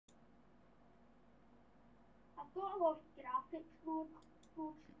I've got a lot of graphics modes.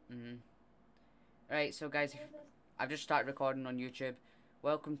 Right, so guys, I've just started recording on YouTube.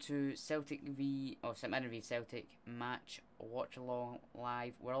 Welcome to Celtic St Mirren v Celtic match watch along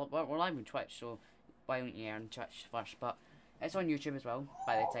live. We're live on Twitch, so why don't you earn Twitch first? But it's on YouTube as well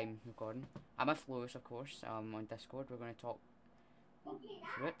by the time recording. I'm with Lewis, of course. On Discord. We're going to talk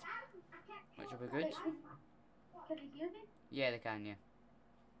through it, which will be good. Can you hear me? Yeah, they can. Yeah.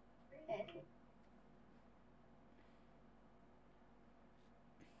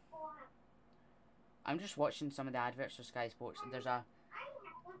 I'm just watching some of the adverts for Sky Sports, and there's a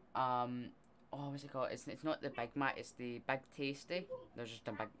oh, what's it called? It's not the Big Mac, it's the Big Tasty. There's just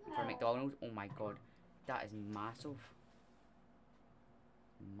a big for McDonald's. Oh my god, that is massive.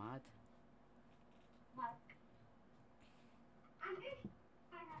 Mad.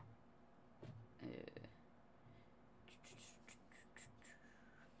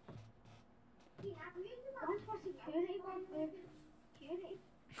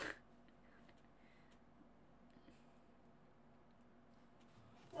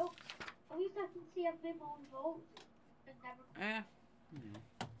 Well, at least I can see I've been on votes and never. Yeah.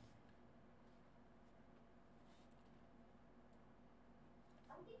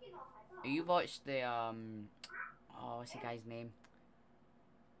 You watched the oh, what's the guy's name?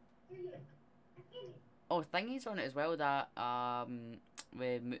 Oh, Thingy's on it as well. That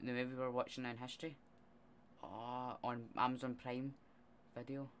with the movie we're watching in history. Oh, on Amazon Prime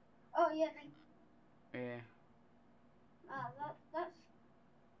Video. Oh yeah. Yeah. That's.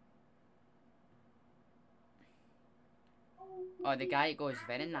 Oh, the guy goes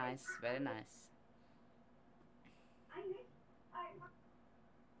very nice, very nice.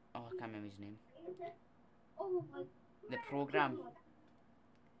 Oh, I can't remember his name. Oh my. The program.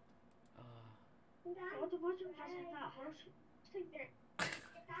 Oh. God, imagine visiting that house.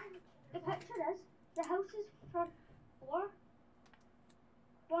 The picture is the house's front door.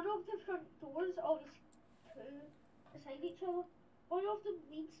 One of the front doors, always two beside each other. One of them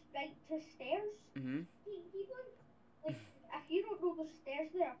leads right to stairs. Like, if you don't know there's stairs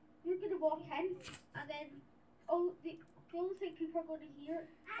there, you're gonna walk in, and then the only thing people are gonna hear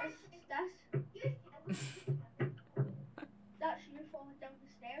is this. That's you falling down the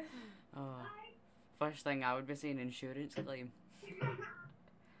stairs. Oh. First thing I would be saying insurance claim. To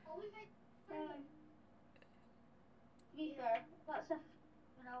be fair, that's if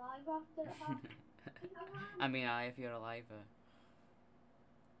you're alive after it happened. I mean, if you're alive.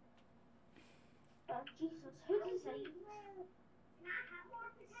 Jesus, who designed?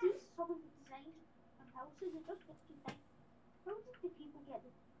 See some of the designs on houses, it just makes you think, how did the people get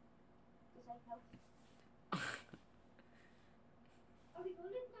the design houses? Are we going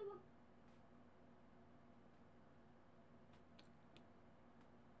to do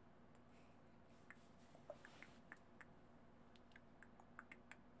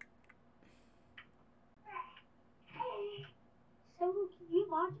So, can you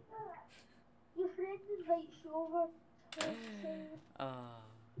imagine that? Your friend invites you over to say, I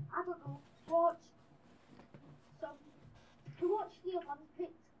don't know, watch the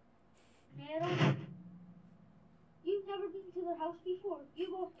Olympics. Mirren. You've never been to their house before. You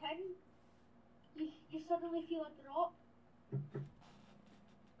walk in, you suddenly feel a drop.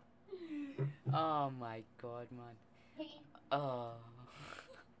 Oh my god, man. Pain. Oh.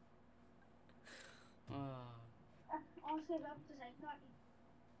 Honestly, I have designed that.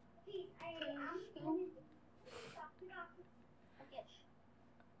 School.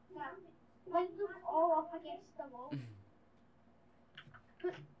 Line them all up against the wall.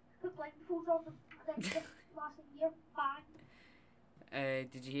 Put blindfolds on them, and then just last a year, bang.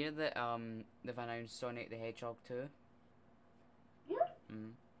 Did you hear that they've announced Sonic the Hedgehog 2? Really?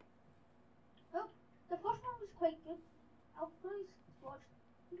 Well, the first one was quite good. I'll probably watch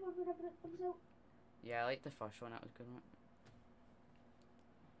the one whenever it comes out. Yeah, I liked the first one, that was a good one.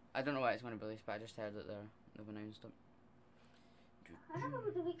 I don't know why it's going to be released, but I just heard that they've announced it. I never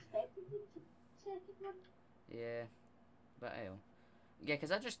would have expected them to second one. Yeah, but hell. Yeah,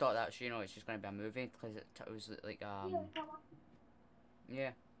 because I just thought that, you know, it's just going to be a movie, because it was like,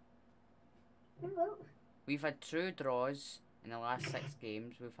 yeah. We've had 2 draws in the last 6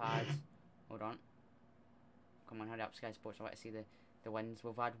 games. We've had, hold on. Come on, hurry up, Sky Sports, I want to see the wins.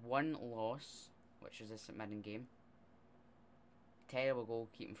 We've had 1 loss, which is the St Mirren game. Terrible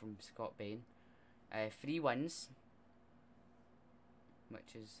goalkeeping from Scott Bain. 3 wins,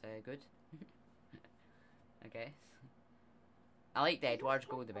 which is good, I guess. I like the Edwards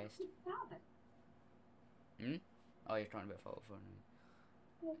goal the best. Oh, you're talking about Fall for now.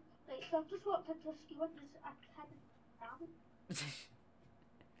 Right, so I've just walked into a school and there's a kid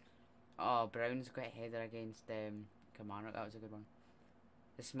Oh, Brown's got a header against Kilmarnock. That was a good one.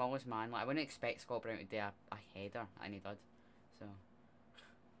 The smallest man. Like I wouldn't expect Scott Brown to do a header, and he did. So.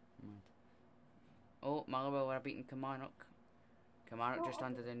 Mad. Oh, Motherwell are beating Kilmarnock. Kilmarnock just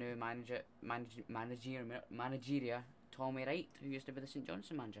under the new manageria Tommy Wright, who used to be the St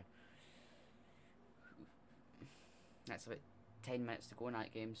Johnstone manager. That's about 10 minutes to go in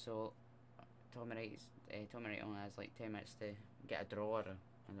that game, so Tommy Wright only has like 10 minutes to get a draw or a,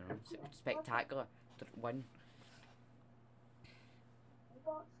 I don't know, spectacular win.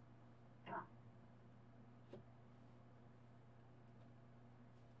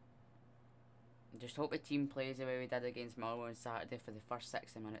 Just hope the team plays the way we did against Motherwell on Saturday for the first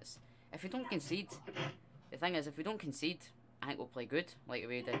 60 minutes. If we don't concede, the thing is, if we don't concede, I think we'll play good, like the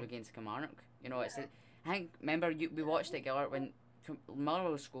way we did against Kilmarnock. You know, it's. I think, remember, we watched it, Gillard, when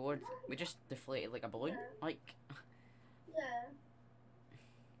Motherwell scored, we just deflated like a balloon, like. Yeah.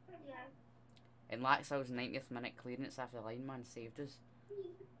 And Laxal's 90th minute clearance after the lineman saved us.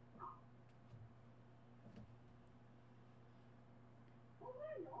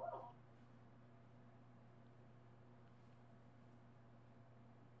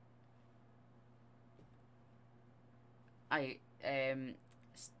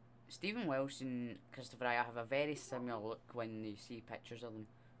 Stephen Welsh and Christopher Aya have a very similar look when you see pictures of them.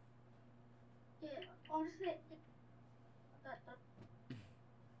 Yeah, honestly,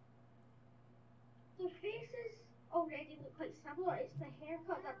 the faces already look quite similar. It's the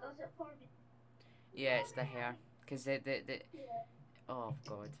haircut that does it for me. Yeah, it's the hair. Because Yeah. oh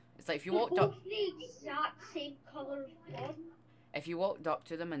god. It's like if you walked up. The exact same colour of blonde. If you walked up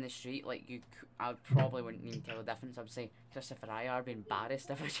to them in the street, like I probably wouldn't even tell the difference. I'd say Christopher Aya, I'd be embarrassed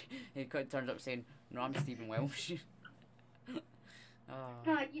if he turns up saying, "No, I'm Stephen Welsh." No,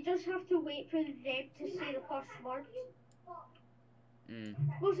 you just have to wait for them to say the first word.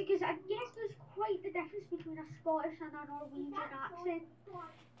 Mostly because I guess there's quite the difference between a Scottish and a Norwegian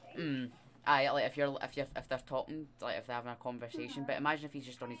accent. Aye, like if they're talking, like if they're having a conversation. But imagine if he's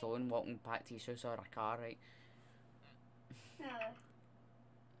just on his own walking back to his house or a car, right?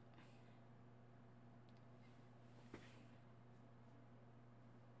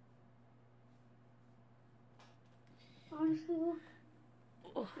 Honestly,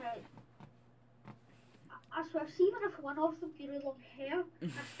 right. I swear, see, even if one of them grew long hair, I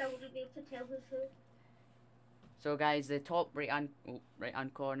still wouldn't be able to tell who's who. So, guys, the top right hand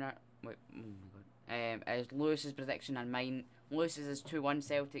corner. Wait, oh my god. Is Lewis's prediction and mine. Lewis's is 2-1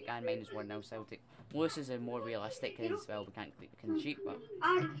 Celtic and mine is 1-0 Celtic. Lewis's is more realistic because, well, we can't keep the clean sheet, but.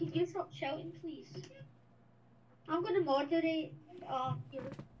 Aaron, can you stop shouting, please? I'm going to moderate your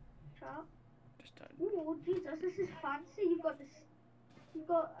chat. Oh, Jesus, this is fancy. You've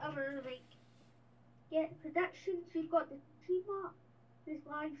got our, like, get predictions, we've got the team up, this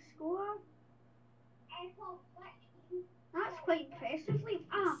live score. That's quite impressively.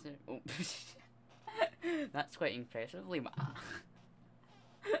 That's quite impressively.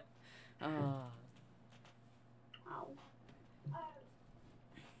 Ow.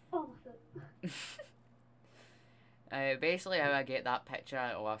 Oh, my foot. Basically, how I get that picture,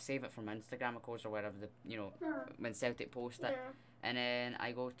 I'll save it from Instagram, of course, or wherever when Celtic post it, and then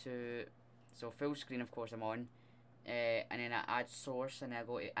I go to full screen, of course, I'm on, and then I add source, and I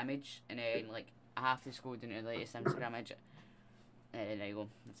go to image, and then like I have to scroll down to the latest Instagram image, and then there you go.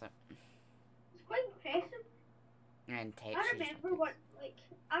 That's it. It's quite impressive. And text. I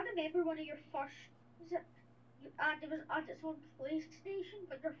remember one of your first. And it was on its own PlayStation,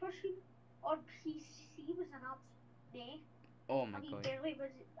 but your first game on PC was an absolute meh. Oh my god. You barely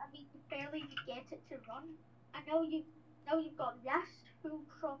even get it to run. And now you've got this full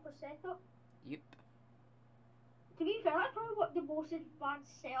proper setup. Yep. To be fair, that's probably what the most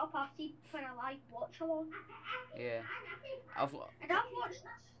advanced setup I've seen for a live watch along. Yeah. And I've watched,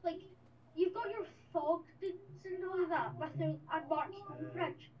 like, you've got your Fogdens and all of that with and Mark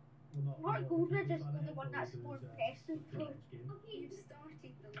Goldridge. Mark Goldridge is the one that's more impressive. You've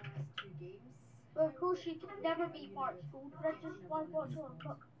started the last 2 games. Well, of course, you can never beat Mark Goldridge's live watch along,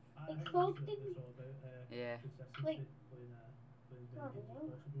 but like Fogden, yeah. Like, I don't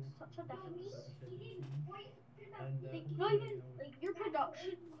know, such a difference. Like, not even, like, your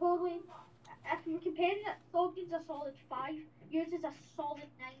production quality, if you're comparing it, Fogden's a solid 5, yours is a solid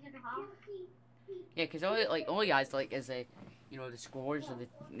 9.5. Yeah, because all you guys like is the scores of the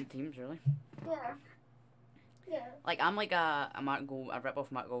teams, really. Yeah. Yeah. Like I'm like a Mark Gold, a rip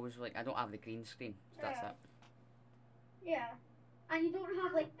off Mark Gold was like I don't have the green screen, so that's it. Yeah. And you don't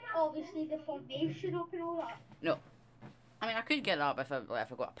have, like, obviously the formation up and all that. No. I mean, I could get that up if I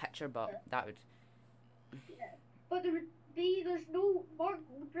got a picture, but that would. Yeah. But There's no Mark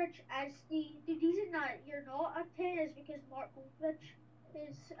Goldbridge as the reason that you're not a 10 is because Mark Goldbridge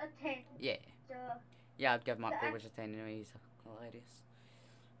is a 10. Yeah. So, Yeah, I'd give Mark the Goldbridge a 10 anyway, he's hilarious.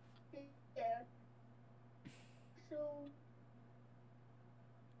 yeah. So,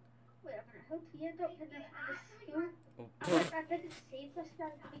 wait a minute, how did he end up in the school? Oh. I didn't save this guy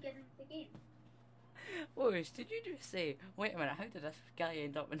at the beginning of the game. Whoosh, did you just say, wait a minute, how did this guy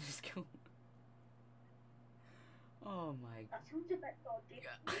end up in the school? Oh my That sounds a bit dodgy.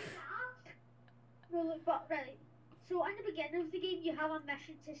 god. No, look, but right. So in the beginning of the game, you have a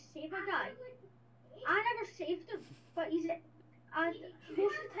mission to save a guy. I never saved him, but he's and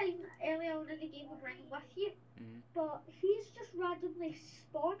most of the time early on in the game will bring him with you. Mhm. But he's just randomly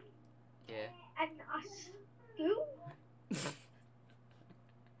spawned Yeah. in a school.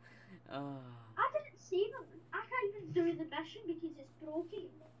 Oh. I didn't save him. I can't even do the mission because it's broken.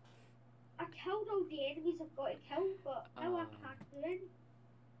 I killed all the enemies I've got to kill, but now I Oh. can't do any.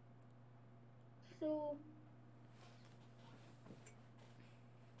 So,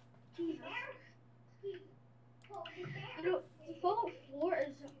 Jesus. You know, Fallout 4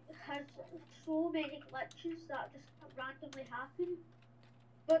 has so many glitches that just randomly happen.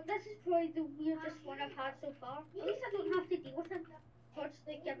 But this is probably the weirdest one I've had so far. At least I don't have to deal with them towards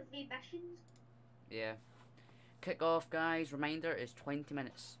the giving me missions. Yeah. Kick off, guys. Reminder is 20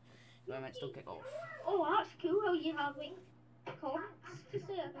 minutes. 20 minutes till kick off. Oh, that's cool how you have like comments to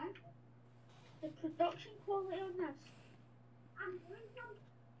say about the production quality on this.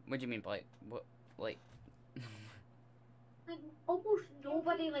 What do you mean by what? Like? Like almost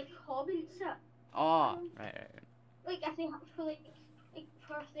nobody like comments it. Oh, right. Like if they have for like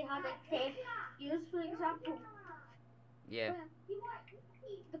for if they had like deaf ears for example. Yeah.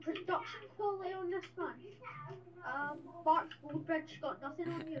 The production quality on this one. Mark Goldbridge got nothing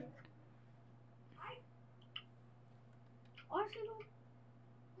on you. Honestly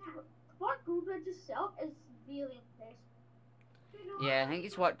though, Mark Goldbridge itself is really impressive. Yeah, I think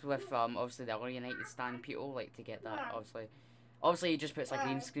he's worked with obviously the other United Stand people like to get that obviously he just puts a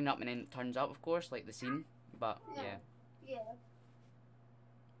green screen up and then it turns up of course like the scene, but yeah. Yeah.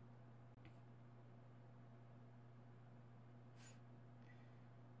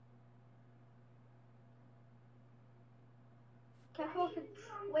 Kick off in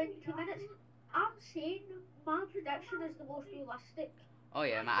 20 minutes. I'm saying my prediction is the most realistic. Oh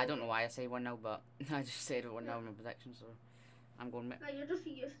yeah, I don't know why I say 1-0, but I just said 1-0 in my prediction, so I'm going with. Now you're just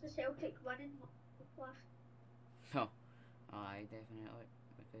used to Celtic winning last. Oh, aye, definitely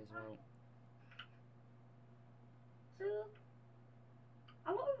as well. So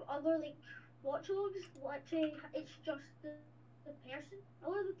a lot of other like watch alongs, literally it's just the person. A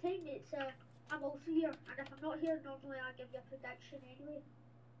lot of the time it's I'm also here, and if I'm not here, normally I give you a prediction anyway.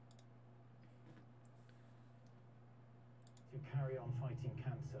 To carry on fighting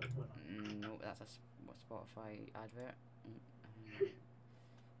cancer. No, that's a Spotify advert.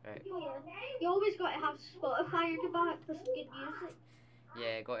 Right. Yeah. You always got to have Spotify in the back for some good music.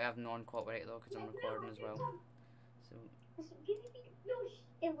 Yeah, got to have non-copyright though, because I'm recording as well. So. It's giving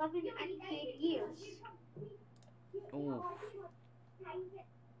me 11 unpaid years. Oh.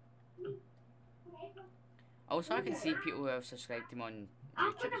 Also, I can see people who have subscribed to him on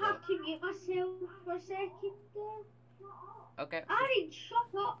I'm YouTube gonna as well. have to mute myself for a second there. Okay. Aaron,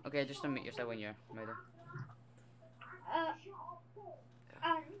 shut up! Okay, just unmute yourself when you're ready.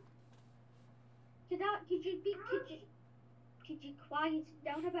 Could you quiet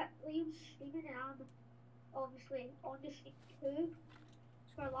down a bit? Liam's screaming and I'm obviously on the street too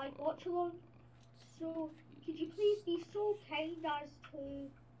for a live watch along. So could you please be so kind as to,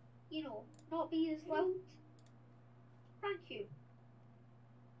 you know, not be as loud? Thank you.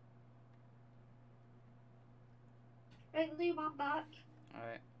 Right, Liam, I'm back.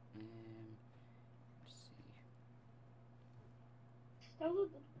 Alright. Let's see. Still the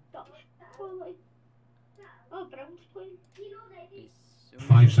Dutch quality. Oh, Brown's playing. He's so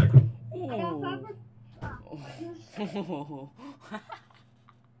 5 seconds. And I've ever, Oh.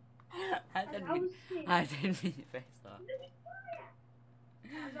 I didn't mean to press that.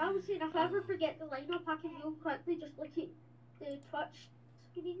 As I was saying, if I ever forget the lineup, I can real quickly just look at the Twitch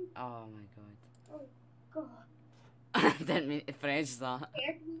screen. Oh my god. Oh god. I didn't mean to press that.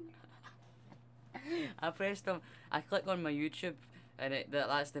 Scared me. I pressed them. I click on my YouTube and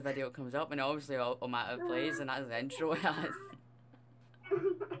that's the video that comes up and it obviously automatically plays and that's the intro it has.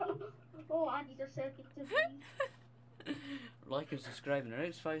 Oh, I need a second to breathe. Like and subscribe in the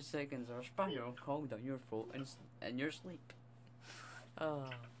next 5 seconds or spam your call down your throat in your sleep. Oh.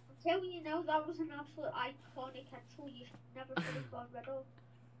 I'm telling you now, that was an absolute iconic intro you should never could have got rid of.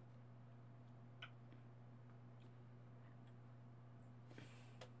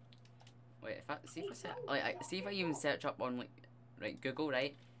 Wait, if I see if I set, like, see if I even search up on like, right, Google,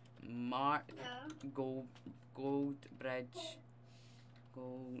 right, Mark Yeah. Gold Bridge,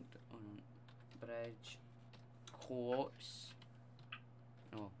 Gold Bridge quotes.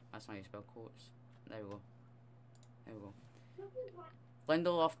 Oh, that's not how you spell quotes. There we go. There we go.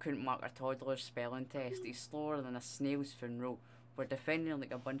 Lindelof couldn't mark a toddler's spelling test. He's slower than a snail's funeral. We're defending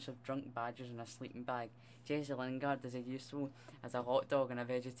like a bunch of drunk badgers in a sleeping bag. Jesse Lingard is as useful as a hot dog in a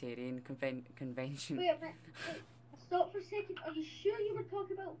vegetarian convention. Wait a minute. Wait, stop for a second. Are you sure you were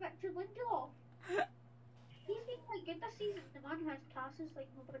talking about Victor Lindelof? He's been quite good this season. The man has passes like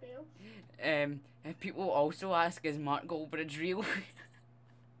nobody else. And people also ask, is Mark Goldbridge real?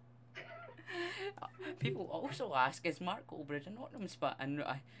 People also ask, is Mark Goldbridge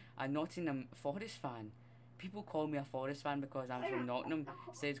a Nottingham Forest fan? People call me a Forest fan because I'm from Nottingham,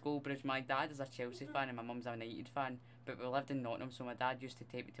 says Goldbridge. My dad is a Chelsea fan and my mum's a United fan, but we lived in Nottingham, so my dad used to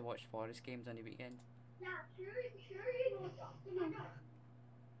take me to watch Forest games on the weekend. Yeah, sure you know that.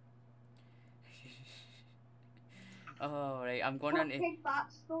 Oh, right, I'm going on to... Big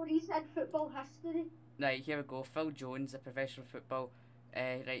backstories in football history. Right, here we go. Phil Jones, a professional football.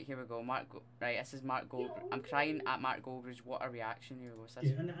 Right, here we go. Right, this is Mark Goldbridge. I'm crying at Mark Goldbridge. What a reaction. Here we go.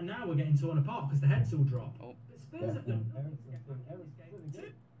 Yeah, and now we're getting torn apart because the heads all drop. Oh. But Spurs have done.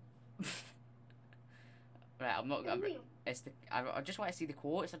 Right, I'm not. It's the. I just want to see the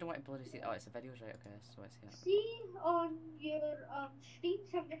quotes. I don't want to bloody see. Oh, it's the videos, right? Okay, so let's see that. See on your streams,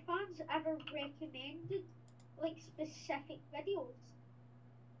 have your fans ever recommended like specific videos?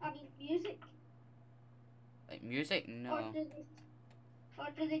 I mean, music. Like music? No. Or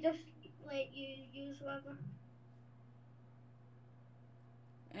do they just let you use whatever?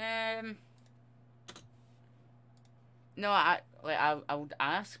 No, I would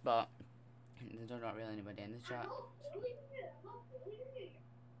ask, but there's not really anybody in the chat.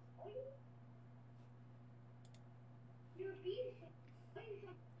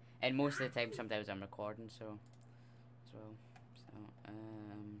 And most of the time, sometimes I'm recording, so as well. So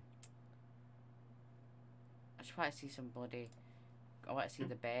I just want to see some bloody. I want to see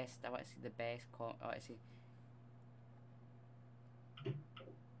the best. I want to see the best. I want to see.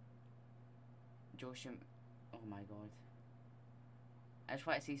 Joshua. Oh my god. I just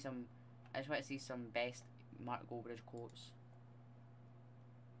want to see some. I just want to see some best Mark Goldbridge quotes.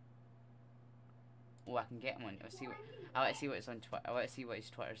 Oh, I can get one. Let's see what. I want to see what it's on Twitter. I want to see what his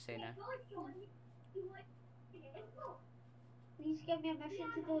Twitter's saying now. Please give me a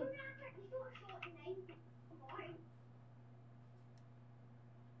mission to do.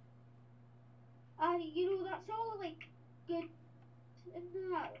 You know, that's all like good in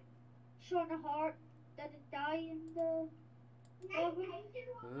that. Shauna Hart didn't die in the Who?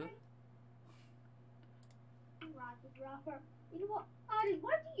 Random rapper. You know what, Aaron,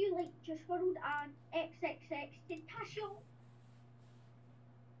 why do you like just world and XXX Tentacion?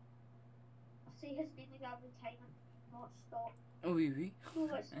 I'll say his name like every time and not stop. Oh, oui, oui.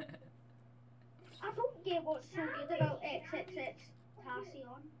 No, it's, I don't get what's so good about XXX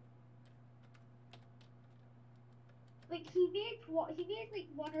Tentacion. Like he made like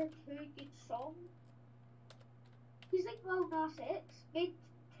one or two good songs. He's like Lil Nas X, made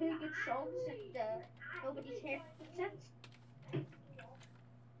two good songs and nobody's heard them since.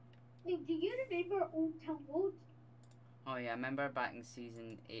 Like, do you remember Old Town Road? Oh yeah, I remember back in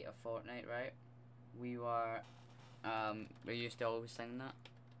season 8 of Fortnite, right? We used to always sing that.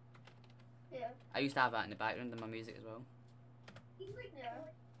 Yeah. I used to have that in the background in my music as well. Yeah.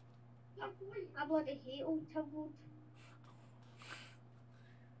 I bloody hate Old Town Road.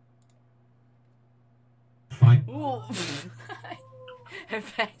 Fine. Oh! It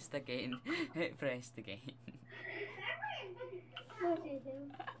pressed again. It pressed again. Bloody hell.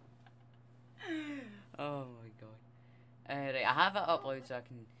 Oh my god. Right, I have it uploaded so I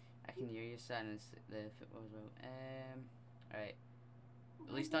can hear you saying the football as well. Right.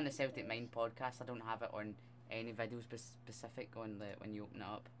 At least on the Celtic Mind podcast, I don't have it on any video specific on when you open it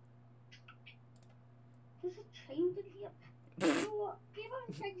up. There's a child in here. You know what? The amount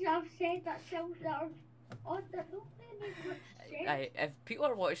of things I've said that are on that don't really make much sense. Right, if people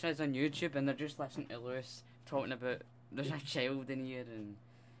are watching us on YouTube and they're just listening to Lewis talking about there's a child in here and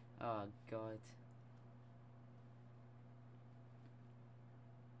oh god.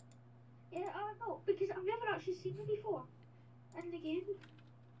 Yeah, I know, because I've never actually seen them before in the game.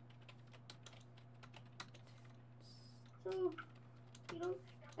 So, you know,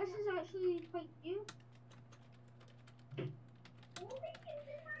 this is actually quite new.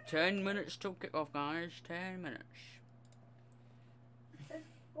 10 minutes till kick off, guys. 10 minutes.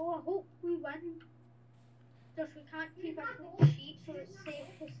 Oh, I hope we win. Just we can't keep a clean sheet, so it's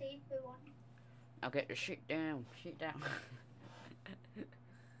safe to say we won. I'll get the shit down, shit down. I've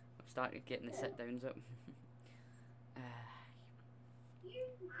started getting the sit downs up.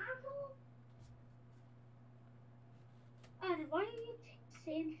 And why are you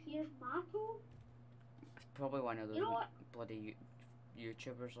saying here's Mato? It's probably one of those You know what? bloody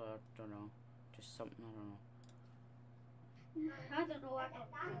YouTubers, or I don't know, just something, I don't know. I don't know.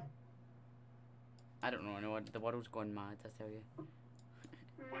 I don't know, I know the world's gone mad, I tell you.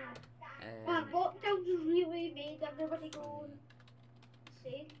 Man, lockdowns really made everybody go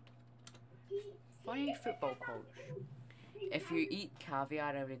insane. Funny football coach. If you eat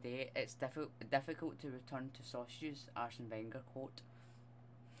caviar every day, it's difficult to return to sausages, Arsene Wenger quote.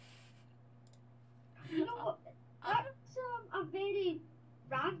 You know what? That's a very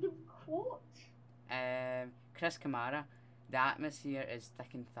random quote. Chris Kamara, the atmosphere is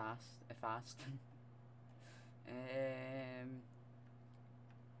thick and fast.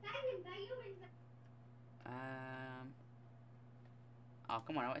 Oh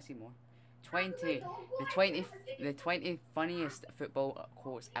come on, I want to see more. 20 funniest football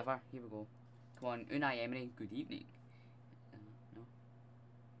quotes ever. Here we go. Come on, Unai Emery, good evening. No.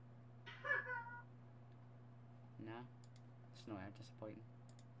 Nah. It's not disappointing.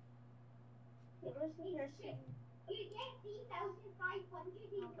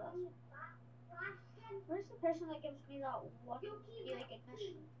 Where's the person that gives me that one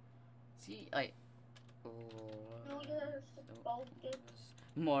recognition? See, like No, you're bald dude.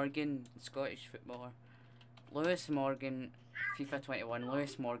 Morgan, Scottish footballer. Lewis Morgan, FIFA 21.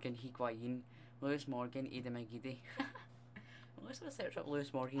 Lewis Morgan, Higuain. Lewis Morgan, Ada McGeady. Let's go search up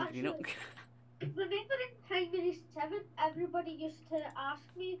Lewis Morgan Greenock. Remember in primary 7, everybody used to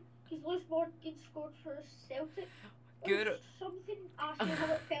ask me, because Lewis Morgan scored for Celtic, Good. or something, asked me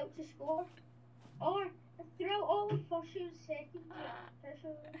how it felt to score. Or throughout all of first year and second year,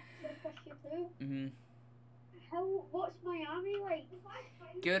 first year too. What's Miami like?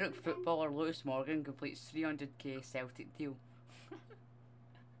 Gaelic footballer Lewis Morgan completes 300k Celtic deal.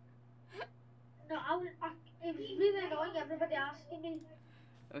 No, it was really annoying, everybody asking me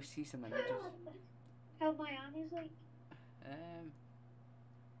I'll see some images. how Miami's like.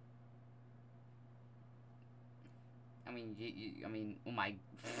 I mean, oh my.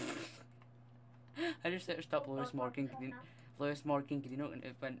 I just searched up Lewis Morgan Greenock and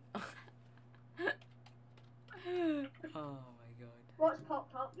it went. Oh my god. What's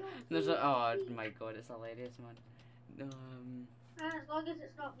popped up? There's a, oh my god, it's hilarious, man. And as long as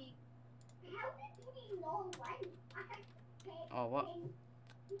it's not me. Oh what?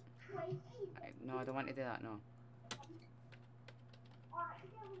 No, I don't want to do that. No.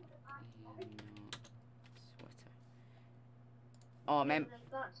 Oh man.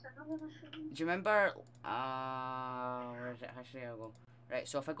 Do you remember? Where is it? How should I go? Right.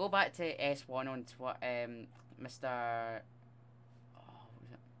 So if I go back to S1 on Mr. Oh, what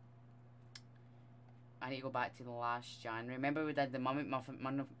was it? I need to go back to the last January. Remember we did the no, I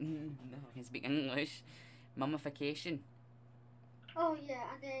can speak English. Mummification. Oh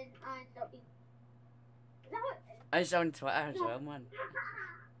yeah, and then I ended up being. I was on Twitter as well, man.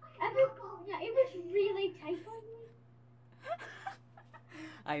 Yeah, it was really tight on me.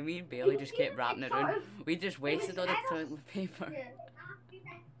 I mean, Bailey just kept wrapping it around. We just wasted all the toilet paper. Yeah.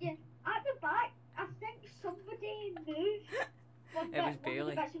 Yeah. At the back, I think somebody moved. It was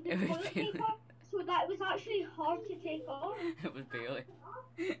Bailey. It was Bailey. So that was actually hard to take off. It was Bailey.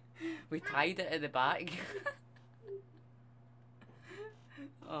 We tied it at the back.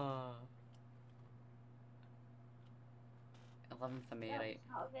 Oh. 11th of May, right?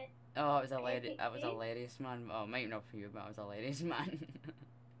 Oh, it was hilarious. That was hilarious, man. Oh, might not for you, but it was hilarious, man.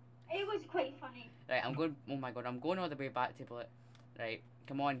 It was quite funny. Right, I'm going. Oh my god, I'm going all the way back to Blit. Right,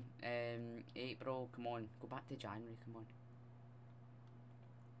 come on. April, come on. Go back to January, come on.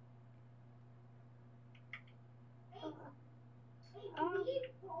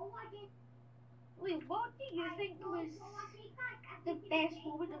 Wait, what do you think was the best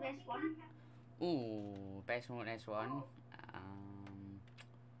moment of S1? Ooh, best moment in S1.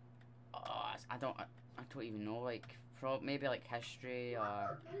 Oh, I don't even know. Like, maybe like history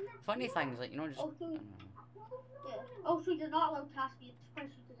or funny things. Like, you know, just. I don't know. Yeah. Also, you're not allowed to ask me this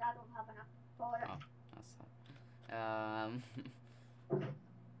question because I don't have enough for it. Oh, that's sad.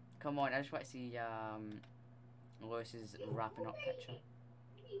 Come on, I just want to see Lewis's wrapping up picture.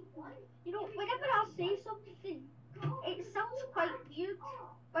 You know, whenever I say something, it sounds quite weird,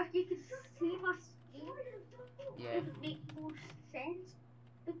 but if you can see my screen, Yeah. it would make more sense.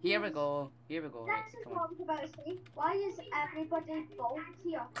 Here we go. Here we go. Right, This is come what I on. was about to say. Why is everybody bald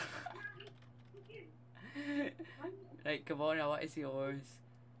here? Right, come on. I want to see Lewis.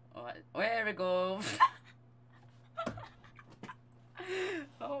 Oh, there we go.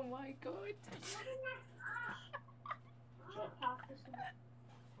 Oh my god.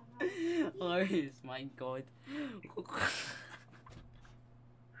 Oh my god.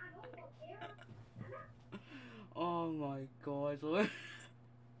 Oh my god.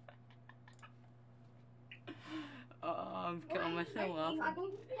 Oh, I'm killing myself I laughing.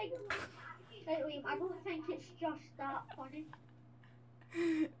 don't think it's just that funny.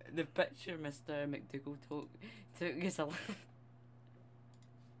 The picture Mr. McDougall took is a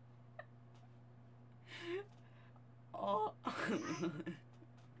oh.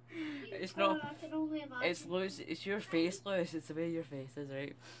 It's not. I can only imagine. It's Lewis. It's your face, Lewis. It's the way your face is,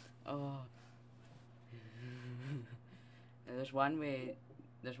 right? Oh. And there's one way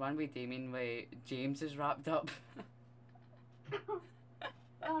Damien where James is wrapped up.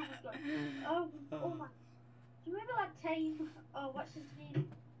 Oh my god. Oh my. Do you remember that time? Oh, what's his name?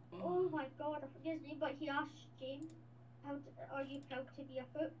 Oh my god, I forget his name, but he asked James, are you proud to be a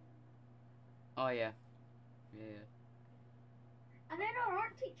foot? Oh yeah. Yeah. And then our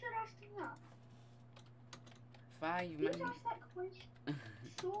art teacher asked him that. 5 He's minutes. asked that question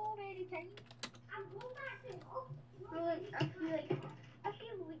so many times. Well, like, if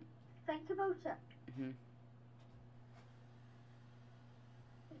you think about it, Mhm.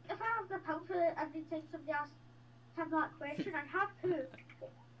 if I have the pound for it every time somebody asks him that question, I'd have to.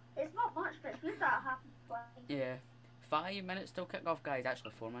 It's not much, but it's weird that it happens twice. Yeah. 5 minutes till kick off, guys.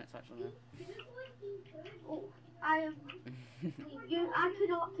 Actually, 4 minutes actually. Now. Oh, I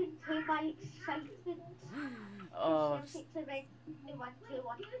cannot contain my excitement. Oh, Celtic to win the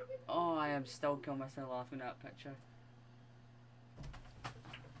 1-2-1. oh, I am still killing myself laughing at that picture.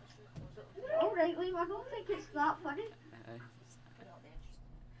 Alright, Liam, I don't think it's that funny.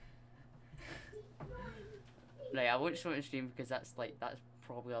 Right, I won't show it on stream because that's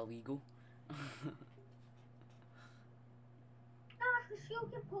probably illegal. No, if the school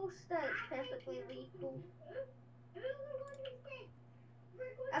can post it, it's perfectly legal.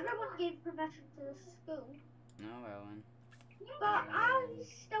 Everyone gave permission to the school, No, well then. but I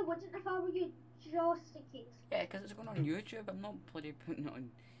still wouldn't if I were you, just in case. Yeah, because it's going on YouTube. I'm not bloody putting it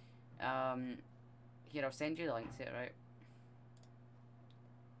on. Here, I'll send you the link to it, right?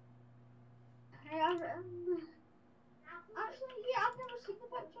 Actually, yeah, I've never seen the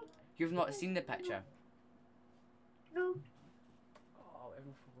picture. You've not seen the picture? No. Oh,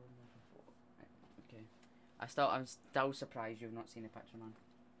 okay. I'm still surprised you've not seen the picture, man.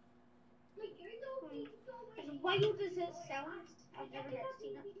 As wild as it sounds, I've never yet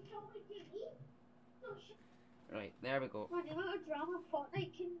seen it. Right, there we go. Man, the amount of drama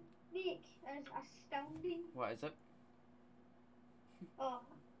Fortnite can make is astounding. What is it? Oh,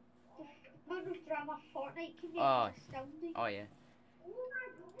 the amount of drama Fortnite can make Oh. is astounding. Oh yeah.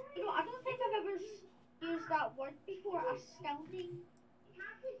 You know, I don't think I've ever used that word before, astounding.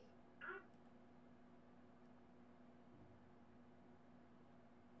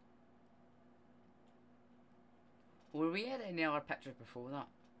 Were we at any other pictures before that?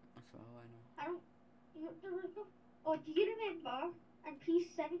 That's all I know. There was no, oh, do you remember in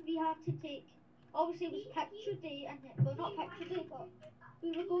P7 we had to take, obviously it was picture day, and well, not picture day, but we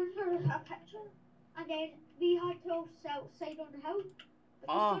were going for a picture, and then we had to all sit outside on the hill, but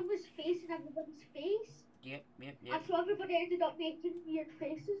the Oh. sun was facing everybody's face, Yep. and so everybody ended up making weird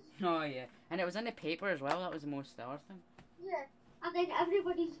faces. Oh yeah. And it was in the paper as well. That was the most stellar thing. Yeah, and then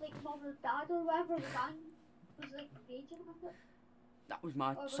everybody's like mum or dad or whatever was like raging with it. That was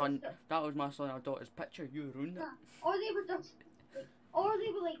my Or was son. it- That was my son or daughter's picture. You ruined it. Yeah. Or they were just, or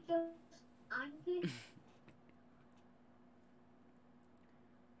they were like just angry.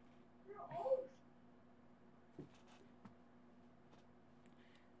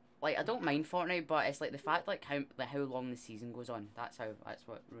 Like I don't mind Fortnite, but it's like the fact how long the season goes on. That's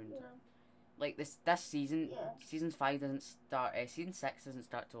what ruined it. Yeah. Like this season, Yeah. season 5 doesn't start. Season 6 doesn't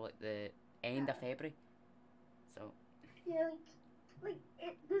start till like the end of February. So Yeah,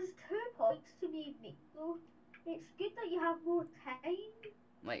 there's 2 points to me make though. It's good that you have more time,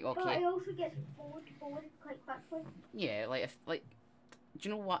 like but okay, it also gets boring quite quickly. yeah. Like if like, do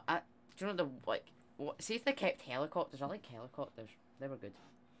you know what? Do you know the like? What? See if they kept helicopters. I like helicopters. They were good.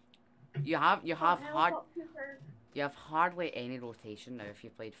 You have Helicopters are- you have hardly any rotation now if you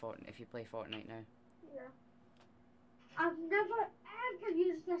play Fortnite now. Yeah. I've never ever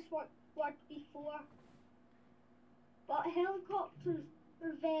used this word before, but helicopters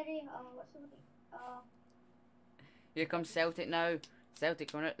are very what's the word? Here comes Celtic now.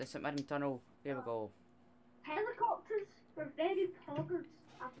 Celtic going out the St Mirren tunnel. Here we go. Helicopters were very poggers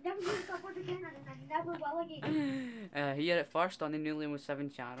I've never used that word again and I never will again. Here at first on the Newly 7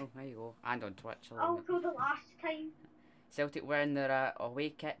 channel. There you go. And on Twitch. Also the last time. Celtic wearing their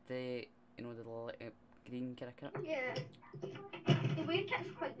away kit, the green cricket. Yeah. The away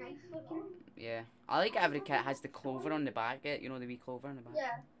kit's quite nice looking. Yeah. I like every kit has the clover on the back, the wee clover on the back.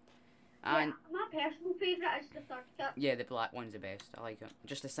 Yeah. And yeah, my personal favourite is the third kit. yeah, the black one's the best. I like it.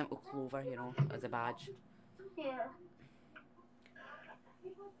 Just a simple clover, as a badge. Yeah.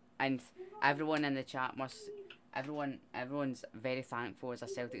 And everyone in the chat everyone's very thankful as a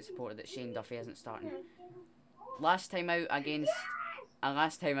Celtic supporter that Shane Duffy isn't starting. Last time out against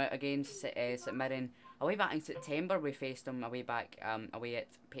St Mirren, away back in September, we faced them away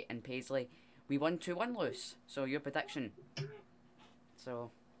in Paisley. We won 2-1 loose. So your prediction.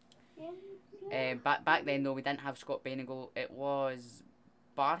 So back then though we didn't have Scott Bain in goal. It was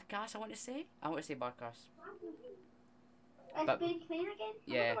Barkas, I want to say Barkas. Is Bain playing again?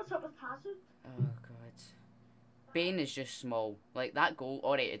 Yeah. I wonder what's up with Hazard. Oh god. Bain is just small. Like that goal,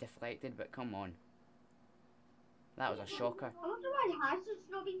 alright, it deflected, but come on. That was a shocker. I wonder why Hazard's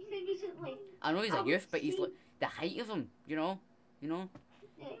not been playing recently. I know he's a youth, but he's like the height of him, you know.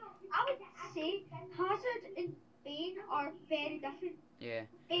 Yeah. I would say Hazard and Bain are very different. Yeah.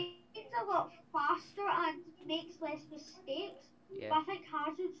 Bain's a lot faster and makes less mistakes. Yeah. But I think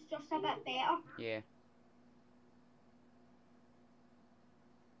Hazard's just a bit better. Yeah.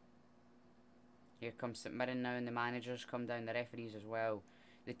 Here comes St Mirren now, and the managers come down, the referees as well.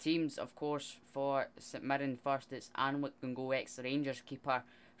 The teams, of course, for St Mirren first, it's Anwick and go ex-Rangers keeper,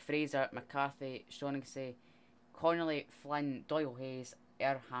 Fraser, McCarthy, Shaughnessy, Connolly, Flynn, Doyle Hayes,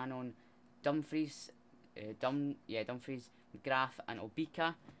 Hannon, Dumfries, Dumfries, McGrath and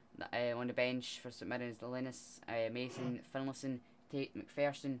Obika. On the bench for St Mirren is Linus, Mason, Finlayson, Tate,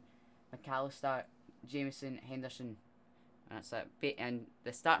 McPherson, McAllister, Jameson, Henderson. And that's it. And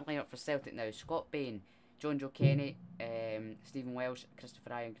the starting lineup for Celtic now: Scott Bain, John Joe Kenny, Stephen Welsh,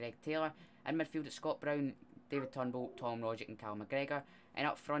 Christopher Ryan, Greg Taylor. In midfield it's Scott Brown, David Turnbull, Tom Rogic and Cal McGregor. And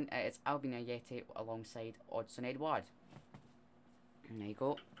up front it's Albin Ayeti alongside Odsonne Edouard. And there you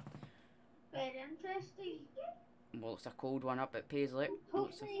go. Very interesting. Well, it's a cold one up at Paisley.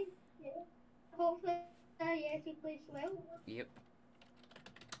 Hopefully Ayeti plays well. Yep.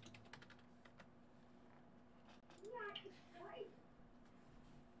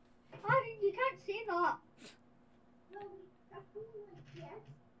 Aaron, you can't say that.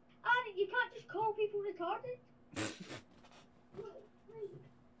 Aaron, you can't just call people retarded.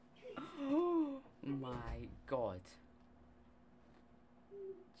 Oh my god.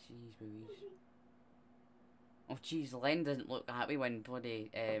 Jeez Louise. Oh jeez, Len doesn't look happy when bloody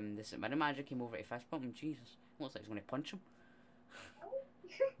the St Mirren manager came over to fist bump him. Jesus. Looks like he's gonna punch him.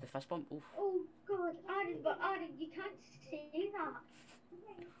 The fist bump, oof. Oh god, Aaron, you can't say that.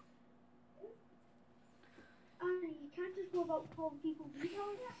 Aaron, you can't just go about calling people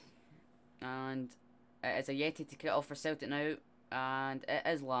retards. And it is a Yeti to kick off for Celtic now, and it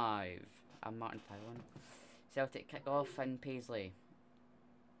is live. I'm Martin Pylon. Celtic kick off in Paisley.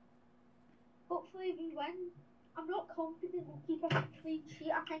 Hopefully we win. I'm not confident we'll keep a clean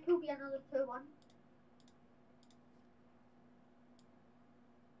sheet. I think it'll be another 2-1.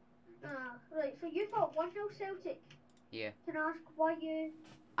 Right, so you thought 1-0 Celtic? Yeah. Can I ask why you...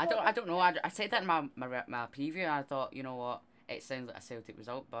 I don't know. I said that in my preview. I thought, you know what, it sounds like a Celtic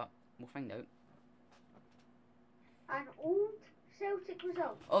result, but we'll find out. An old Celtic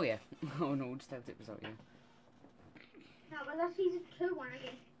result? Oh yeah, an old Celtic result, yeah. No, but this season 2-1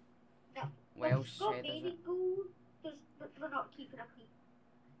 again. No. Welsh Scott said, Bain is it? in goal, we're not keeping a clean.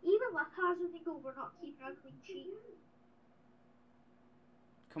 Even with Hazard in goal, we're not keeping a clean sheet.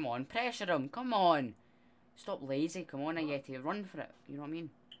 Come on, pressure him. Come on. Stop lazy. Come on, Ayeti. Run for it. You know what I mean?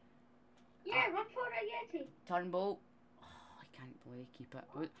 Yeah, run for it, Ayeti. Turnbull. Oh, I can't bloody keep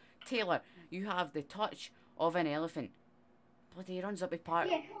it. Taylor, you have the touch of an elephant. Bloody, he runs up his part.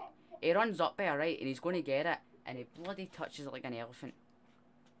 Yeah. He runs up there, right, and he's going to get it, and he bloody touches it like an elephant.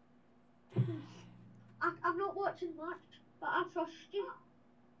 I'm not watching much, but I trust you.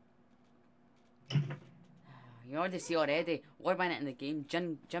 You already see already. 1 minute in the game,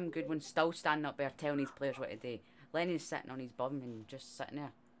 Jim Goodwin's still standing up there telling his players what to do. Lenny's sitting on his bum and just sitting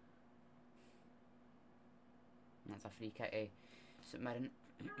there. That's a free kick, eh? St Mirren.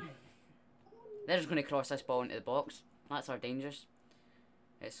 They're just going to cross this ball into the box. That's our dangerous.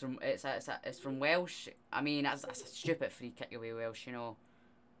 It's from Welsh. I mean, that's a stupid free kick away, Welsh. You know.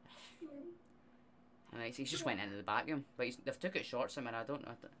 And he just went into the back of him, but they've took it short somewhere. I don't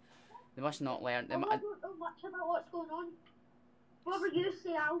know. They must not learn. I don't know much about what's going on. Whatever you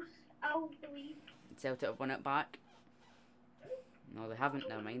say, I'll believe. Celtic have won it back. No, they haven't.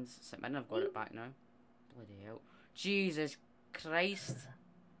 Never mind. St Mirren have got it back now. Bloody hell. Jesus Christ.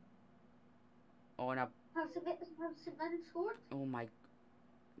 On a... Have St Mirren scored? Oh my...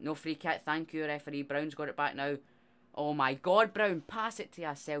 No free kick. Thank you, referee. Brown's got it back now. Oh my God, Brown. Pass it to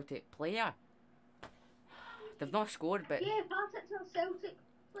a Celtic player. They've not scored, but... Yeah, pass it to a Celtic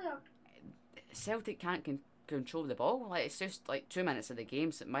player. Celtic can't control the ball. Like, it's just like 2 minutes of the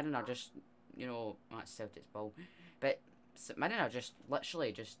game. St Mirren are just, you know, that's Celtic's ball. But St Mirren are just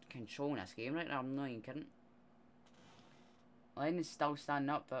literally just controlling this game right now. I'm not even kidding. Lennon's still standing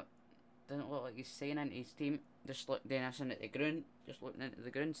up, but doesn't look like he's saying into his team. Just doing this into the ground, just looking into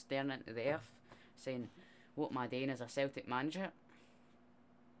the ground, staring into the earth, saying, "What am I doing as a Celtic manager?"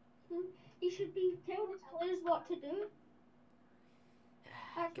 He should be telling his players what to do.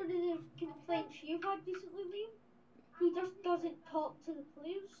 That's one of the complaints you've had recently, Liam. He just doesn't talk to the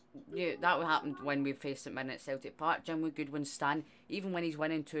players. Yeah, that what happened when we faced St Mirren at Celtic Park. Jim Goodwin's stand, even when he's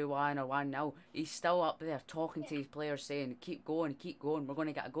winning 2-1 or 1-0, he's still up there talking to his players, saying, keep going, we're going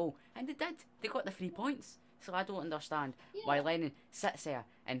to get a goal. And they did. They got the 3 points. So I don't understand why Lennon sits there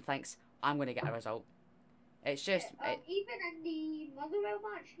and thinks, I'm going to get a result. It's just... even in the Motherwell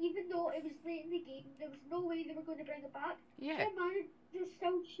match, even though it was late in the game, there was no way they were going to bring it back. Yeah. Their manager's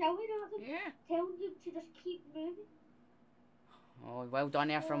still shouting at them, Yeah. telling them to just keep moving. Oh, well done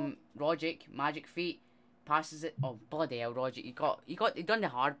there from Rogic. Magic feet. Passes it. Oh, bloody hell, Rogic. He done the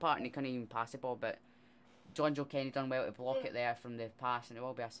hard part and he couldn't even pass the ball, but John Joe Kenny done well to block it there from the pass, and it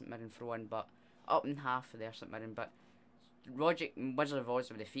will be a St Mirren throw in, but up in half of there, St Mirren. But Rogic, Wizard of Oz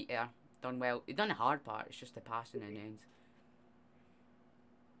with the feet there, done well. He done the hard part, it's just the passing in the end.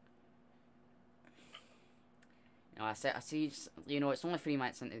 You know, I see, you know, it's only 3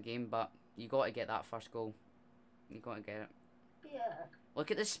 minutes into the game, but you got to get that first goal. You got to get it. Yeah.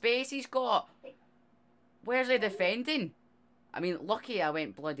 Look at the space he's got. Where's he defending? I mean, lucky I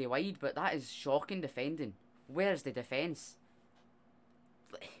went bloody wide, but that is shocking defending. Where's the defence?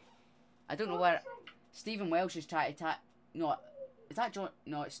 I don't know where... Stephen Welsh is trying to tackle... No, is that John...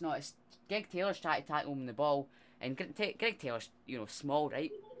 No, it's not. It's Greg Taylor's trying to tackle him the ball. And Greg Taylor's, you know, small,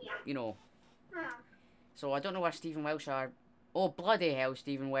 right? You know. So I don't know where Stephen Welsh are. Oh, bloody hell,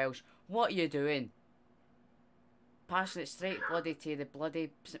 Stephen Welsh. What are you doing? Passing it straight bloody to the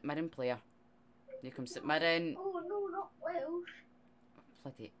bloody St Mirren player. Here comes St Mirren. Oh no, not Welsh.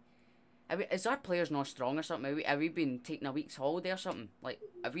 Bloody. Is our players not strong or something? Have we been taking a week's holiday or something? Like,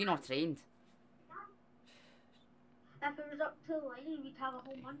 have we not trained? If it was up to Lenny, we'd have a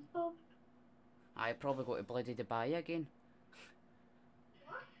whole month off. I'd probably go to bloody Dubai again.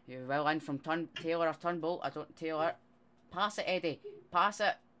 You're well in from Taylor or Turnbull. I don't... Taylor. Pass it, Eddie. Pass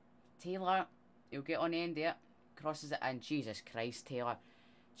it. Taylor. He'll get on the end there. Crosses it in. Jesus Christ, Taylor.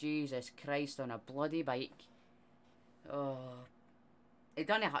 Jesus Christ, on a bloody bike. Oh. He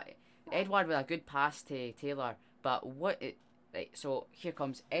done it. Edward with a good pass to Taylor. But what it... Right, so here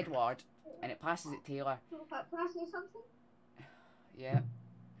comes Edward. And it passes it Taylor. Can I say something? Yeah.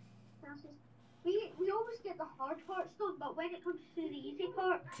 We always get the hard parts done, but when it comes to the easy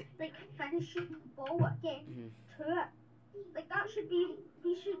part, like finishing the ball, getting to it, like that should be the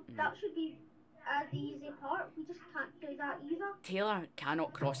easy part. We just can't do that either. Taylor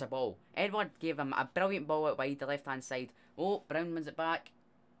cannot cross a ball. Edward gave him a brilliant ball out wide, the left hand side. Oh, Brown wins it back.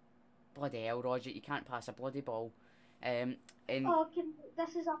 Bloody hell, Roger, you can't pass a bloody ball. And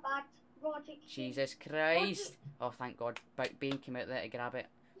This is a bad Roger. Jesus Christ. Oh, thank God. Bain came out there to grab it.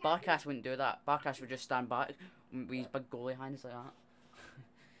 Barkas wouldn't do that. Barkas would just stand back with his big goalie hands like that.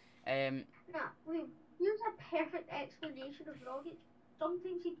 Here's a perfect explanation of Rogic.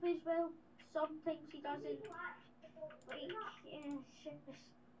 Sometimes he plays well, sometimes he doesn't. Like,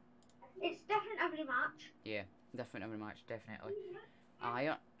 it's different every match. Yeah, different every match, definitely.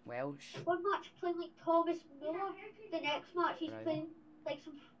 Aye, Welsh. One match playing like Thomas Muller, the next match he's playing like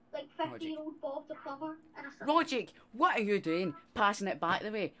some 50-year-old Bob the plumber. Rogic, what are you doing? Passing it back the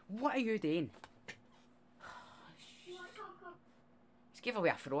way. What are you doing? Just give away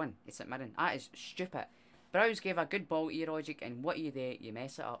a throw-in. It's St Mirren. That is stupid. Browse gave a good ball to you, Rogic, and what you do? You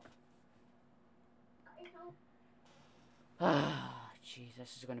mess it up. Ah, jeez,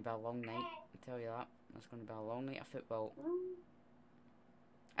 this is going to be a long night. I tell you that. It's going to be a long night of football.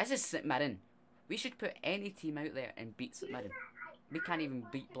 This is St Mirren. We should put any team out there and beat St Mirren. We can't even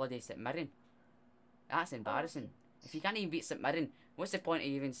beat bloody St Mirren. That's embarrassing. If you can't even beat St Mirren, what's the point of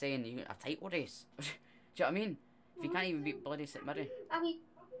even saying you a title race? Do you know what I mean? If you can't even beat bloody St Mirren. I mean,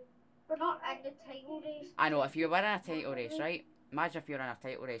 we're not in the title race. I know, if you were in a title race, right? Imagine if you're in a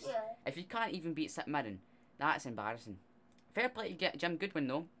title race. Yeah. If you can't even beat St Mirren, that's embarrassing. Fair play to get Jim Goodwin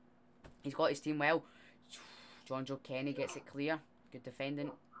though. He's got his team well. John Joe Kenny gets it clear. Good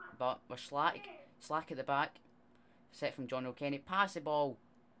defending, but we're slack at the back. Set from John O'Kenny. Pass the ball.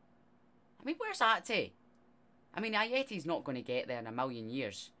 I mean, where's that to? I mean, Ayeti's not going to get there in a million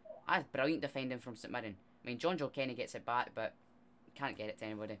years. That's brilliant defending from St Mirren. I mean, John O'Kenny gets it back, but can't get it to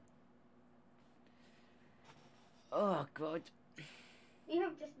anybody. Oh, God. We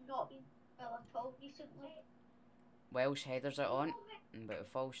have just not been well at all recently. Welsh headers it on, but it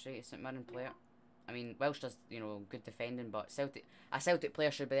falls straight to St Mirren player. I mean, Welsh does, you know, good defending, but a Celtic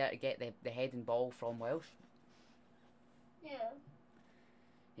player should be there to get the heading ball from Welsh. Yeah.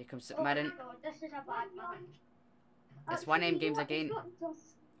 Here comes St Mirren. Oh my God, this is a bad match. It's one of them games again. It's not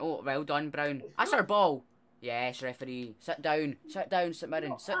just... Oh, well done, Brown. That's our ball. Yes, referee. Sit down, St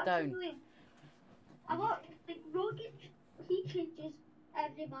Mirren. Sit down. A lot, like Rogic, he changes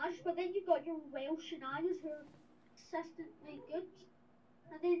every match, but then you've got your Welsh and Ayers who are consistently good,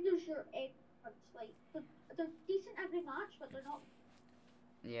 and then there's your Edwards, like they're decent every match, but they're not.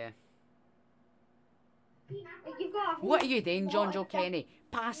 Yeah. Like, you've got a whole What are you doing, John lot Joe of Kenny?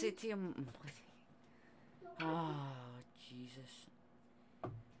 Pass it to him. Ah, Jesus.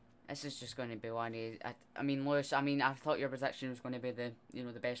 This is just going to be one. I mean, Lewis. I mean, I thought your prediction was going to be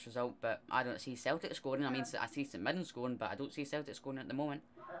the best result, but I don't see Celtic scoring. I mean, I see St Mirren scoring, but I don't see Celtic scoring at the moment.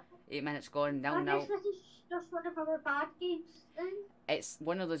 8 minutes gone, 0-0. I guess this is just one of our bad games then. It's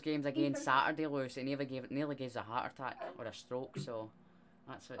one of those games again Saturday, Lewis. It nearly gave a heart attack or a stroke. So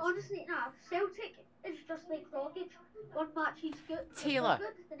that's what. Honestly, nah. Celtic is just like Rogic. One match he's good. Taylor.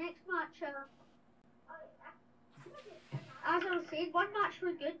 Good. The next match, as I was saying, one match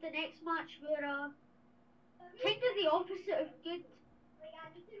we're good. The next match we're kind of the opposite of good.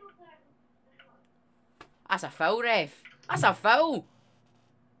 That's a foul, ref. That's a foul.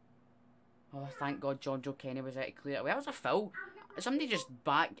 Oh, thank God John Joe Kenny was out to clear it away. That was a foul. Somebody just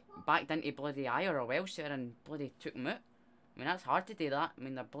backed into bloody Ayer or Welsh there and bloody took him out. I mean, that's hard to do that. I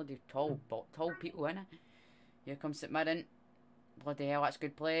mean, they're bloody tall people, innit? Here comes St Mirren. Bloody hell, that's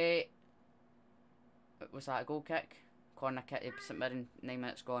good play. Was that a goal kick? Corner kick to St Mirren. 9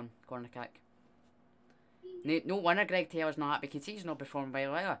 minutes gone. Corner kick. No wonder Greg Taylor's not happy because he's not performing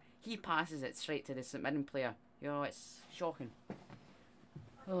well either. He passes it straight to the St Mirren player. You know, it's shocking.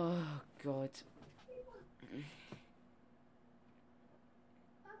 Oh, God.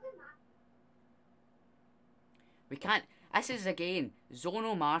 We can't. This is again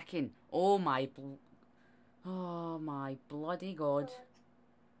zonal marking. Oh my bloody God!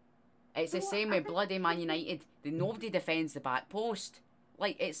 It's the same with bloody Man United. Nobody defends the back post.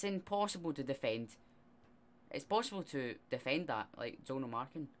 Like, it's impossible to defend. It's possible to defend that, like zonal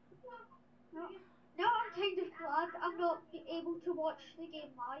marking. No, now I'm kind of glad I'm not able to watch the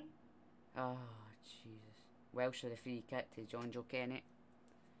game live. Oh, Jesus. Welsh with a free kick to John Joe Kenny.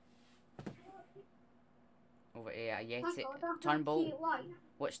 Over to Ayeti. Turnbull.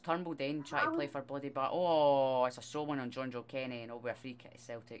 What's Turnbull doing? Try to play for bloody bar. Oh, it's a slow one on John Joe Kenny and over a free kick to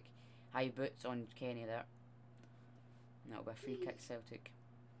Celtic. High boots on Kenny there. That'll be a free kick Celtic.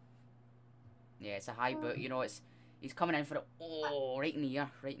 Yeah, it's a high boot. You know, he's coming in for it. Oh, right in the ear.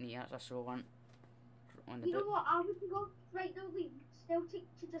 Right in the ear. That's a slow one. On the You know boot. what? I would love right now, like, Celtic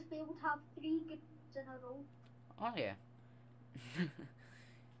to just be able to have 3 goods in a row. Oh, yeah.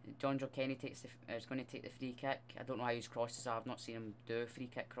 John Joe Kenny is going to take the free kick. I don't know how his crosses are. I've not seen him do free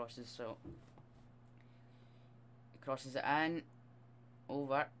kick crosses, so he crosses it in,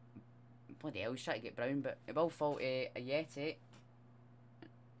 over. Bloody hell, he's trying to get Brown, but it will fall to Ayeti.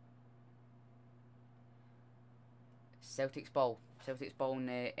 Celtic's ball on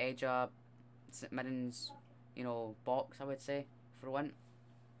the edge of St Mirren's, you know, box, I would say, for one.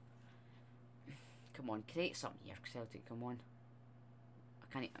 Come on, create something here, Celtic. Come on.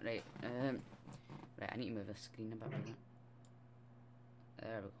 Right, right, I need to move the screen a bit better.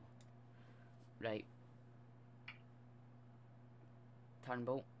 There we go. Right.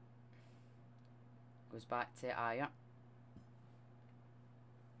 Turnbull. Goes back to Ayer.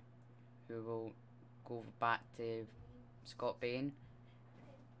 Who will go back to Scott Bain.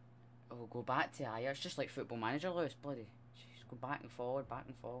 Oh, go back to Ayer. It's just like Football Manager, Lewis. Bloody. Jeez, go back and forward, back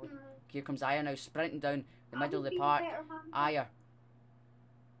and forward. Here comes Ayer now, sprinting down the middle of the park. Ayer.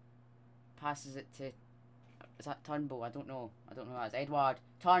 Passes it to, is that Turnbull? I don't know. That's Edward.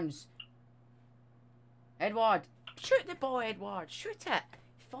 Turns. Edward. Shoot the ball, Edward. Shoot it.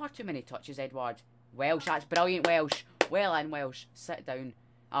 Far too many touches, Edward. Welsh. That's brilliant, Welsh. Well in, Welsh. Sit down.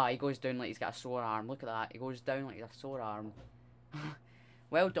 Ah, he goes down like he's got a sore arm. Look at that. He goes down like he's got a sore arm.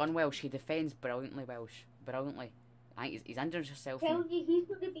 Well done, Welsh. He defends brilliantly, Welsh. Brilliantly. I think he's injured himself now. He's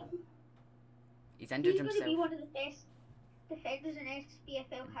going to be... He's injured He's going to himself. be one of the best defenders in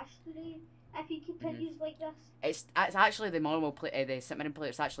SPFL history. if he continues like this. It's actually the normal play, the St Mirren player.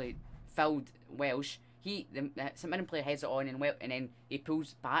 It's actually filled Welsh. The St Mirren player heads it on and then he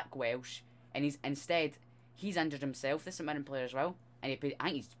pulls back Welsh, and he's injured himself. The St Mirren player as well, and I think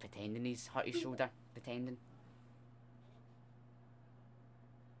he's pretending he's hurt his shoulder, pretending.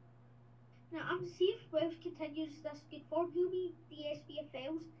 Now, I'm see if Welsh continues this good form. He'll be the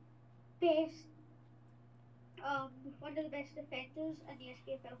SPFL's best, one of the best defenders in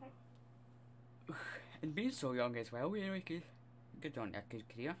the SPFL. And being so young as well, anyway, good on a good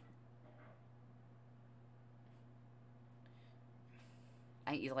career.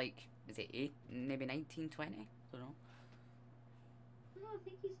 I think he's like, is it 8, maybe 19, 20? I don't know. No, I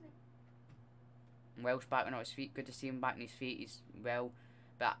think he's. Welsh back on his feet. Good to see him back on his feet. He's well,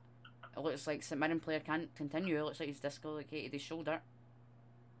 but it looks like St Mirren player can't continue. It looks like he's dislocated his shoulder.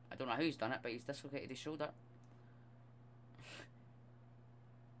 I don't know how he's done it, but he's dislocated his shoulder.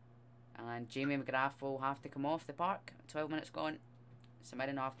 And Jamie McGrath will have to come off the park. 12 minutes gone. St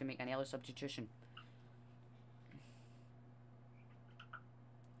Mirren will have to make an early substitution.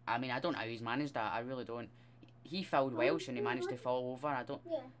 I mean, I don't know how he's managed that. I really don't. He filled Welsh and he managed to fall over. I don't.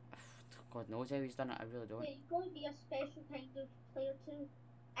 Yeah. God knows how he's done it. I really don't. Yeah, you've got to be a special kind of player to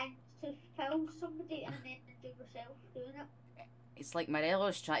fill somebody and then injure yourself doing it. It's like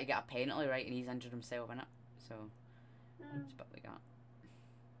Morelos trying to get a penalty right and he's injured himself in it. So it's a bit like that.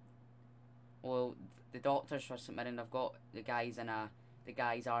 Well, the doctors for St Mirren have got the guy's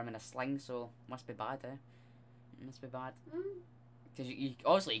arm in a sling, so must be bad, eh? Must be bad. Because you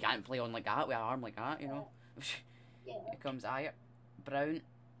obviously you can't play on like that with an arm like that, you know. Yeah. Here comes Ayer, Brown,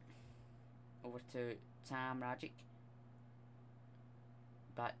 over to Tam Rajic,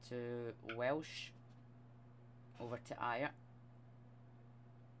 back to Welsh, over to Ayer,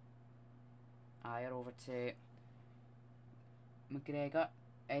 over to McGregor,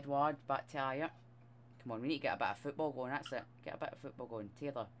 Edward, back to Ayer. Come on, we need to get a bit of football going, that's it. Get a bit of football going.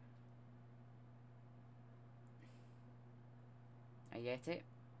 Taylor. Ayeti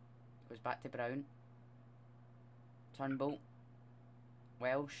goes back to Brown. Turnbull.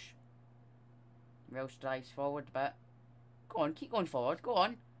 Welsh. Welsh drives forward a bit. Go on, keep going forward, go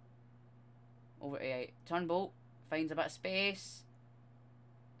on. Over to Turnbull. Finds a bit of space.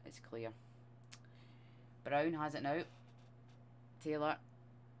 It's clear. Brown has it now. Taylor.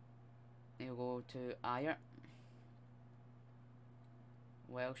 He'll go to Ayer.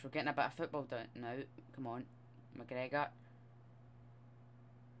 Welsh, we're getting a bit of football done now. Come on. McGregor.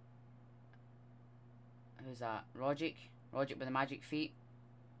 Who's that? Rogic. Rogic with the magic feet.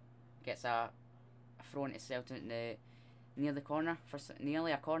 Gets a throw into Celtic near the corner.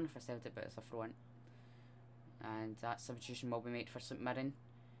 Nearly a corner for Celtic, but it's a throw in. And that substitution will be made for St Mirren.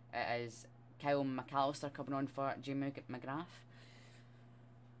 It is Kyle McAllister coming on for Jamie McGrath.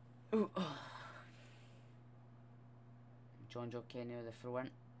 Ooh. John Joe Kenny with the throw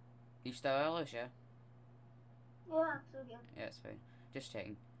in. You still Irish, yeah? Yeah, absolutely. Yeah, it's fine. Just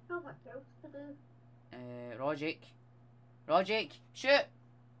checking. Not much else to do. Rogic. Rogic, shoot!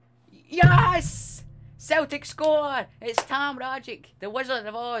 Yes! Celtic score! It's Tam Rajic, the Wizard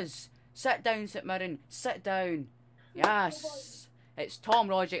of Oz. Sit down, St Mirren. Sit down. Yes! It's Tom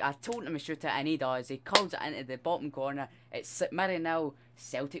Rogic. I told him to shoot it and he does. He calls it into the bottom corner. It's St Mirren 0,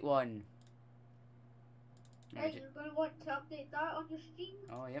 Celtic 1. Hey, you're going to want to update that on your stream?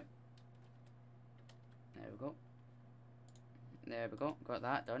 Oh, yep. There we go. There we go. Got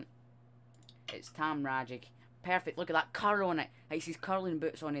that done. It's Tam Rajic. Perfect. Look at that curl on it. It's his curling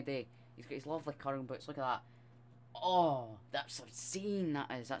boots on today. He's got his lovely curling boots. Look at that. Oh, that's obscene, that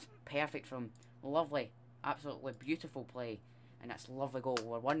is. That's perfect from lovely, absolutely beautiful play. And that's a lovely goal.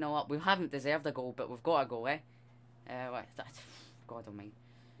 We're 1-0 up. We haven't deserved a goal, but we've got a goal, eh? That's, God almighty.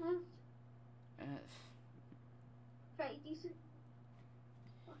 Pretty decent.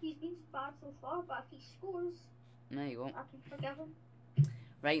 Well, he's been bad so far, but if he scores, There you go. I can forgive him.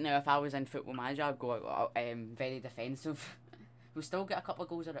 Right now, if I was in Football Manager, I'd go very defensive. We'll still get a couple of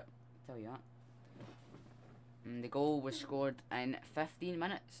goals at it. I'll tell you that. And the goal was scored in 15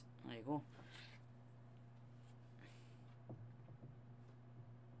 minutes. There you go.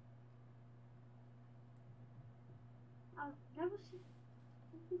 I've never seen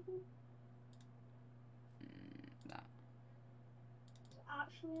people That.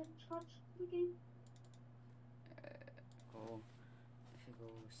 actually in charge of the game. Go. If you go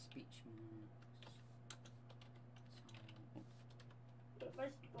speech marks.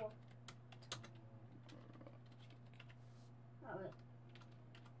 Where's the door? Oh, wait.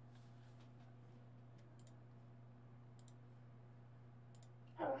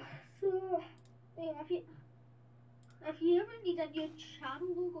 So, yeah, if you... If you ever need a new channel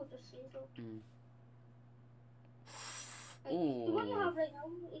logo, just say so. Like, the one you Oh. have right now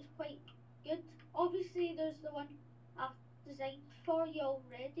is quite good. Obviously, there's the one I've designed for you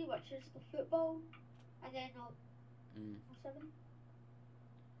already, which is the football, and then 07.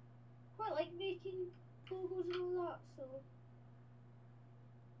 Quite like making logos and all that, so.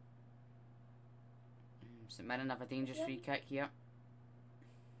 St Mirren have a dangerous free kick here.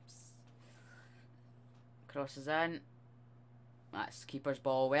 Crosses in. That's keeper's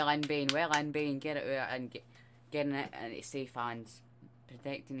ball. Well in, Bain. Well in, Bain. Get it out and getting it into safe hands.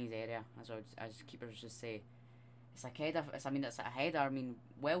 Protecting his area, as keepers just say. It's a header. It's a header. I mean,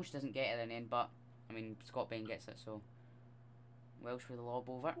 Welsh doesn't get it in the end, but I mean, Scott Bain gets it, so Welsh with the lob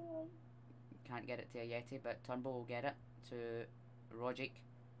over. Can't get it to Ayeti, but Turnbull will get it to Rogic,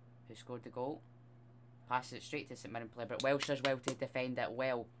 who scored the goal. Passes it straight to St Mirren player, but Welsh does well to defend it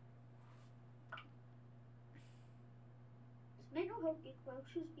well. It's mental how good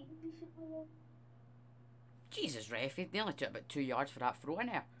Welsh has been recently, though. Jesus, ref, he nearly took about 2 yards for that throw in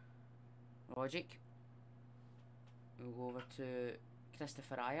there. Rogic. We'll go over to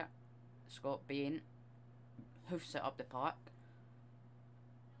Christopher Ayer. Scott Bain hoofs it up the park.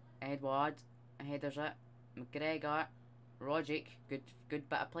 Edward headers it. McGregor. Rogic. Good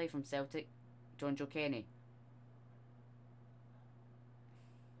bit of play from Celtic. John Joe Kenny.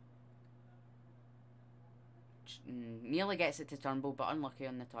 Nearly gets it to Turnbull, but unlucky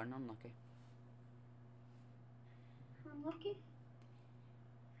on the turn. Unlucky. Unlucky.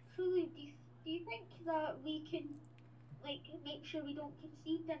 So, do you think that we can, like, make sure we don't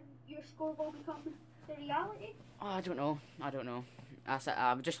concede and your score will become the reality? Oh, I don't know.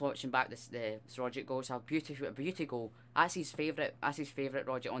 I'm just watching back the Rogic goal. It's a beauty goal. That's his favourite.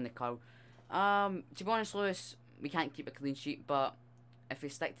 Rogic on the curl. To be honest, Lewis, we can't keep a clean sheet, but if we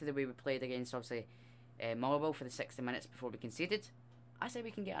stick to the way we played against, obviously, Motherwell for the 60 minutes before we conceded, I say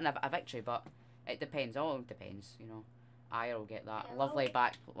we can get a victory, but it depends. All depends, you know. Ayer will get that. Yeah, Lovely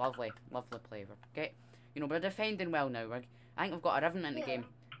play. Okay, you know, we're defending well now. I think we've got a rhythm in the game.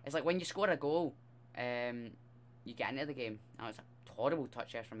 It's like when you score a goal, you get into the game. Now it's a horrible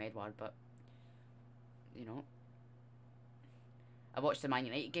touch there from Edward, but you know. I watched the Man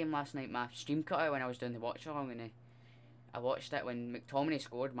United game last night. My stream cut out when I was doing the watch along, and I watched it when McTominay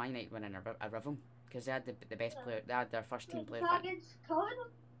scored. Man United went in a rhythm because they had the best player. They had their first team players back.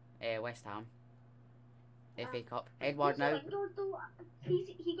 West Ham. FA Cup. Edward now.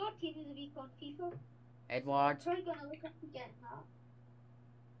 He got team of the week on FIFA. Edward. I'm probably gonna look up and get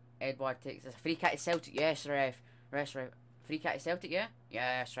that. Edward takes a free kick to Celtic. Yes, ref. Yes, ref. Free kick to Celtic, yeah?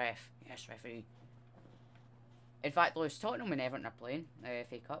 Yes, ref. Yes, referee. In fact, Lewis, Tottenham and Everton are playing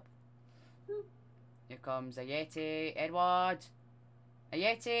FA Cup. Here comes Ayeti. Edward.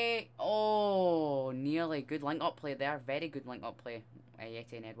 Ayeti. Oh, nearly. Good link-up play there. Very good link-up play.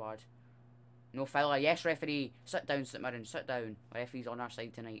 Ayeti and Edward. No foul. Yes, referee. Sit down, St Mirren. Sit down. Referee's on our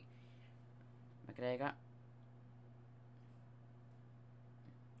side tonight. McGregor.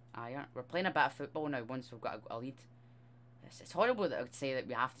 Ayer. We're playing a bit of football now once we've got a lead. It's horrible that I would say that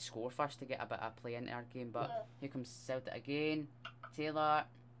we have to score first to get a bit of play into our game, but here comes Celtic again. Taylor.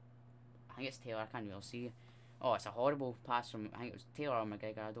 I think it's Taylor. I can't really see. Oh, it's a horrible pass from, I think it was Taylor or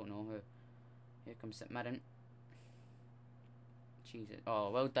McGregor. I don't know who. Here comes St Mirren. Jesus. Oh,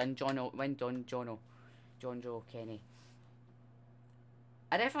 well done, John Joe Kenny.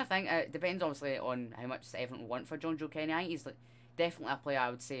 I definitely think it depends obviously on how much Everton want for John Joe Kenny. I think he's definitely a player I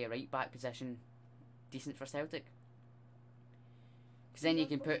would say right back position, decent for Celtic. Because then you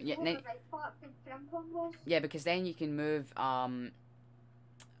can put because then you can move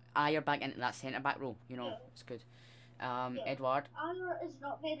Ayer back into that centre back role. You know, it's good. Edward. Ayer is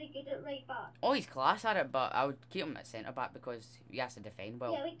not very good at right back. Oh, he's class at it, but I would keep him at centre back because he has to defend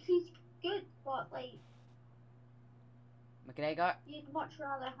well. Yeah, like he's good, but like McGregor. You'd much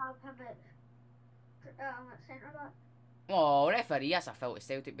rather have him at centre back. Oh, referee, that's a foul to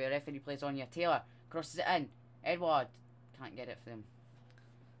Celtic, but the referee plays on you. Taylor crosses it in. Edward can't get it for them.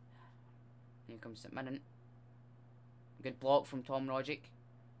 Here comes St Mirren. Good block from Tom Rogic,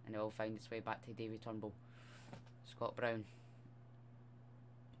 and it will find its way back to David Turnbull. Scott Brown.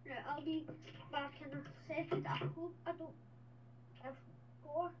 Right, I'll be back in a second. I hope I don't have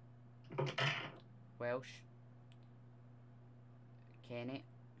score. Welsh. Kenny.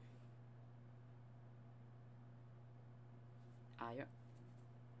 Ayer.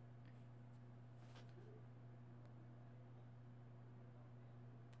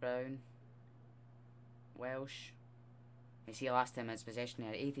 Brown. Welsh. You see last time it's possession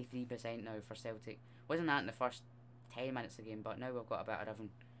here, 83% now for Celtic. Wasn't that in the first 10 minutes of the game, but now we've got a bit of rhythm.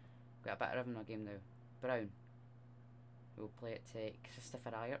 Got a bit of rhythm in our game now. Brown. We'll play it to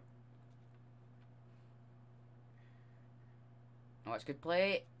Christopher Ayer. Oh, it's good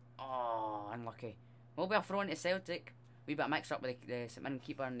play. Oh, unlucky. Will be a throw into Celtic. We bit mixed up with the St Mirren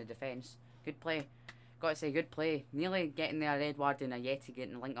keeper in the defence. Good play. Got to say, good play. Nearly getting there. Edward and Ayeti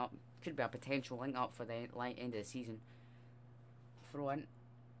getting linked up. Could be a potential link up for the end of the season. Throw in.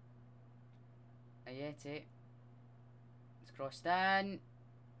 Ayeti. It's crossed in.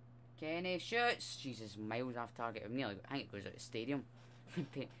 Kenny shoots. Jesus, miles off target. I think it goes out the stadium.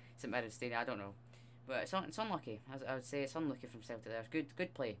 St Mirren Stadium, I don't know. But it's unlucky. I would say it's unlucky from Celtic there.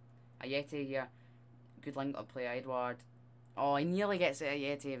 Good play. Ayeti here. Good link up play. Edward. Oh, he nearly gets it.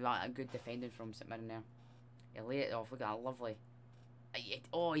 Ayeti. A good defending from St Mirren there. He lay it off. Look at that. Lovely. Ayeti.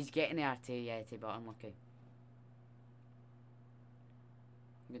 Oh, he's getting there to Ayeti, but unlucky.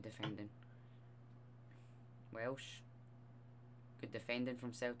 Good defending. Welsh. Good defending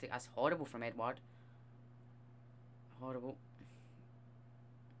from Celtic. That's horrible from Edward. Horrible.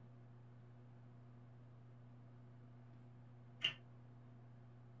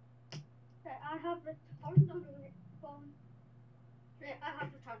 I have returned on the phone. I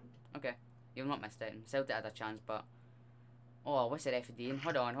have returned. Okay. You've not missed it. Celtic had a chance, but... Oh, what's the referee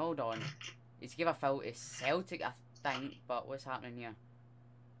doing? Hold on. He's give a foul to Celtic, I think, but what's happening here?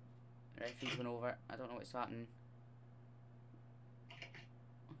 The referee's going over. I don't know what's happening.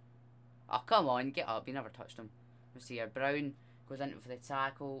 Oh, come on, get up. You never touched him. We'll see here. Brown goes in for the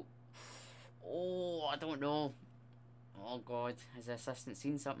tackle. Oh, I don't know. Oh, God. Has the assistant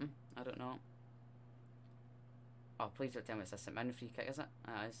seen something? I don't know. Oh, please don't tell me it's a St Mirren free kick, is it?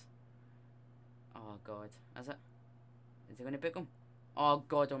 It is. Oh, God. Is it? Is he going to book him? Oh,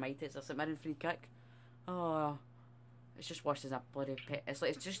 God almighty, it's a St Mirren free kick. Oh, it's just worse as a bloody... It's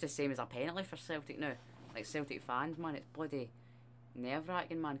just the same as a penalty for Celtic now. Like, Celtic fans, man, it's bloody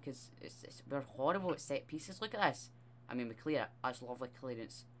nerve-wracking, man, because we're horrible at set pieces. Look at this. I mean, we clear it. That's lovely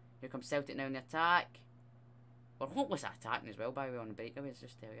clearance. Here comes Celtic now in the attack. We're hopeless at attacking as well, by the way, on the breakaways,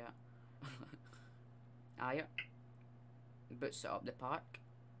 just tell you that. Ayer. Boots it up the park.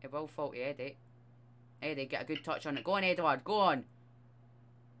 It will fall to Eddie. Eddie, get a good touch on it. Go on, Edward. Go on.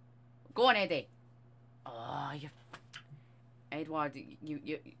 Go on, Eddie. Oh, you... Edward,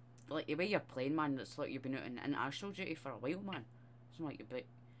 you... Like, the way you're playing, man, it's like you've been out in international duty for a while, man. It's not like you've been... You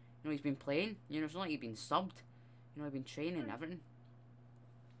know, he's been playing. You know, it's not like you've been subbed. You know, you've been training and everything.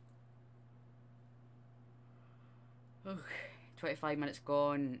 Oh, 25 minutes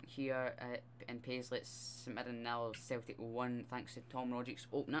gone here in Paisley. It's St Mirren 0, Celtic 1, thanks to Tom Rodgick's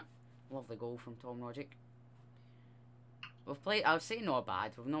opener. Lovely goal from Tom Rodgick. We've played, I would say not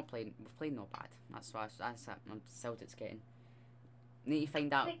bad. We've played not bad. That's it. Celtic's getting. Need to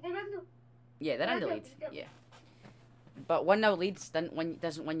find out. Like, they're in the, Yeah, they're in the lead. Yeah. But 1-0 leads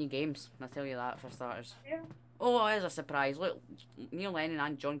doesn't win you games. I'll tell you that for starters. yeah. Oh, there's a surprise. Look, Neil Lennon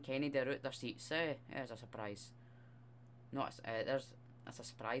and John Kennedy are out their seats. There's a surprise. Not that's a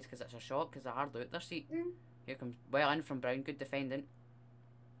surprise because it's a shock because they're hardly out their seat. Here comes well in from Brown, good defending.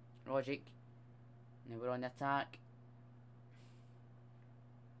 Rodgick. Now we're on the attack.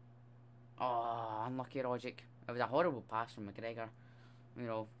 Oh, unlucky Rodgick. It was a horrible pass from McGregor. You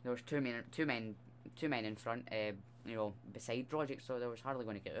know, there was two men in front. You know, beside Rodgick, so they was hardly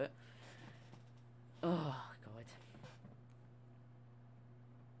going to get out. Oh God.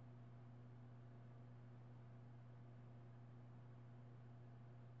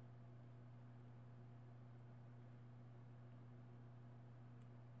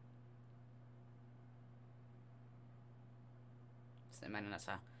 St Mirren, that's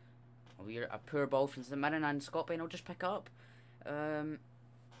a poor ball from St Mirren, and Scott Bain will just pick it up.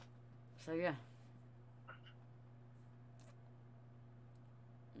 So yeah.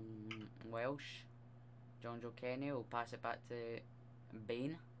 Welsh. John Joe Kenny will pass it back to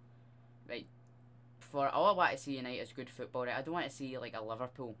Bain. Right. For all I want to see tonight is good football, right? I don't want to see like a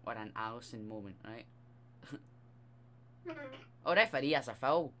Liverpool or an Alisson moment, right? Oh, referee has a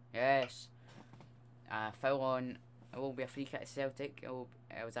foul. Yes. Foul on. It will be a free kick to Celtic.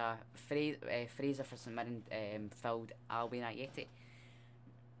 It was a Fraser for St Mirren fouled Albion Ayeti.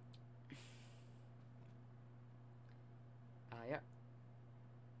 Yeah.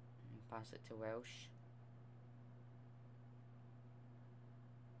 Pass it to Welsh.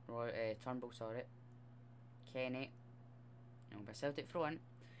 Turnbull, sorry. Kenny. It'll be a Celtic throw in.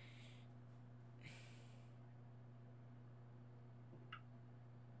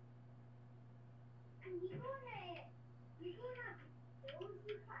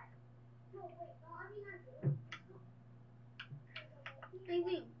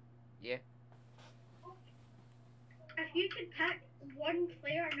 Yeah. If you could pick one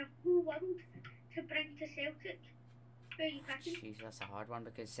player in the whole world to bring to Celtic, Who are you picking? Jeez, that's a hard one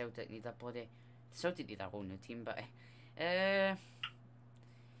because Celtic need a whole new team. But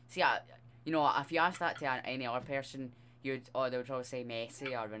see, you know, if you ask that to any other person, they would probably say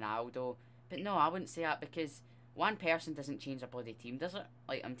Messi or Ronaldo. But no, I wouldn't say that because one person doesn't change a bloody team, does it?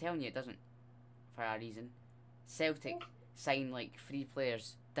 Like, I'm telling you, it doesn't. For a reason. Celtic sign like 3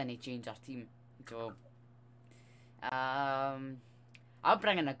 players, didn't change our team. So, I'll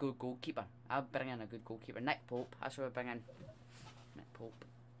bring in a good goalkeeper. Nick Pope. That's what I'll bring in. Nick Pope.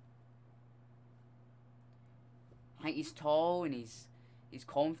 I think he's tall and he's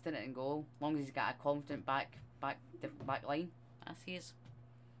confident in goal. As long as he's got a confident back line,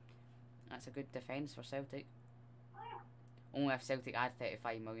 that's a good defence for Celtic. Only if Celtic add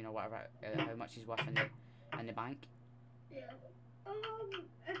 35 million or whatever, how much he's worth in the bank. Yeah.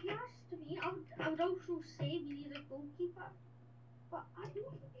 If you asked me, I would also say we need a goalkeeper, but I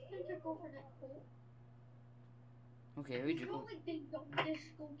don't think I'd go for Nick Pope. Okay, who'd you He's go? not like the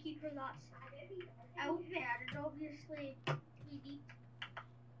youngest goalkeeper that's out there, and obviously we need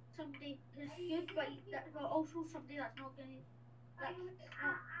somebody who's good, but also somebody that's not going to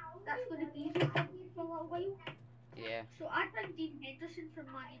that's going to be here for a little while. Yeah. So I'd bring Dean Henderson from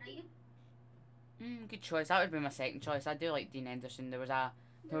Man United. Good choice. That would be my second choice. I do like Dean Henderson. I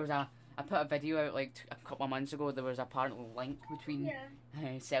put a video out like a couple of months ago. There was apparently a link between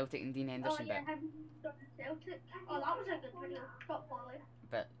Celtic and Dean Henderson, him from Celtic. Oh, that was a good video. Top quality.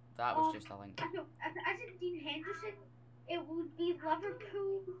 but that was just a link. If it isn't Dean Henderson, it would be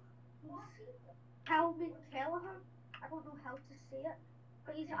Liverpool's Calvin Kelleher. I don't know how to say it,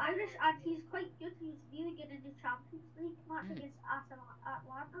 but he's Irish and he's quite good. He was really good in the Champions League match against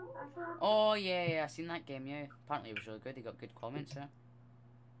Atlanta. Oh yeah, I seen that game. Yeah, apparently it was really good. He got good comments there.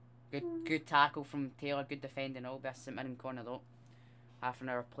 Good tackle from Taylor. Good defending. All best St Mirren corner though. Nearly half an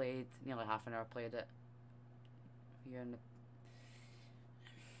hour played it. Here in the.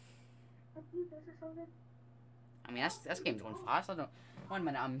 I mean, this game's going fast. I don't. 1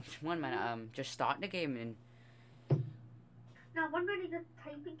 minute I'm just starting the game and. Now 1 minute the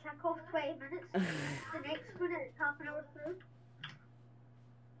typing kick off 20 minutes. The next minute it's half an hour through.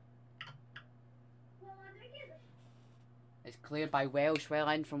 It's cleared by Welsh. Well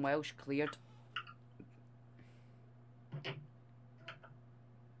in from Welsh. Cleared.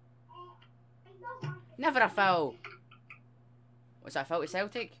 Never a foul. Was that a foul to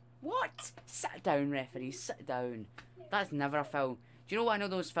Celtic? What? Sit down, referee. Sit down. That's never a foul. Do you know what? I know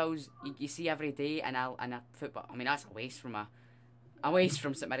those fouls you see every day in a football. I mean, that's a waste from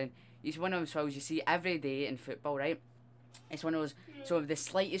St Mirren. It's one of those fouls you see every day in football, right? It's one of those. So if the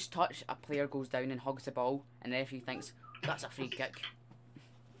slightest touch, a player goes down and hugs the ball, and the referee thinks that's a free kick.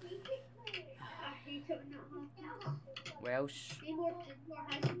 Welsh.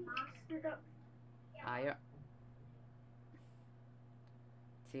 Ayer.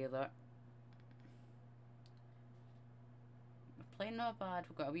 Taylor. We're playing not bad.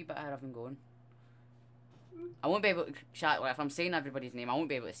 We've got a wee bit of everything going. I won't be able to chat. Like, if I'm saying everybody's name, I won't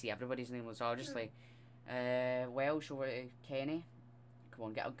be able to see everybody's name. So I'll just like Welsh over to Kenny. Come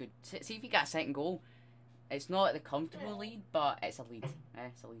on, get a good. See if you get a second goal. It's not the comfortable lead, but it's a lead.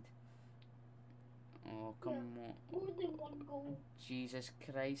 It's a lead. Oh, come on. More than one goal. Jesus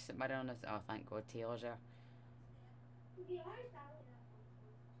Christ. It might on this. Oh, thank God. Taylor's there.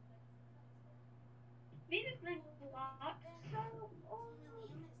 Maybe bring Lark.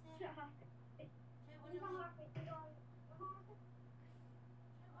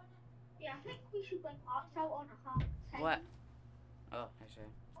 Yeah, I think we should bring Larks out on a half time. What? Oh, I see.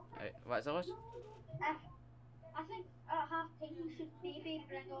 Right, what's those? I think at half time we should maybe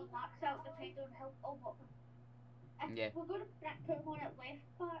bring on Larks out depending on what. Yeah. We're going to put him on at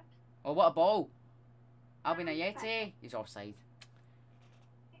left back. Oh, what a ball! Alvin Ayeti. He's offside.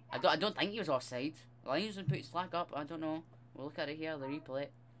 I don't think he was offside. The linesman put his flag up. I don't know. We'll look at it here. The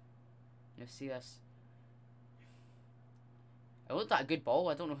replay. You'll see this. It looked like a good ball.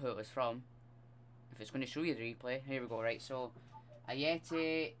 I don't know who it was from. If it's going to show you the replay. Here we go. Right. So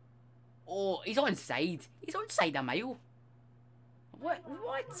Ayeti. Oh, he's onside. He's onside a mile. What?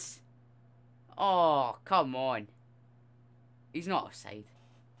 Oh, come on. He's not offside.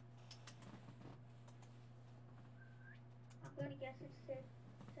 I'm going to guess it's said.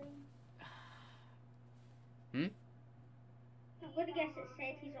 Hmm? I'm going to guess it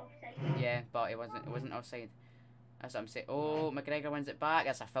said he's offside. Yeah, but it wasn't offside. That's what I'm saying. Oh, McGregor wins it back.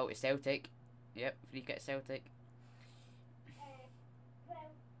 That's a foul to Celtic. Yep, free kick Celtic.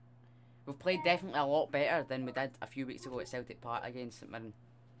 We've played definitely a lot better than we did a few weeks ago at Celtic Park against St Mirren.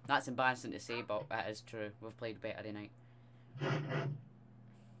 That's embarrassing to say, but that is true. We've played better tonight.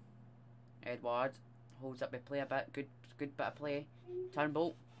 Edward holds up the play a bit. Good bit of play.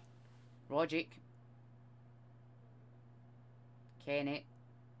 Turnbull. Rogic. Kenny.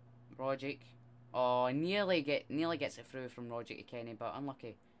 Rogic. Oh, nearly gets it through from Rogic to Kenny, but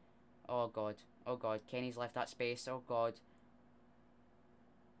unlucky. Oh god. Oh god. Kenny's left that space. Oh god.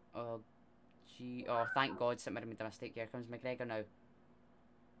 Oh gee. Oh, thank god St Mirren made a mistake. Here comes McGregor now.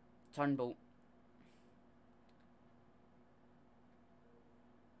 Turnbull.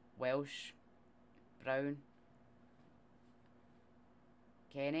 Welsh. Brown.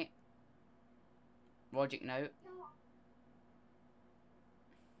 Kenny. Rogic now.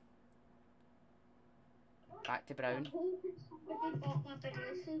 Back to Brown.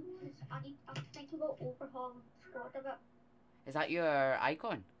 I'm thinking about overhauling the squad a bit. Is that your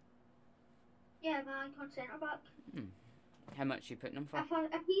icon? Yeah, my icon centre back. How much you putting him for?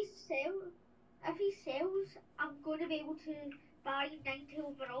 If he sells, I'm going to be able to buy 90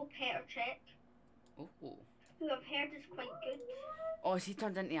 overall Petr Cech, Oh. who I've heard is quite good. Oh, is he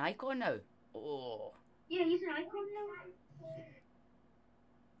turned into the icon now? Oh. Yeah, he's an icon now.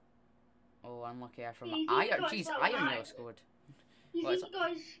 Oh, unlucky from He's Iron. even got Jeez, his little Iron hat. nearly scored. He's What is even got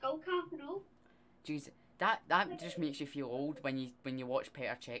his skull cap and all. Jeez, that just makes you feel old when you watch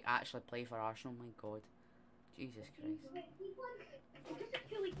Petr Cech actually play for Arsenal. My God, Jesus Christ. It doesn't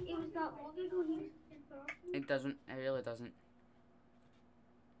feel like it was that long ago he was in for Arsenal. It doesn't. It really doesn't.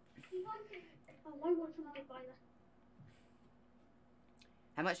 Oh, why won't somebody buy this?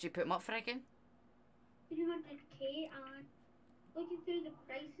 How much do you put him up for again? 300k, and looking through the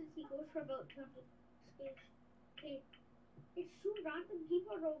prices, he goes for about 200k. It's so random.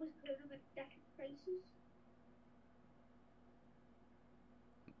 People are always putting him at different prices.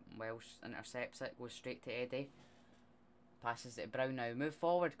 Welsh intercepts it, goes straight to Eddie. Passes it to Brown now. Move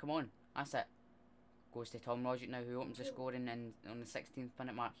forward, come on. That's it. Goes to Tom Rogic now, who opens the scoring and on the 16th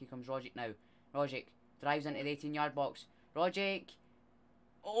minute mark. Here comes Rogic now. Rogic drives into the 18-yard box. Rogic!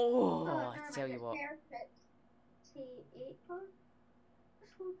 Oh, I tell you what. Here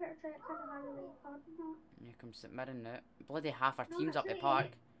comes St Mirren now. Bloody half our team's up the park.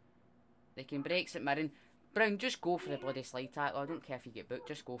 They can break St Mirren. Brown, just go for the bloody slide tackle. I don't care if you get booked,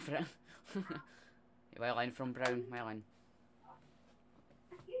 just go for it. Well in from Brown, well in.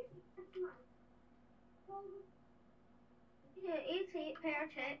 Yeah, 88 Petr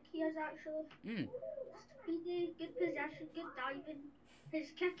Cech. He has actually speedy, good possession, good diving. His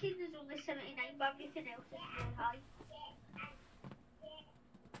kicking is only 79, but everything else is really high.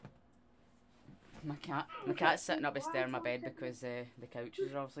 My cat's sitting up the stair in my bed because the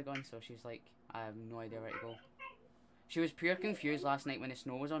couches are obviously gone, so she's like, I have no idea where to go. She was pure confused last night when the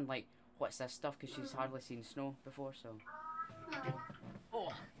snow was on, like, what's this stuff, because she's hardly seen snow before, so. Oh.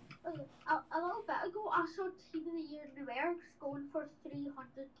 A little bit ago, I saw Team of the Year Nuergs going for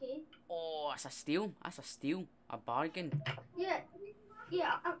 300k. Oh, that's a steal. That's a steal. A bargain. Yeah. Team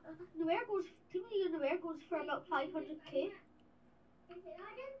of the Year Nuerg goes for about 500k. I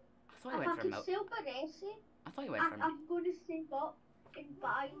thought he went for If I could sell Baresi, I thought he went for I'm going to save up and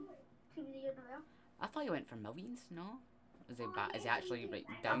buy Team of the Year Nuerg. I thought he went for millions, no? Is he actually like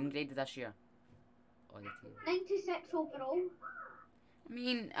downgraded this year? Oh, the team. 96 overall.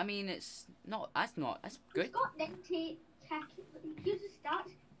 I mean, it's not. That's good. He's got 98 kicking. Here's the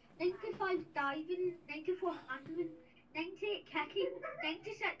stats: 95 diving, 94 handling, 98 kicking,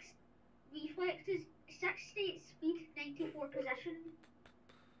 96 reflexes, 68 speed, 94 position.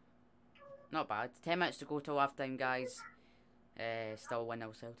 Not bad. 10 minutes to go till half time, guys. Still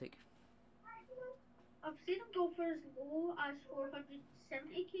 1-0 Celtic. I've seen him go for as low as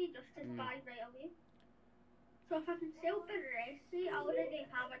 470k just to buy right away. So if I can sell Baresi, I already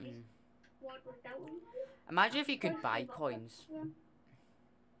have a decent squad without him. Imagine if you could buy coins. Yeah.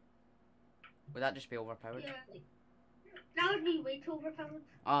 Would that just be overpowered? Yeah, like, that would be way too overpowered.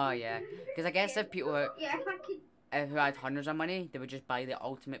 Oh yeah, because I guess if people Yeah, if I could. who had hundreds of money, they would just buy the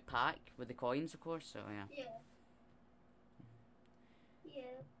ultimate pack with the coins, of course. So yeah. Yeah.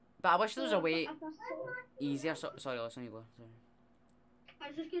 But I wish there was a way If I sell- easier. Sorry, listen, you go. Sorry. I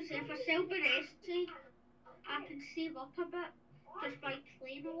was just going to say, if I sell Baresi, I can save up a bit just by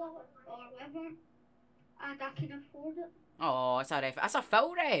playing a lot or whatever, and I can afford it. Oh, it's a ref. That's a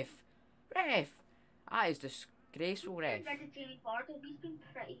foul ref. Ref. That is disgraceful, ref. Rid of Jamie Vardy, he's been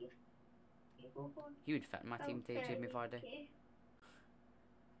pretty useful for him. He would fit in my team to Jamie Vardy.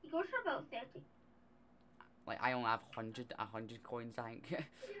 He goes for about 30. Like I only have 100 coins. I think.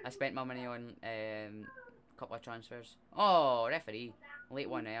 I spent my money on a couple of transfers. Oh, referee. Late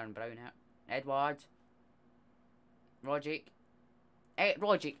one there on Brown here. Edward. Rogic.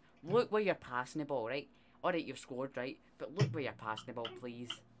 Rogic, look where you're passing the ball, right? Alright, you've scored, right? But look where you're passing the ball, please.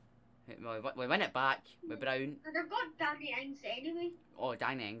 We win it back with Brown. And I've got Danny Ings anyway. Oh,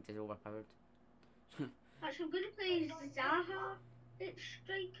 Danny Ings is overpowered. Actually, I'm going to play Zaha at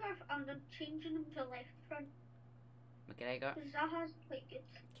striker, and I'm changing him to left front. McGregor. Because Zaha's quite good.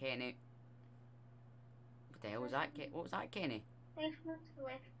 Kenny. What the hell was that? What was that, Kenny? Left front to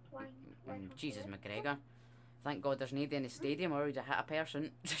left wing. Jesus, McGregor. Thank God there's nobody in the stadium or he'd have hit a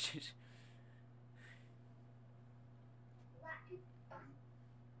person.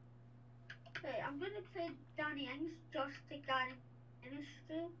 Okay, I'm going to play Danny Ings just to guarantee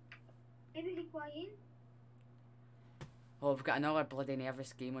chemistry. Maybe Higuain. Oh, we've got another bloody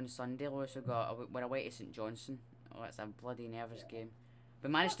nervous game on Sunday, Lewis. We're away to St Johnstone. Oh, it's a bloody nervous game. We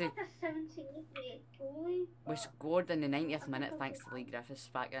managed to... Like a 78 rate goalie. We scored in the 90th minute thanks to Lee Griffiths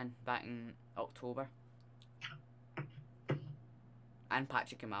back in October. And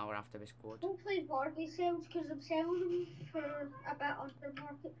Patrick Kamala after we scored. Don't play Vardy sales because I'm selling them for a bit under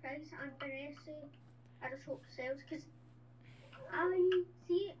market price, and Vanessa I just hope sells because I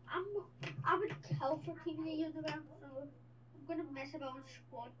would kill for Team of the Universe, so I'm gonna mess about on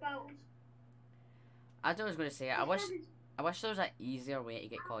squad battles. I was going to say, I wish there was an easier way to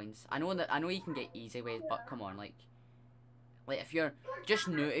get coins. I know you can get easy ways, but come on, like if you're just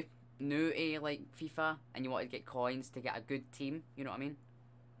new to like FIFA and you want to get coins to get a good team, you know what I mean?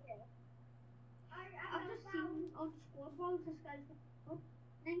 Yeah. I've just seen on squad battles this guy's got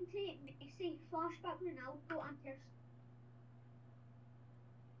 98 Messi, flashback Ronaldo and Ter.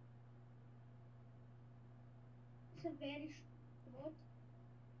 It's a very squad.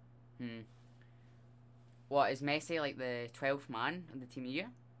 What, is Messi like the 12th man in the team of the year?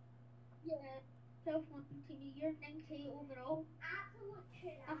 Yeah, 12th man team of the year, 90 overall.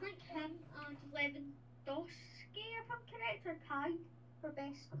 I think him and Lewandowski, if I'm correct, are tied for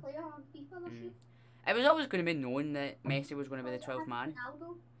best player on FIFA this year. It was always going to be known that Messi was going to be the 12th man.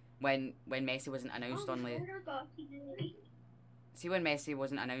 Ronaldo. When Messi wasn't announced on the... See, when Messi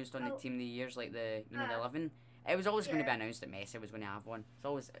wasn't announced on the team of the years, like the 11, it was always going to be announced that Messi was going to have one.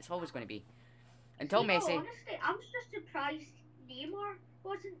 It's always going to be. Until Messi... Honestly, I was just surprised Neymar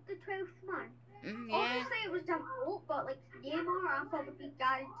wasn't the 12th man. Yeah. Obviously it was a vote, but like Neymar I thought would be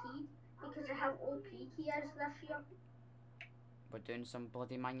guaranteed because of how OP he is this year. We're doing some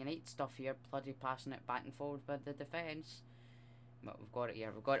bloody Man United stuff here, bloody passing it back and forward with the defence. But we've got it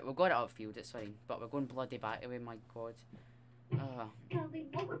here, we've got it outfield, it's fine. But we're going bloody back away, my God. Charlie,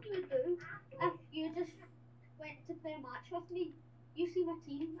 what would you do if you just went to play a match with me? You see my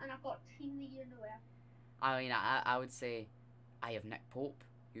team and I've got team of the year nowhere. I mean, I would say I have Nick Pope,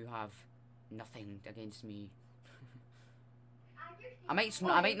 you have nothing against me. I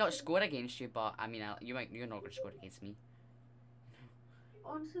might not score against you, but I mean, you're not going to score against me.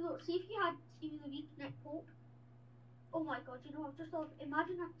 Honestly though, see if you had team of the week Nick Pope. Oh my God, you know, I've just thought,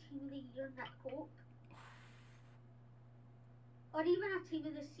 imagine a team of the year Nick Pope. Or even a team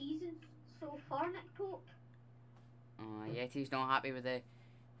of the season so far Nick Pope. Yeti's not happy with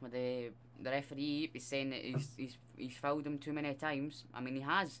the referee. He's saying that he's fouled him too many times. I mean, he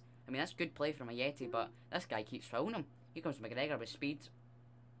has. I mean, that's good play from a Yeti, but this guy keeps fouling him. Here comes McGregor with speed.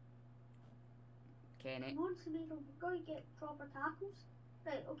 Kenny. Montenegro, we've got to get proper tackles.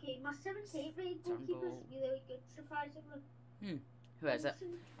 Right, okay, my 78 rated goalkeeper's really good, surprisingly. Who is it?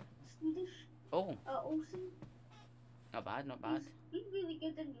 Swedish. Oh. Olsen. Not bad, not bad. He's been really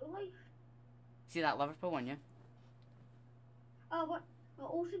good in real life. See that Liverpool one, yeah? What?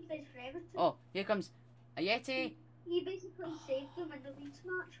 Well, Olsen plays for Everton. Oh, here comes a Yeti. He basically saved them in the Leeds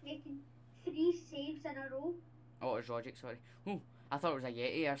match, making 3 saves in a row. Oh, it was Rogic, sorry. Oh, I thought it was a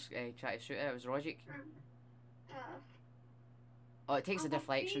Yeti. I tried to shoot it. It was Rogic. Oh, it takes a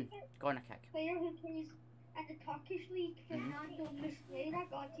deflection. Corner kick. Player who plays in the Turkish league, Fernando Muslera,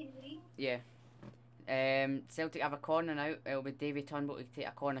 got team of the week. Yeah. Celtic have a corner now. It'll be Davy Turnbull to take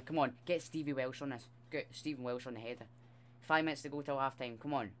a corner. Come on, get Stevie Welsh on this. Get Stephen Welsh on the header. 5 minutes to go till half time.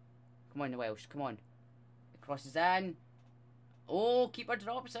 Come on. Come on, the Welsh. Come on. It crosses in. Oh, keeper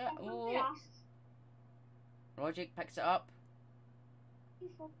drops it. Oh. Rogic picks it up.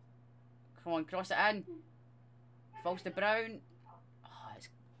 Come on, cross it in. Falls to Brown. Oh, it's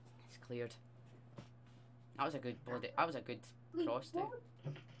cleared. That was a good cross too.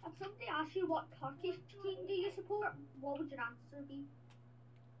 If somebody asks you what Turkish team do you support, what would your answer be?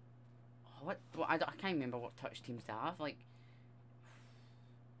 Oh, what I can't remember what touch teams to have. Like,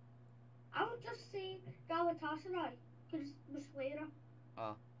 I would just say Galatasaray, because Muslera.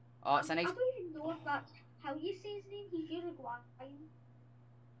 Oh, it's a nice. I don't even know if that's how you say his name. He's Uruguayan.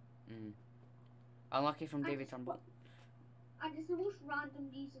 Unlucky from David Turnbull. And it's the most random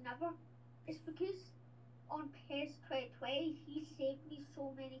reason ever. It's because on PES 2020 he saved me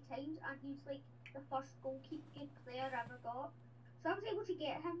so many times. times, and he's like the first goalkeeping player I ever got. So I was able to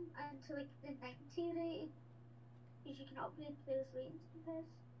get him into like the 90 rating, because you can upgrade players' ratings in this.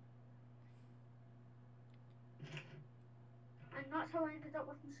 And that's how I ended up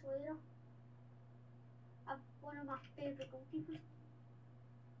with Muslera. One of my favourite goalkeepers.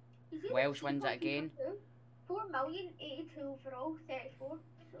 He's really Welsh cheap wins it goalkeeper again. too. 4,082 overall, 34.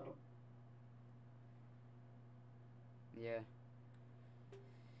 So Yeah.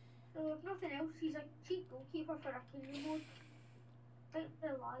 if nothing else, he's a cheap goalkeeper for a career mode. Quite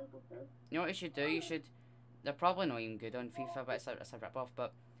reliable too. You know what you should do? You should. They're probably not even good on FIFA, but it's a rip off.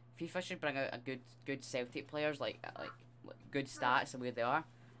 But FIFA should bring out a good Celtic players like good stats the way they are,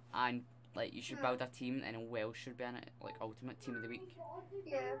 and like you should build a team, and Wales should be in it, like ultimate team of the week.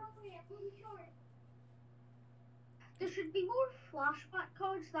 Yeah. There should be more flashback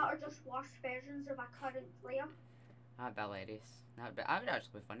cards that are just worse versions of a current player. That'd be hilarious. That would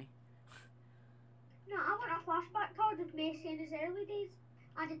actually be funny. No, I want a flashback card of Messi in his early days,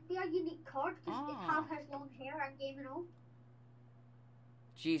 and it'd be a unique card because it'd have his long hair and game and all.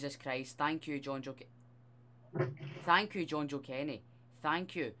 Jesus Christ! Thank you, John Joe. Thank you, John Joe Kenny.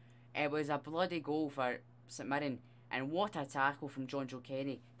 Thank you. It was a bloody goal for St Mirren, and what a tackle from John Joe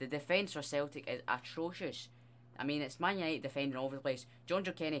Kenny. The defence for Celtic is atrocious. I mean, it's Man United defending all over the place. John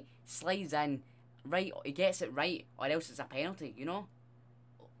Joe Kenny slides in, right, he gets it right, or else it's a penalty, you know?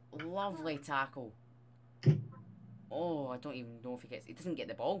 Lovely tackle. Oh, I don't even know if he doesn't get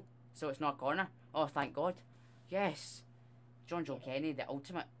the ball, so it's not a corner. Oh, thank God. Yes. John Joe Kenny, the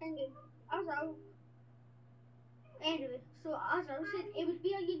ultimate. Anyway, so as I was saying, it would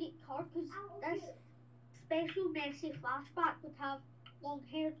be a unique card because this special Messi flashback would have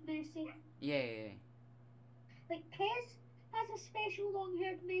long-haired Messi. Yeah. Like Pez has a special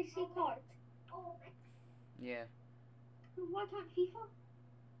long-haired Messi card. Yeah. So why can't FIFA?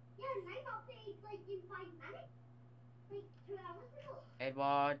 Yeah, mine updated like in 5 minutes. Like 2 hours ago.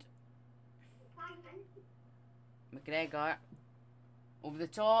 Edward. 5 minutes. McGregor. Over the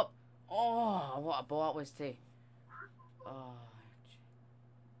top. Oh, what a ball it was to. Oh.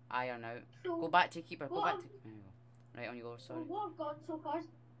 Iron out. So, go back to keeper. Go back to. There you go. Right on you go. Sorry. So what I've got so far is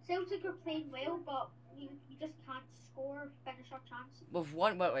Celtic are playing well, but we just can't score, finish our chances. We've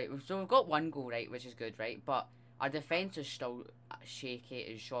won. Right. So we've got one goal, right, which is good, right? But our defence is still shaky.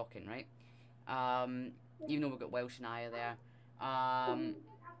 It's shocking, right? Even though we've got Welsh and Aya there.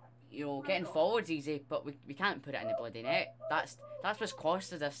 You know, getting forward's easy, but we can't put it in the bloody net. That's what's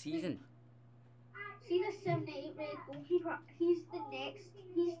cost us this season. See the 78 red goalkeeper? He's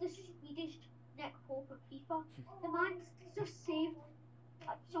the Swedish Nick Pope of FIFA. The man's just saved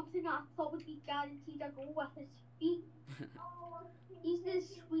something that I thought would be guaranteed a goal with his feet. He's the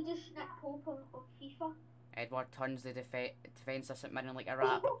Swedish Nick Pope of FIFA. Edward turns the defence of St Mirren like a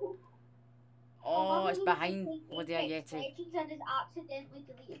rat. Oh, it's behind bloody Ayeti. Legends and has accidentally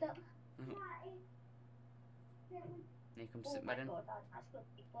deleted it. Here comes Oh St my Mirren. God, that's going to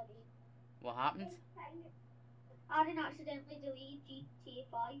be bloody. What happened? Aaron accidentally deleted GTA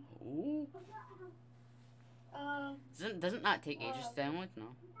 5. Ooh. Doesn't that take ages to download?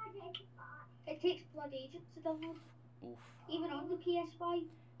 No. It takes blood ages to download. Oof. Even on the PS5.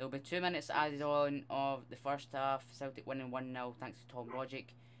 There'll be 2 minutes added on of the first half. Celtic winning 1-0 thanks to Tom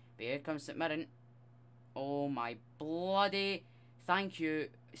Logic. But here comes St Mirren. Oh my bloody. Thank you,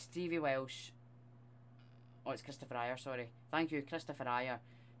 Stevie Welsh. Oh, it's Christopher Ayer, sorry. Thank you, Christopher Ayer,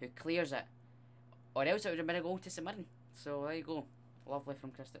 who clears it. Or else it would have been a goal to St Mirren. So there you go. Lovely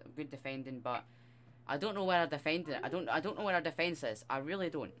from Christopher. Good defending, but I don't know where our defending. I don't know where our defence is. I really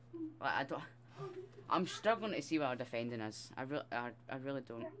don't. Like, I'm struggling to see where our defending is. I really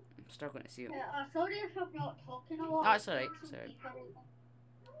don't. I'm struggling to see it. Sorry if I'm not talking a lot. That's alright.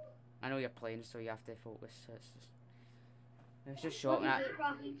 I know you're playing, so you have to focus. So it's just shocking.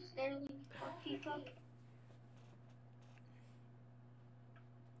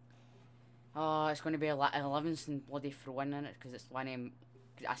 Oh, it's going to be a Livingston bloody throw-in it because it's one of them.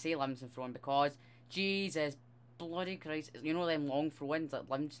 I say Livingston throw-in because Jesus bloody Christ, you know them long throw-ins that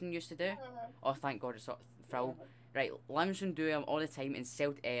Livingston used to do. Oh, thank God it's not Phil. Right, Livingston do them all the time, and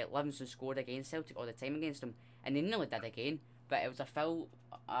Livingston scored against Celtic all the time against them, and they nearly did again. But it was a full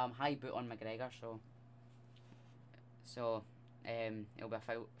high boot on McGregor, so it'll be a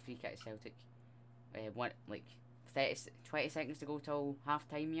free kick to Celtic. What, like 20 seconds to go till half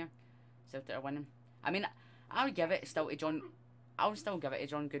time here. Celtic are winning. I mean, I would give it still to John. I would still give it to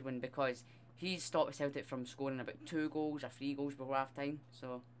John Goodwin because he stopped Celtic from scoring about 2 goals or 3 goals before half time.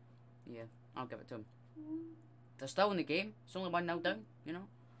 So yeah, I'll give it to him. They're still in the game. It's only 1-0 down, you know.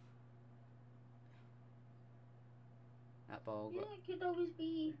 That ball. Yeah, it could always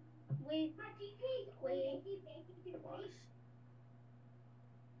be way worse.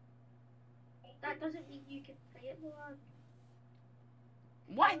 That doesn't mean you can play it though.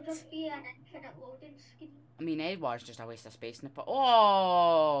 What? It'll just be an infinite loading screen. I mean, Edward's just a waste of space in the pot.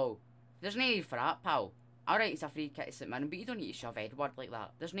 Oh! There's no need for that, pal. Alright, it's a free kick to St Mirren, but you don't need to shove Edward like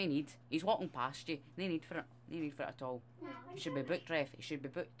that. There's no need. He's walking past you. No need for it. No need for it at all. He should be booked, ref. He should be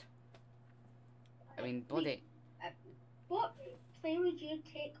booked. I mean, bloody... What player would you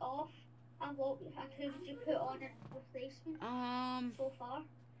take off and who would you put on in replacement so far?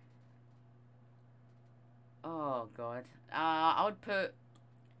 Oh, God. I would put...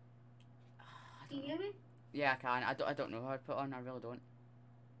 Do you hear me? Yeah, I can. I don't know who I'd put on. I really don't.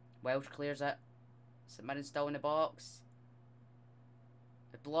 Welsh clears it. St Mirren's still in the box.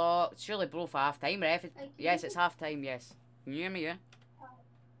 The block. Surely blow for half time, ref. Yes, it's half time, yes. Can you hear me, yeah?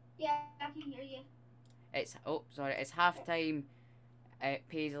 Yeah, I can hear you. It's, oh, sorry, it's half time at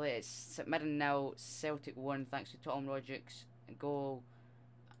Paisley. It's St Mirren 0, Celtic 1, thanks to Tom Rodrick's goal.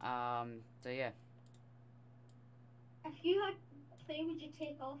 So yeah. If you had a player would you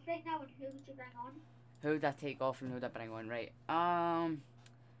take off right now and who would you bring on? Who would I take off and who would I bring on? Right.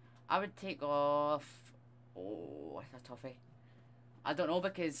 I would take off. Oh, it's a toughie. I don't know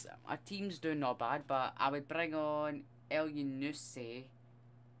because our team's doing not bad, but I would bring on El Yunusi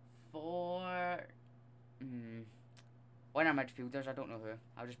for one of our midfielders. I don't know who.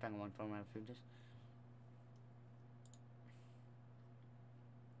 I'll just bring one from our midfielders.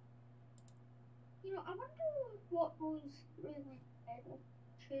 You know, I wonder what goes really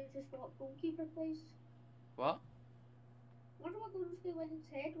chooses what goalkeeper plays. What? I wonder what goes through Lennon's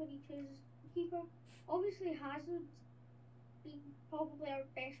head when he chooses goalkeeper. Obviously, Hazard's been probably our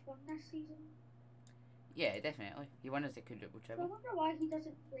best one this season. Yeah, definitely. He won us the quadruple So I treble. wonder why he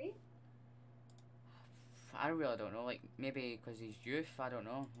doesn't play. I really don't know. Like maybe because he's youth. I don't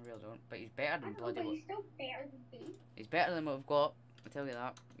know. I really don't. But he's better I than don't know, bloody. but he's still better than Bale. He's better than what we've got. I tell you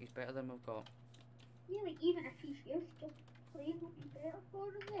that. He's better than we've got. Yeah, like even if he's youth, just playing would be better for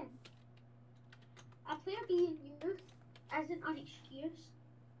him then. A player being youth isn't an excuse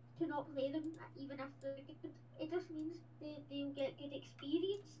to not play them even if they're good. It just means they'll get good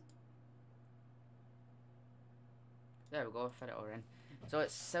experience. There we go, fit it all in. So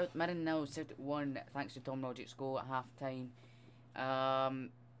it's South Mirren 0, Celtic 1, thanks to Tom Rodrick's goal at half time.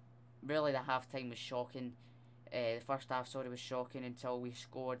 Really the half time was shocking. The first half, sorry, was shocking until we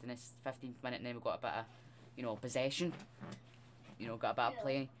scored in the 15th minute, and then we got a bit of, you know, possession. You know, got a bit of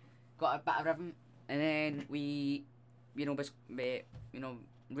play, got a bit of rhythm, and then we, you know,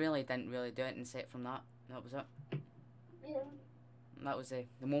 really didn't really do anything set from that. That was it. Yeah. That was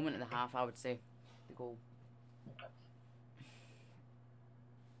the moment of the half, I would say, the goal.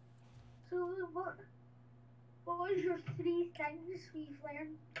 So what is your 3 things we've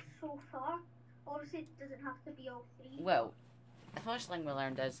learned so far? Obviously, it doesn't have to be all 3. Well, the first thing we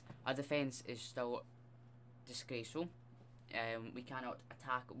learned is our defence is still disgraceful. We cannot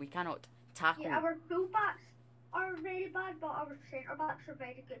attack. We cannot tackle. Yeah, our fullbacks are very bad, but our centre backs are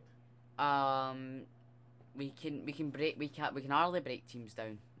very good. We can hardly break teams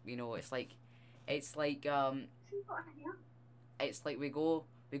down. You know, it's like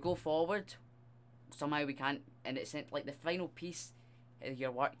we go forward. Somehow we can't, and it's like the final piece of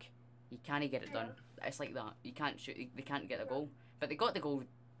your work. You can't get it done. It's like that. You can't shoot. They can't get a goal, but they got the goal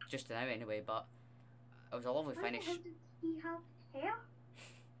just now anyway. But it was a lovely finish. How did he have hair?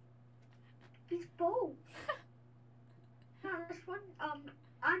 He's bald. This one,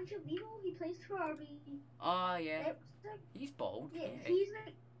 Angelino, he plays for our Oh yeah. Leipzig. He's bald. Yeah, Yeah. he's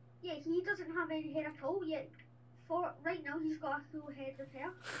like, yeah, he doesn't have any hair at all yet. For right now, he's got a full head of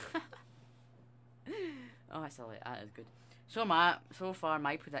hair. Oh, that is good. So far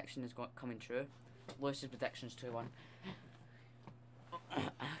my prediction is coming true. Lewis's prediction's 2-1.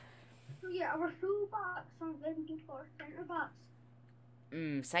 So yeah, our full backs are very good for our centre backs.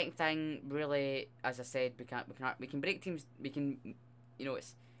 Second thing, really, as I said, we can break teams. We can, you know,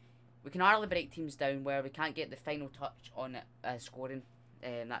 we can hardly break teams down where we can't get the final touch on it, scoring.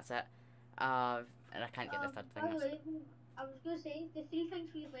 That's it. And I can't get the third thing. By the way, I was gonna say the 3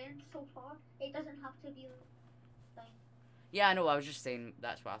 things we've learned so far. It doesn't have to be. Yeah, I know. I was just saying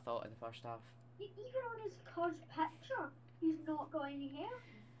that's what I thought in the first half. Even on his cuz picture, he's not got any hair,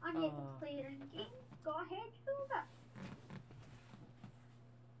 and yet the player in game got a head full of it.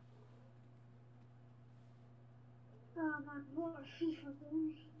 Oh man, what a FIFA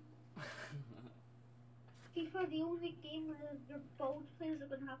game. FIFA, the only game where the bald players are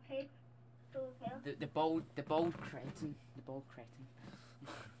gonna have head full of hair. The bald cretin.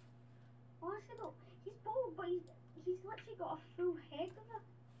 Honestly, no, he's bald, but he's literally got a full head of it.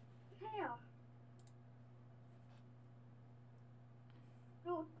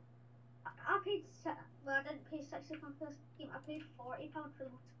 £60 for this game. I paid £40 for the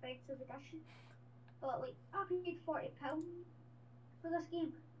most expensive edition. But like, I paid £40 for this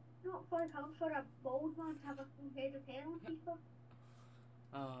game. Not £40 for a bald man to have a full head of hair on FIFA.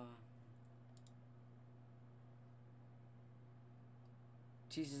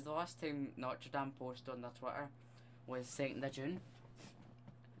 Jesus, the last time Notre Dame posted on their Twitter was 2nd of June.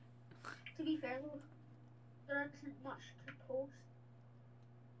 To be fair though, there isn't much to post.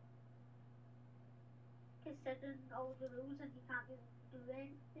 Considering all the rules and you can't really do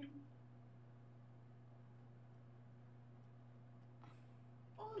anything.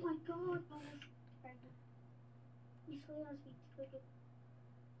 Oh my god, no, these players need to go good.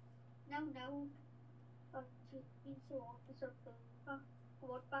 Now, I've been so officer for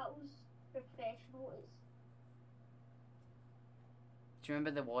squad battles, professional, it's... Do you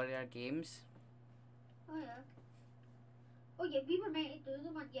remember the Warrior Games? Oh yeah. Oh yeah, we were meant to do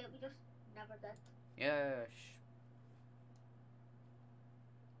them and yet we just never did. Yes.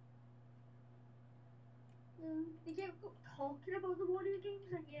 They kept talking about the Warrior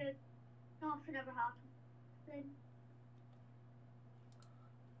Games and yet nothing ever happened. Then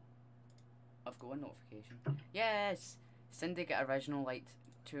I've got one notification. Yes! Syndicate Original liked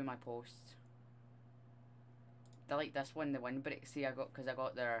 2 of my posts. They like this one, the windbreaker. See, I got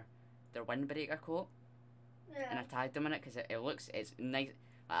their windbreaker coat, and I tagged them in it because it's nice.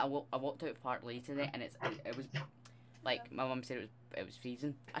 I walked out Park Lane today, and it was like my mum said it was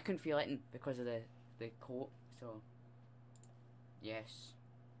freezing. I couldn't feel it because of the coat. So yes.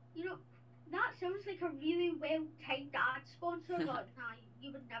 You know, that sounds like a really well timed ad sponsor, but nah,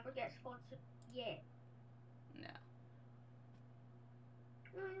 you would never get sponsored yet. Nah.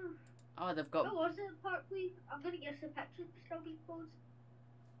 Uh, Oh, they've got. What was it, Parkley? I'm gonna guess the picture still be closed.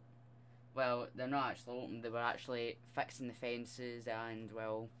 Well, they're not actually open. They were actually fixing the fences and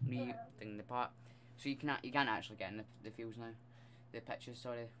re-thing the park. So you can't actually get in the fields now. The pictures,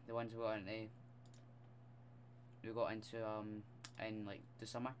 sorry, the ones we got into in like the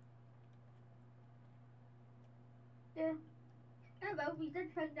summer. Yeah. Yeah, well, we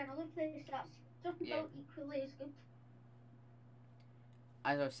did find another place that's just about equally as good.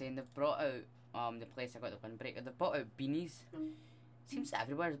 As I was saying, they've brought out the place I got the windbreaker. They've brought out beanies. Seems that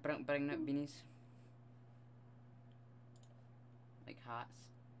everywhere is bringing out beanies. Like hats.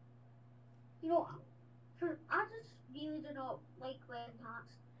 You know, I just really do not like wearing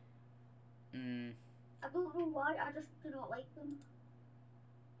hats. I don't know why, I just do not like them.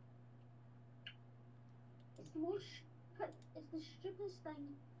 It's the stupidest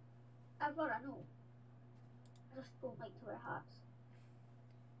thing ever, I know. I just don't like to wear hats.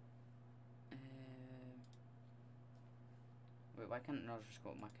 Wait, why can't I just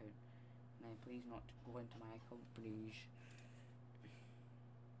go to my account? No, please not go into my account, please.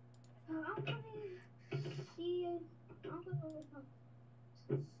 I'm gonna see you. I'm gonna look up.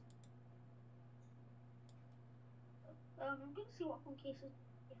 I'm gonna see what phone cases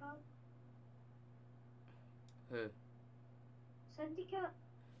you have. Who? Syndicate.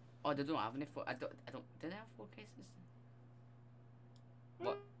 Oh, they don't have any I don't. Do they have 4 cases?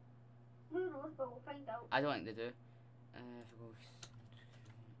 What? Who knows, but we'll find out. I don't think they do. If we go.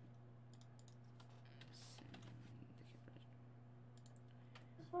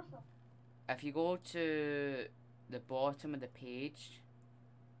 What's up? If you go to the bottom of the page,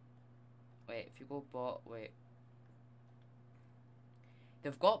 wait. If you go wait.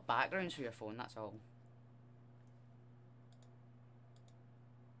 They've got backgrounds for your phone. That's all.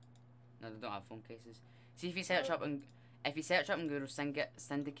 No, they don't have phone cases. See if you search up and Google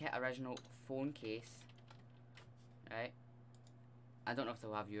Syndicate Original phone case. Right. I don't know if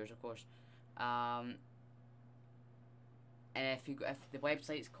they'll have yours, of course. And if the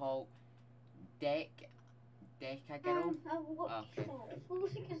website's called Decagirl. Okay. Well,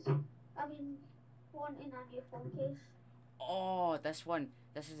 because I've been wanting a new phone case. Oh, this one.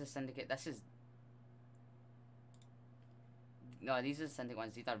 This is a Syndicate. No, these are the Syndicate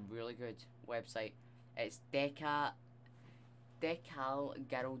ones. These are really good website. It's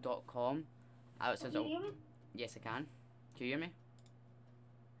decalgirl.com. Can you hear me? Yes, I can. Can you hear me?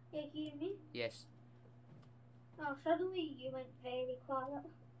 Yeah, can you hear me? Yes. Oh, suddenly you went very quiet.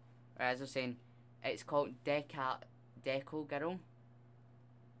 Right, as I was saying, it's called Deco Girl.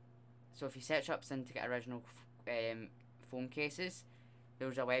 So if you search up Syndicate Original phone cases,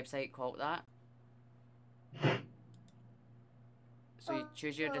 there's a website called that. So you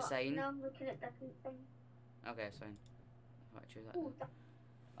choose your design. Now I'm looking at different things. Okay, that's fine. I'll choose that. Oh,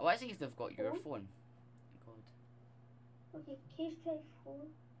 I want to see if they've got your phone. God. Okay, case 24.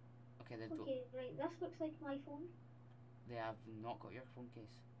 Okay, they don't. Okay, right, this looks like my phone. They have not got your phone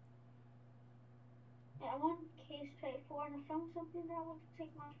case. I'm on case 24 and I found something that I want to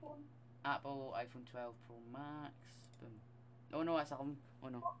take my phone. Apple iPhone 12 Pro Max. Boom. Oh no, that's 11. Oh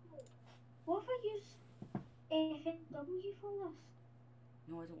no. What if I use FNW for this?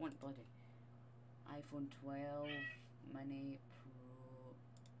 No, I don't want bloody iPhone 12 Mini Pro.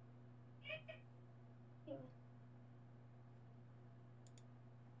 Yeah.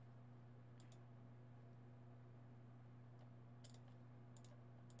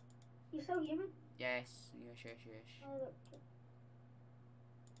 You still hear me? Yes. Oh, look.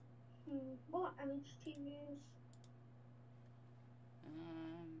 What image to use?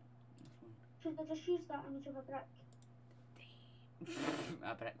 This one. Should I just use that image of a brick?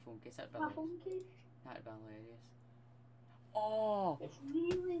 A brick phone case. That'd be My hilarious. phone case? That'd be hilarious. Oh, It's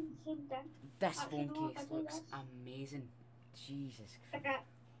really zoomed in. this Actually, phone no, I case do looks this. amazing. Jesus. Okay.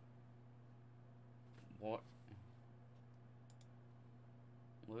 What?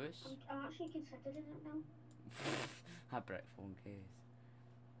 Lewis? I'm actually considering it now. A brick phone case.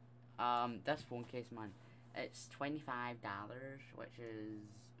 This phone case, man, it's $25, which is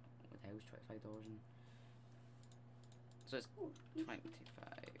what the hell's $25 in? So it's Oh, $25,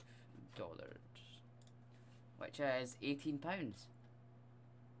 which is £18.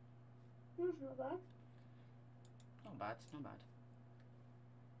 that's not bad. Not bad, not bad.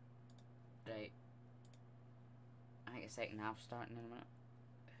 Right. I think the second half's starting in a minute.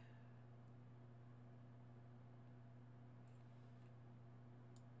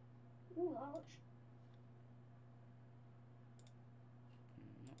 Oh, that looks.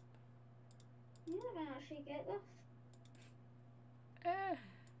 Nope. Yeah, I can actually get this.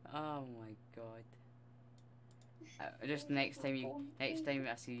 Oh my god. Just next time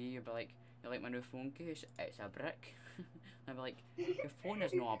I see you, you'll be like, you like my new phone case? It's a brick. I'll be like, your phone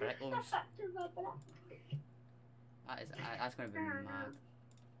is not a brick, Lewis. That's gonna be mad.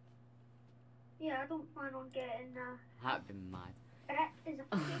 Yeah, I don't plan on getting That'd be mad. brick is a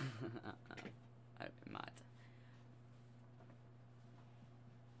That'd be mad.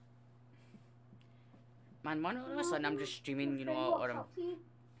 Man, one all of a sudden I'm just streaming, you know, or I'm. Up to you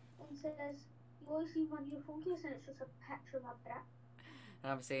and says, you always see my new phone case and it's just a picture of a brick.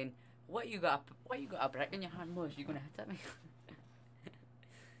 And I'm saying, what you got a brick in your hand, Lewis? You gonna hit at me?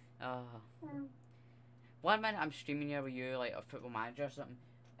 One minute I'm streaming here with you like a football manager or something.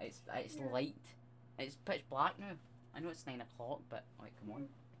 It's Yeah. light. It's pitch black now. I know it's 9 o'clock, but like, come on.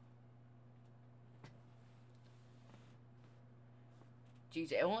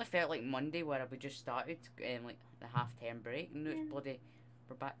 Jeez, it only felt like Monday where we just started, like the half-term break, and now it's bloody,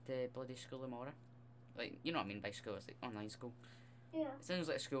 we're back to bloody school tomorrow. Like, you know what I mean by school? It's like online school. Yeah. It sounds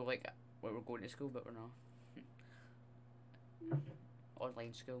like school, like where we're going to school, but we're not.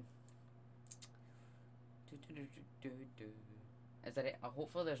 Online school. Is that it?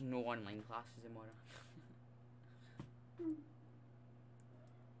 Hopefully there's no online classes tomorrow.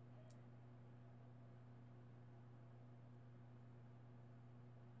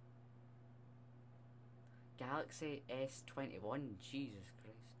 Galaxy S21, Jesus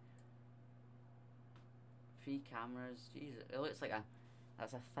Christ. 3 cameras, Jesus. It looks like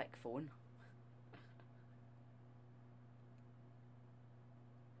that's a thick phone.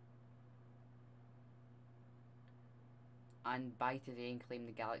 And buy today and claim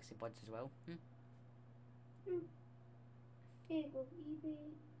the Galaxy Buds as well. Here you go, eBay.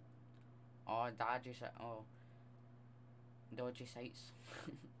 Oh, dodgy sites.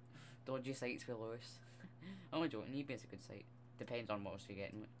 Dodgy sites for Lewis. I'm only joking, eBay's a good site. Depends on what else you're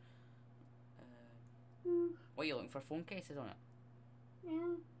getting. What are you looking for? Phone cases on it?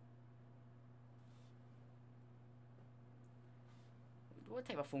 Yeah. What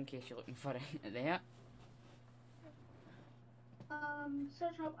type of phone case you looking for there?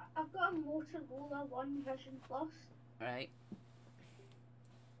 Search up. I've got a Motorola One Vision Plus. Right.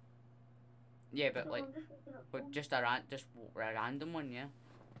 Yeah, but So like, I'm just looking at but phones. just a random one, yeah.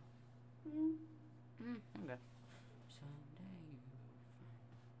 Okay. Someday you'll find.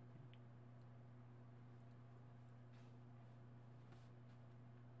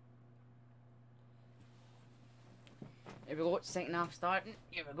 Here we go. Second half starting.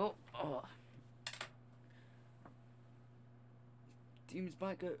 Here we go. Oh. Team's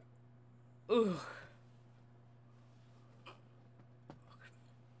back out. Ugh.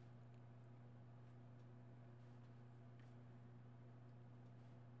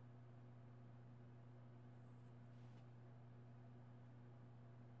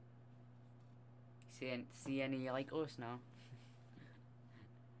 See any like us now?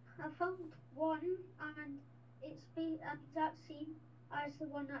 I found one and it's the exact same as the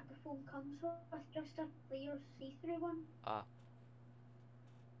one that the phone comes with, just a clear see-through one.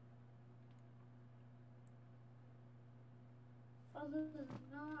 other than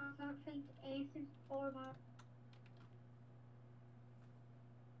that, I can't find anything for Mark.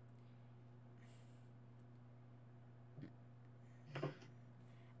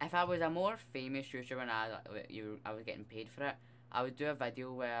 If I was a more famous YouTuber and I was getting paid for it, I would do a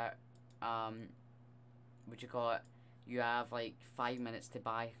video where, what you call it? You have like 5 minutes to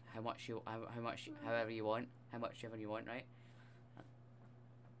buy how much however you want, ever you want, right?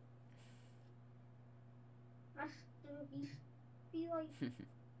 That's the beast be like.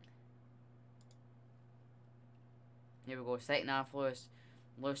 Here we go. Second half, Lewis.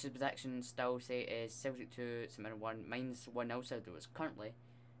 Lewis's prediction still say is Celtic 2, St Mirren 1. Mine's 1-0 Celtic. It's currently.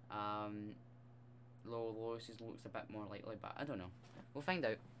 Lewis's looks a bit more likely, but I don't know. We'll find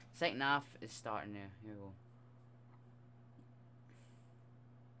out. Second half is starting now. Here we go.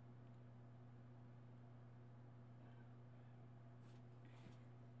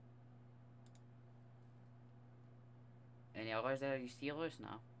 Any others there you see, Lewis?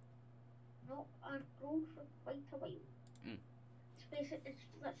 No. No, I've grown for quite a while. Mm. It's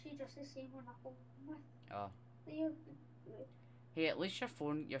literally just the same one I home with. Oh. There. Hey, at least your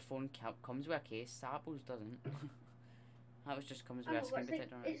phone comes with a case. Sapples doesn't. That was just comes with a screen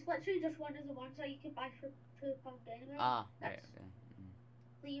protector. It's literally just one of the ones that you can buy for £2 anyway. Ah, right. That's Okay.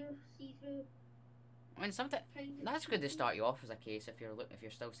 clear, see-through. I mean, something that's good to start you off as a case if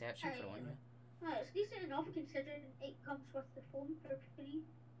you're still searching for one. No, it's decent enough considering it comes with the phone for free.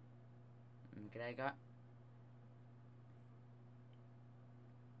 McGregor.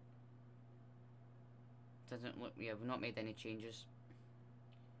 Doesn't look. Yeah, we've not made any changes.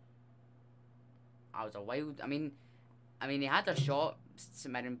 I was a wild. I mean, he had a shot,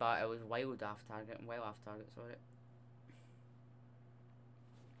 St Mirren, but it was wild off target. Well off target, sorry.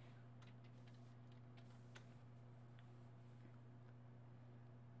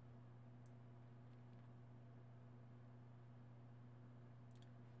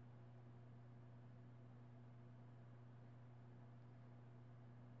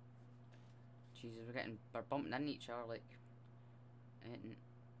 Jesus, we're bumping into each other like.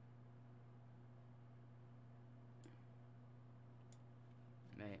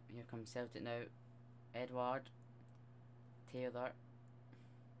 Right, here comes Celtic now. Edward, Taylor,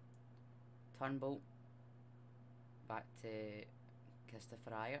 Turnbull, back to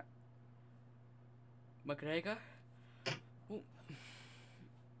Christopher Ayer, McGregor. Ooh.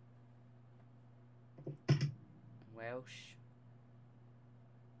 Welsh.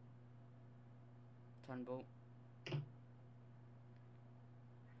 Turnbull.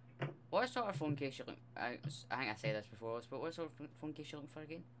 What sort of phone case you look? I think I said this before, but what sort of phone case you looking for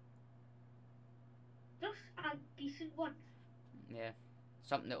again? Just a decent one. Yeah,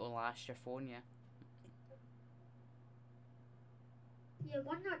 something that will last your phone. Yeah. Yeah,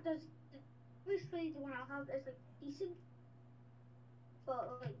 one that does. Basically, the one I have is like decent,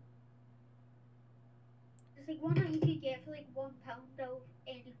 but like it's like one that you could get for like £1 of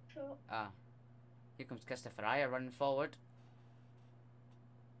any shop. Ah, here comes Christopher Ayer running forward.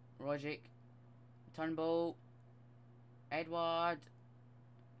 Rogic, Turnbull, Edward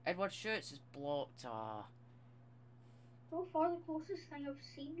shoots, it's blocked. Ah. So far, the closest thing I've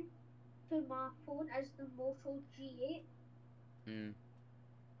seen to my phone is the Moto G8. Hmm.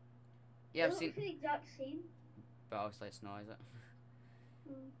 Yeah, I've seen. It's the exact same. But obviously it's not, is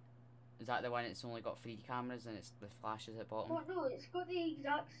it? Mm. Is that the one that's only got 3 cameras and it's the flashes at the bottom? Oh no, it's got the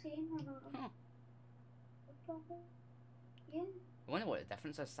exact same one on it. Huh. Yeah. I wonder what the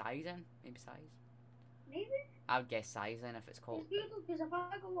difference is. Size in? Maybe size? Maybe. I would guess size in if it's called. It's weird because if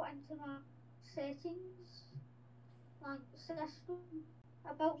I go into my settings, like system,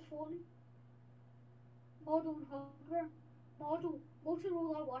 about phone, model and hardware, model,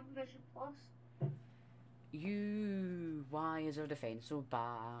 Motorola One Vision Plus. Why is our defence so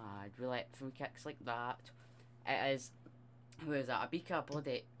bad? We let free kicks like that. It is, who is that? Abika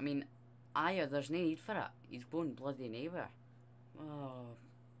bloody, I mean, Ayer, there's no need for it. He's going bloody nowhere. Oh.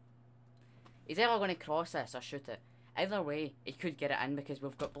 He's either going to cross this or shoot it. Either way, he could get it in because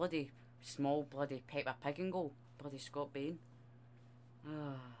we've got bloody small bloody Pepper Pig in goal. Bloody Scott Bain.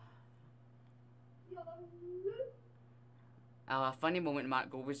 A funny moment in Mark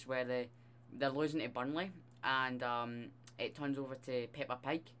Goldbridge where they're losing to Burnley and it turns over to Peppa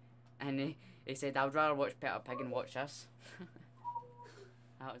Pig and he said, "I'd rather watch Peppa Pig and watch this."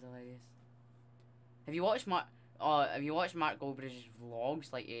 That was hilarious. Have you watched Mark Goldbridge's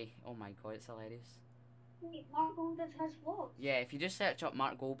vlogs? Like, oh my god, it's hilarious. Wait, Mark Goldbridge has vlogs? Yeah, if you just search up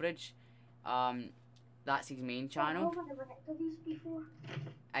Mark Goldbridge, that's his main channel. I've never heard of these before.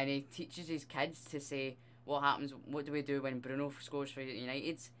 And he teaches his kids to say, what happens, what do we do when Bruno scores for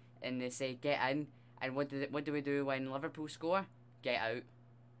United? And they say, get in. And what do we do when Liverpool score? Get out.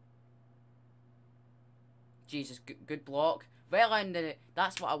 Jesus, good block. Well in the...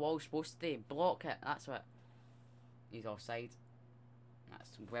 That's what I was supposed to do. Block it. That's what... He's offside.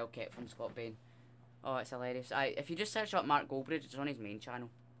 That's well kept from Scott Bain. Oh, it's hilarious. If you just search up Mark Goldbridge, it's on his main channel.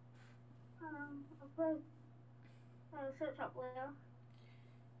 I'll search up later.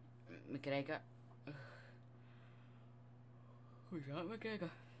 McGregor. Who's that, McGregor?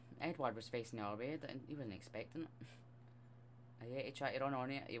 Edward was facing the other way. He wasn't expecting it. Ayeti tried to run on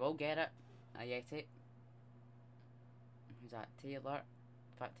it. He will get it. Ayeti. Who's that? Taylor.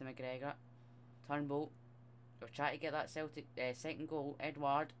 Back to McGregor. Turnbull. They're trying to get that Celtic second goal.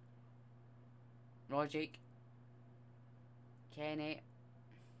 Edward. Rogic. Kenny.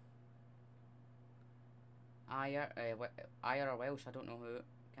 Ayer or Welsh, I don't know who.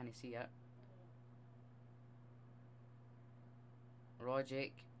 Can you see it?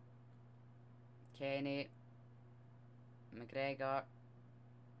 Rogic. Kenny. McGregor.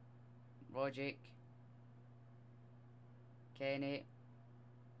 Rogic. Kenny.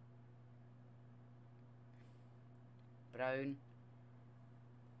 Brown.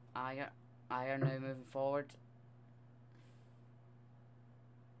 Ayer now moving forward.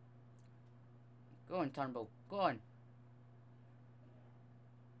 Go on, Turnbull. Go on.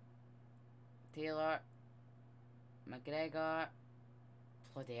 Taylor. McGregor.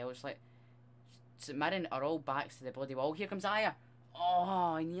 Bloody hell, it's like... St Mirren are all backs to the bloody wall. Here comes Ayer.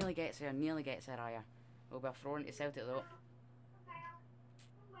 Oh, he nearly gets there. Ayer. Will be a throw into Celtic though.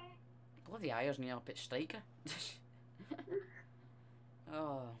 Bloody Ayer's near up at striker.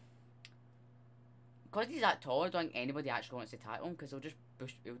 Oh. Because he's that tall, I don't think anybody actually wants to tackle him, because he'll just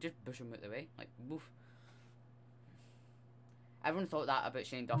push him out the way. Like, woof. Everyone thought that about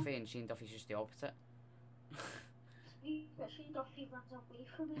Shane Duffy, and Shane Duffy's just the opposite. But Shane Duffy runs away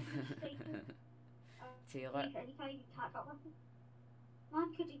from him. Taylor. He can't even catch up with him.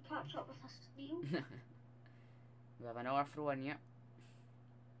 Man couldn't catch up with a snail. We have another throw in here.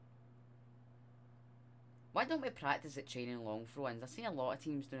 Why don't we practice at training long throw-ins? I've seen a lot of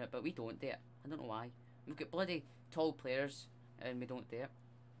teams doing it, but we don't do it. I don't know why. We've got bloody tall players, and we don't do it.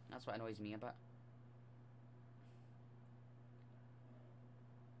 That's what annoys me a bit.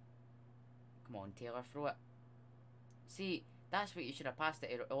 Come on, Taylor, throw it. See, that's what you should have passed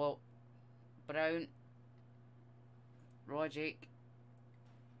it. Oh, Brown. Rogic.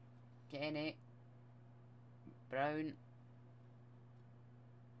 Kenny. Brown.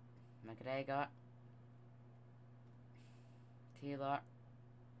 McGregor. Taylor.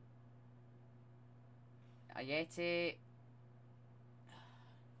 Ayeti.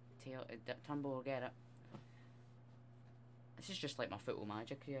 Taylor. Turnbull will get it. This is just like my football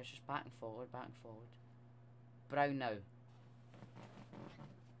manager career. It's just back and forward, back and forward. Brown now.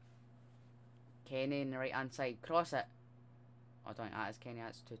 Kenny in the right hand side. Cross it. I don't think that is Kenny.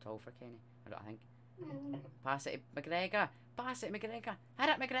 That's too tall for Kenny. I don't think. Pass it to McGregor. Pass it to McGregor. Hit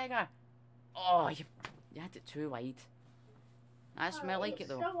it, McGregor. Oh, you had it too wide. That's me like it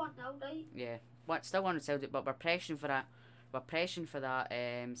though. Still 1-0, right? Yeah. What? Still want to sell it, but we're pressing for that. We're pressing for that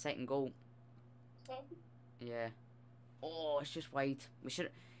second goal. Second. Yeah. Oh, it's just wide. We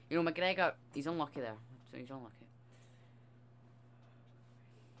should. You know, McGregor. He's unlucky there. He's unlucky.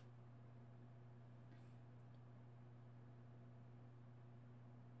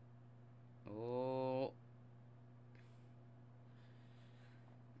 Oh.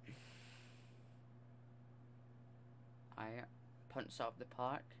 I punts up the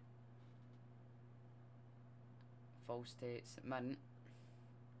park. False to St Mirren.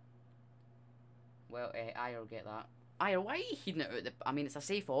 Well, I'll get that. Why are you heading it out the... I mean, it's a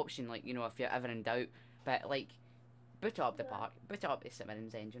safe option, like, you know, if you're ever in doubt. But, like, boot it up the park. Boot it up to St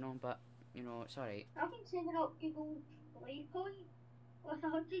Mirren's end, you know, but, you know, it's alright. I've been saving up Google Play Point. With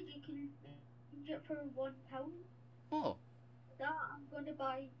 100 you can use it for £1. Oh. That I'm going to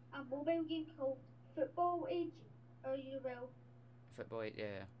buy a mobile game called Football Age, or you will. Football,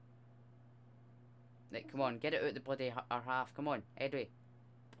 yeah. Like, come on, get it out the bloody our half. Come on, Eddie.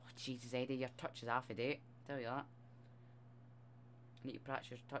 Oh, Jesus, Eddie, your touch is half a date. Tell you that. Need to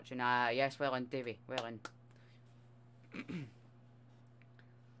practice your touching. Ah, yes, well in, Davy. Well in.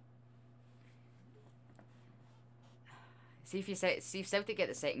 See if Celtic get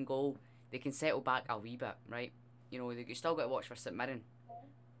the second goal, they can settle back a wee bit, right? You know, you still got to watch for St Mirren.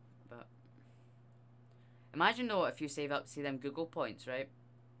 But imagine though if you save up, see them Google points, right?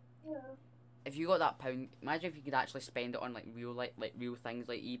 Yeah. If you got that pound, imagine if you could actually spend it on like real real things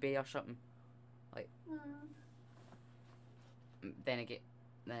like eBay or something. Like then again,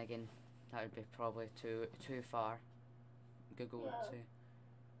 that would be probably too far. Google too.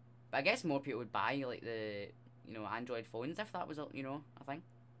 But I guess more people would buy like the you know, Android phones, if that was, you know, a thing.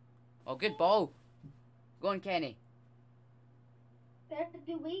 Oh, good ball. Go on, Kenny.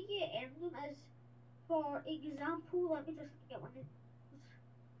 The way you earn them is, for example, let me just get one.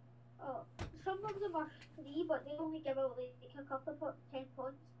 Some of them are free, but they only give out like a couple of 10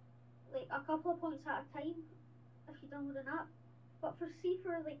 points, like a couple of points at a time if you download an app. But for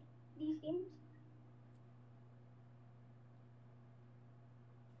like these games,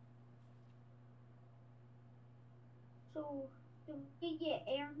 so the way you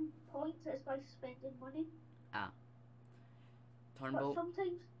earn points is by spending money. But Turnbull.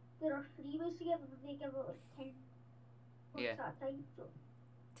 sometimes there are free ways to get them, and they give out like 10 points Yeah. at a time. So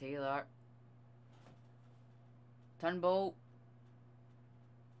Taylor. Turnbull.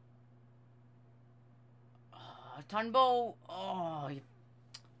 Oh, Turnbull. Oh, he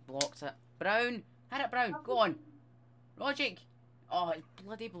blocks it. Brown. Hit it, Brown. Go on. Logic. Oh, it's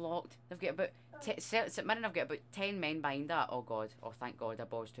bloody blocked. They've got about... St Mirren have got about 10 men behind that. Oh, God. Oh, thank God. The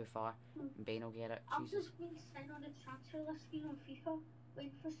ball's too far. And Bane will get it. I've Jesus. just been sitting on the transfer list screen on FIFA,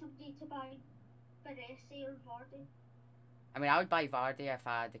 waiting for somebody to buy Baresi or Vardy. I mean, I would buy Vardy if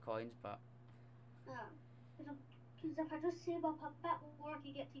I had the coins, but... Because if I just save up a bit more, I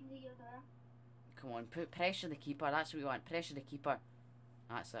can get Team of the Year there. Come on, pressure the keeper. That's what we want. Pressure the keeper.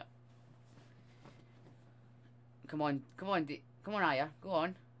 That's it. Come on. Come on, come on, Aya. Go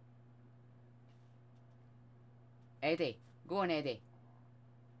on. Eddie. Go on, Eddie.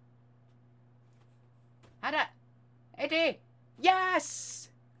 Had it. Eddie. Yes!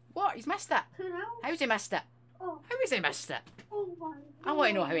 What? He's missed it. 2-0? How's he missed it? Oh, How has he missed it? oh my I want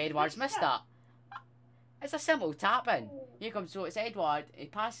to know God. how Edward's missed that. It's a simple tap in. Oh. Here comes, so it's Edward. He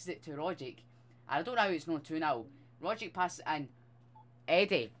passes it to Rogic. And I don't know how it's not 2-0. Rogic passes it in.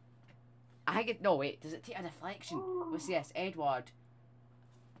 Eddie. I think it. No, wait. Does it take a deflection? What's this? Edward.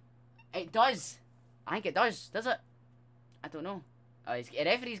 It does. I think it does. Does it? I don't know. The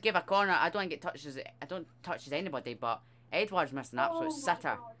referees give a corner. I don't think it touches it. I don't touches anybody, but Edward's missed an absolute Oh my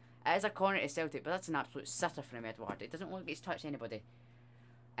sitter. God. It is a corner to Celtic, but that's an absolute sitter from Edward. It doesn't look like he's touched anybody.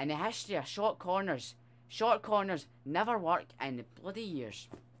 In the history of short corners never work in bloody years.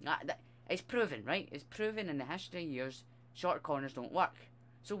 It's proven, right? It's proven in the history of years, short corners don't work.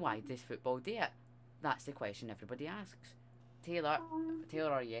 So why does football do it? That's the question everybody asks. Taylor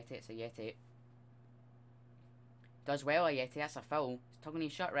or Yeti? It's a Yeti. Does well, a Yeti. That's a foul. It's tugging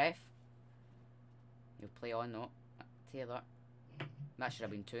his shirt, ref. He'll play on though. Taylor. That should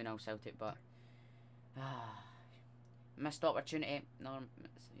have been 2-0 Celtic, but missed opportunity. No,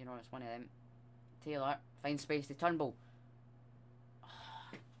 you know, it's one of them. Taylor finds space to Turnbull.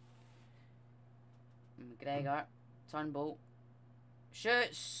 McGregor, Turnbull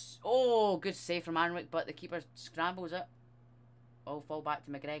shoots. Oh, good save from Anwick, but the keeper scrambles it. Oh, fall back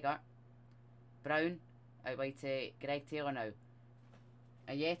to McGregor. Brown out wide to Greg Taylor now.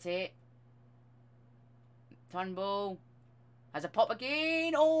 Ayeti. Turnbull has a pop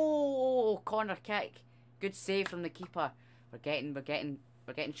again. Oh, corner kick. Good save from the keeper. We're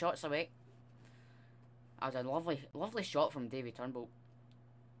getting shots away. That was a lovely shot from Davy Turnbull.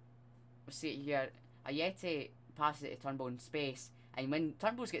 We'll see it here. Ayeti passes it to Turnbull in space, and when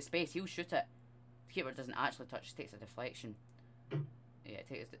Turnbull's got space, he'll shoot it. The keeper doesn't actually touch; takes a deflection. Yeah, it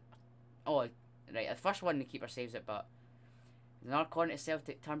takes. Oh, right. The first one the keeper saves it, but there's another corner to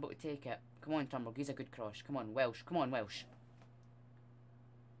Celtic. Turnbull to take it. Come on, Turnbull. He's a good cross. Come on, Welsh. Come on, Welsh.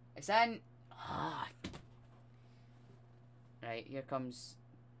 It's in. Ah. Right, here comes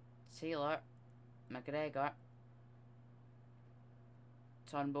Taylor, McGregor,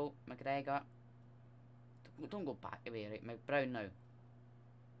 Turnbull, McGregor. Don't go back away, right? Brown now.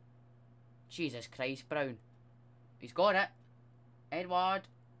 Jesus Christ, Brown. He's got it. Edward.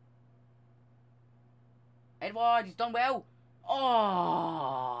 Edward, he's done well.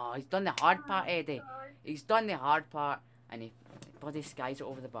 Oh, he's done the hard part, Eddie. He's done the hard part, and he bloody skies it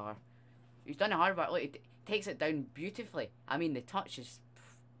over the bar. He's done the hard part. Look, he takes it down beautifully. I mean, the touch is,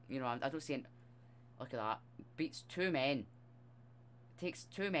 you know, I don't see it. Look at that. Beats two men. Takes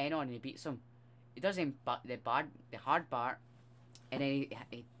two men on and he beats them. He does the hard part, and then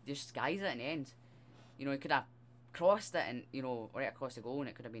he just skies it in the end. You know, he could have crossed it and, you know, right across the goal, and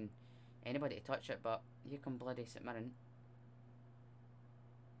it could have been anybody to touch it, but here come bloody St Mirren.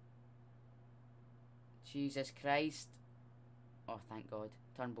 Jesus Christ. Oh, thank God.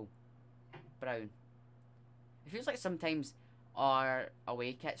 Turnbull. Brown. It feels like sometimes our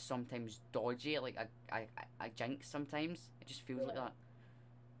away kit's sometimes dodgy, like a jinx sometimes. It just feels like that.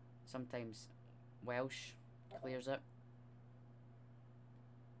 Sometimes Welsh clears it.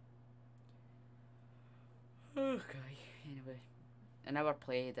 Okay, anyway. An hour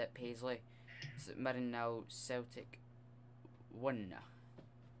played at Paisley. Mirren now, Celtic 1.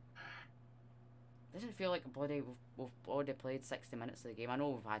 Doesn't feel like we've already played 60 minutes of the game. I know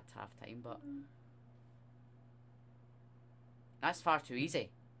we've had half time, but that's far too easy.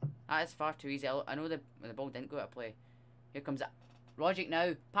 That is far too easy. I know the ball didn't go out of play. Here comes it. Rogic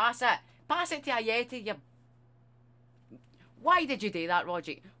now. Pass it. Pass it to Ayeti. You. Why did you do that,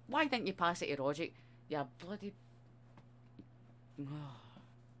 Rogic? Why didn't you pass it to Rogic? You bloody.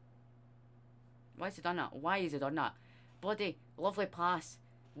 Why has he done that? Why has he done that? Bloody lovely pass.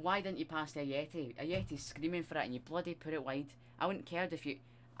 Why didn't you pass to Ayeti? Ayeti's screaming for it and you bloody put it wide. I wouldn't have cared if you...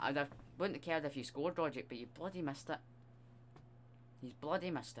 wouldn't have cared if you scored, Rogic, but you bloody missed it. He's bloody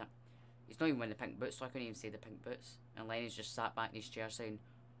missed it. He's not even wearing the pink boots, so I couldn't even say the pink boots. And Lenny's just sat back in his chair saying,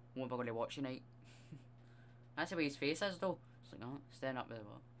 what am I going to watch tonight? That's the way his face is, though. It's like, oh, staring up with the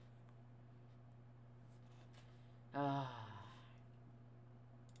wall.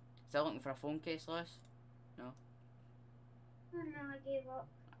 Still looking for a phone case, Lewis? No? No, I gave up.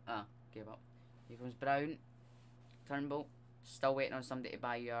 Ah, gave up. Here comes Brown. Turnbull. Still waiting on somebody to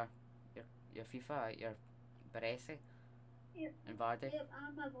buy your FIFA, your Baresi. Yep. And Vardy. Yep,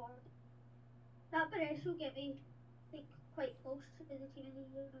 I'm a board. That Baresi will get me like quite close to the team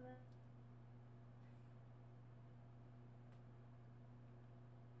of the year.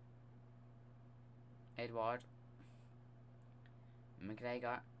 Edward.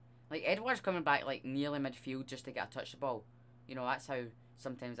 McGregor. Like, Edward's coming back, like, nearly midfield just to get a touch the ball. You know, that's how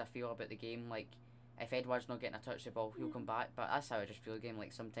sometimes I feel about the game. Like, if Edward's not getting a touch the ball, he'll come back. But that's how I just feel the game.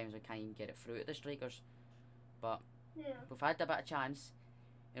 Like, sometimes we can't even get it through to the strikers. But we've had a bit of chance.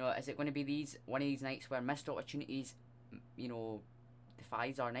 You know, is it going to be one of these nights where missed opportunities, you know,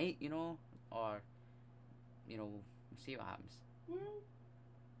 defies our night, you know? Or, you know, we'll see what happens.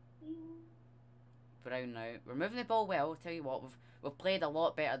 Brown now. We're moving the ball well, I'll tell you what. We've played a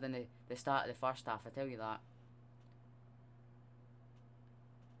lot better than the start of the first half, I tell you that.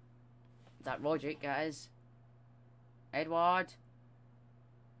 Is that Rogic? It is. Edward.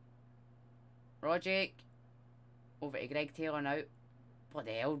 Rogic. Over to Greg Taylor now.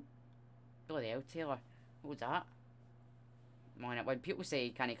 Bloody hell. Bloody hell, Taylor. What was that? When people say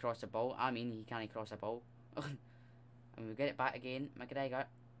he can't cross the ball, I mean he can't cross the ball. And we get it back again. McGregor.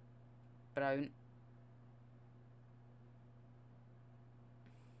 Brown.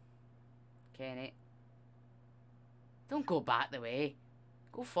 Kenny. Don't go back the way.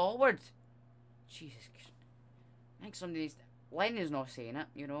 Go forward. Jesus Christ. I think somebody's... Lenny's not saying it,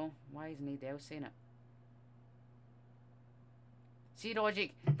 you know. Why isn't he else saying it? See,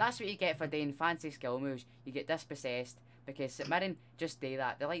 Rogic, that's what you get for doing fancy skill moves. You get dispossessed. Because St Mirren just do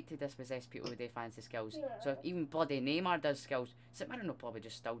that. They like to dispossess people who do fancy skills. Yeah. So if even bloody Neymar does skills, St Mirren will probably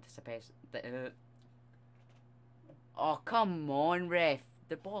just still dispossess... Oh, come on, ref.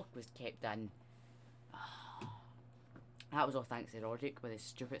 The ball was kept in. That was all thanks to Rogic with his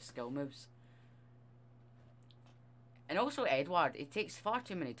stupid skill moves. And also Edward, he takes far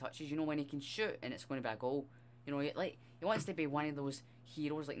too many touches, you know, when he can shoot and it's going to be a goal. You know, he wants to be one of those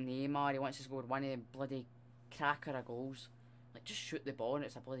heroes like Neymar. He wants to score one of them bloody cracker of goals. Like, just shoot the ball and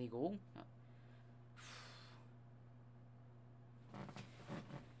it's a bloody goal.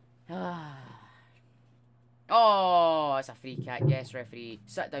 Oh, it's a free kick. Yes, referee.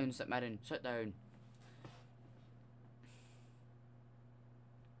 Sit down, St Mirren. Sit down.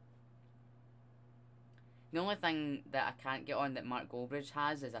 The only thing that I can't get on that Mark Goldbridge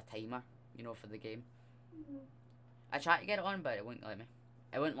has is a timer, you know, for the game. I tried to get it on, but it wouldn't let me.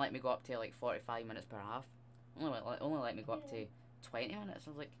 It wouldn't let me go up to like 45 minutes per half. Only let me go up to 20 minutes. I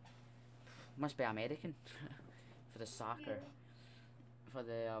was like, must be American for the soccer, for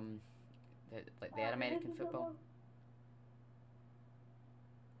the their American football.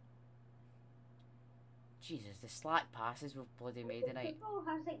 Jesus, the slack passes we've bloody made tonight. Football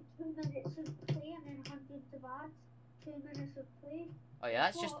has like 2 minutes of play and then hundreds of ads. 2 minutes of play. Oh yeah,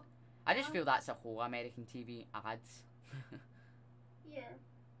 that's just... I just feel that's a whole American TV ads. Yeah.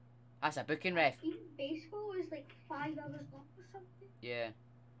 That's a booking, ref. Even baseball is like 5 hours long or something. Yeah.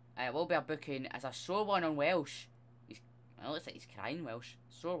 It will be a booking. It's a sore one on Welsh. It looks like he's crying, Welsh.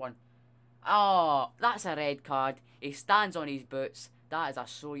 Sore one. Oh, that's a red card. He stands on his boots. That is a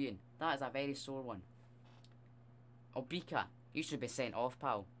sore one. That is a very sore one. Obika, you should be sent off,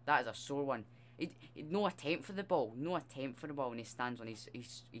 pal. That is a sore one. No attempt for the ball. No attempt for the ball when he stands on his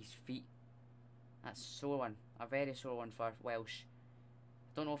feet. That's a sore one. A very sore one for Welsh.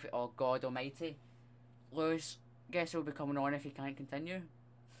 Don't know if it... Oh, God almighty. Lewis, guess he'll be coming on if he can't continue.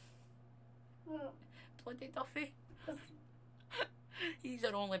 Well, Bloody Duffy. He's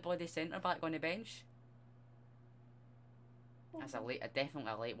our only bloody centre back on the bench. That's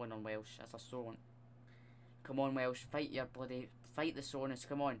definitely a late one on Welsh. That's a sore one. Come on, Welsh, fight the soreness.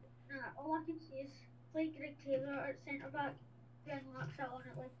 Come on. All I can see is like Greg Taylor at centre back, then Laxalt on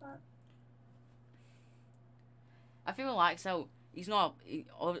at left back. I feel Laxalt, he's not.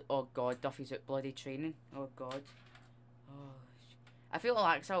 Oh God, Duffy's at bloody training. Oh God. Oh, I feel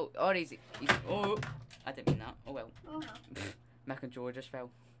Laxalt. Or he's. Oh, I didn't mean that. Oh well. Oh no. My controller just fell.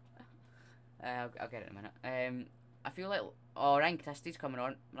 I'll get it in a minute. I feel like Ryan Christie's coming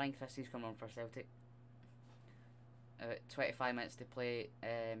on. Ryan Christie's coming on for Celtic. 25 minutes to play.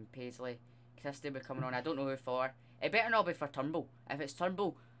 Paisley, Christie will be coming on. I don't know who for. It better not be for Turnbull. If it's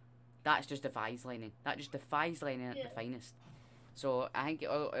Turnbull, that's just defies lining. That just defies lining at the finest. So I think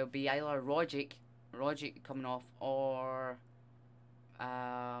it'll be either Rogic coming off, or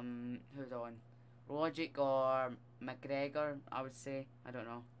who's on? Rogic or McGregor, I would say. I don't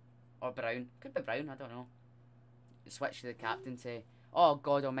know. Or Brown. Could be Brown, I don't know. Switch to the captain to... Oh,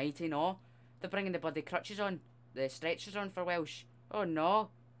 God almighty, no. They're bringing the bloody crutches on. The stretchers on for Welsh. Oh, no.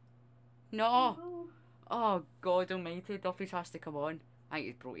 No. Oh, God almighty. Duffy's has to come on. I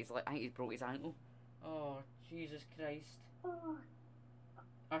think he's broke his ankle. Oh, Jesus Christ.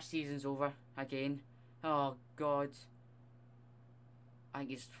 Our season's over again. Oh, God. I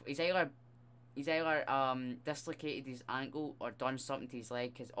think he's either dislocated his ankle or done something to his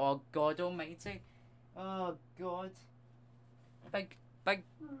leg, because oh God almighty, oh God, big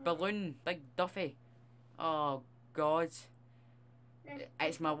balloon, big Duffy, oh God,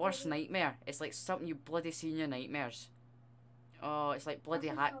 it's my worst nightmare. It's like something you bloody see in your nightmares. Oh, it's like bloody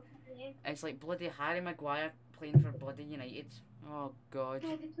Harry Maguire playing for bloody United. Oh God.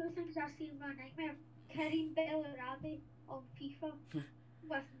 No, the two things I see in my nightmare: Karim Bellarabi on FIFA.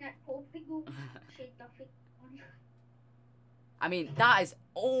 With Nick Pope and go, Shane Duffy. I mean, that is,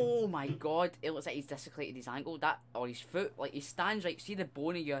 oh my God, it looks like he's dislocated his ankle, or his foot, like he stands right, see the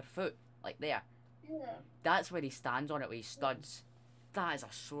bone of your foot, like there? Yeah. That's where he stands on it with his studs. That is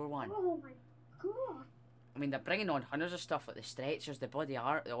a sore one. Oh my God. I mean, they're bringing on hundreds of stuff, like the stretchers, the bloody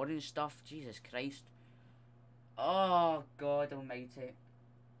art, the orange stuff, Jesus Christ. Oh God almighty.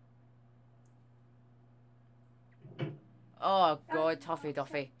 Oh God, Tuffy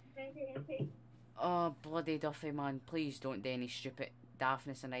Duffy. Oh bloody Duffy, man! Please don't do any stupid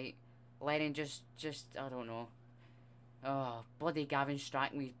daftness tonight. Lennon just I don't know. Oh bloody Gavin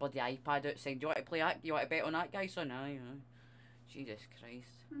Strachan with his bloody iPad outside. Do you want to play that? Do you want to bet on that guy, son? Aye. Jesus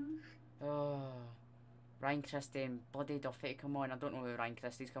Christ. Oh, Ryan Christie and bloody Duffy, come on! I don't know who Ryan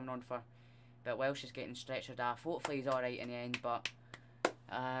Christie's coming on for, but Welsh is getting stretchered off. Hopefully he's all right in the end, but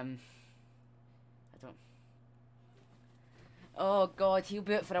I don't. Oh God, he'll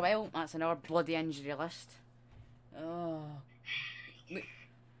be out for a while. That's another bloody injury list. Oh.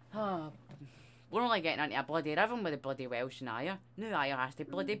 We're only getting into a bloody rhythm with the bloody Welsh and Ayer. Now Ayer has to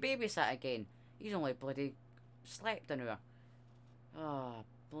bloody babysit again. He's only bloody slept an hour. Oh,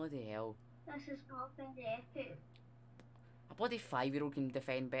 bloody hell. This is not very epic. A bloody 5-year-old can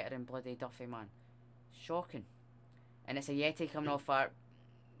defend better than bloody Duffy, man. Shocking. And it's a Yeti coming off our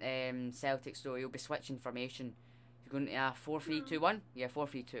Celtic, so he'll be switching formation. Going to 4-3-2-1. Yeah,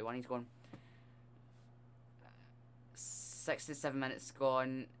 4-3-2-1. He's gone. 6 to 7 minutes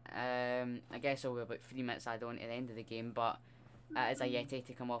gone. I guess it'll be about 3 minutes add on to the end of the game, but it is a Yeti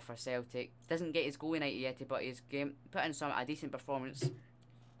to come off for Celtic. Doesn't get his goal night Yeti, but his game put in a decent performance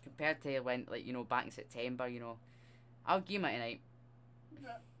compared to when, like, you know, back in September. You know, I'll give him it tonight.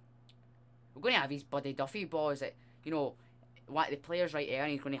 We're going to have his bloody Duffy balls that, you know, what the players right there,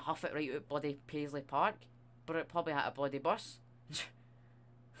 and he's going to huff it right out bloody Paisley Park. But it probably had a bloody bus. This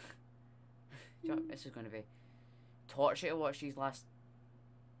is going to be torture to watch these last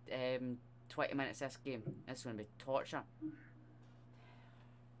 20 minutes of this game. This is going to be torture.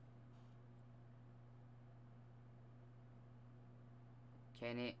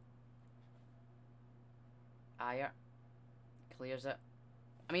 Kenny. Ayer. Clears it.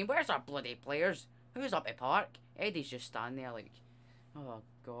 I mean, where's our bloody players? Who's up at Park? Eddie's just standing there like, oh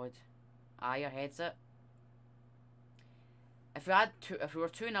God. Ayer heads it. If we were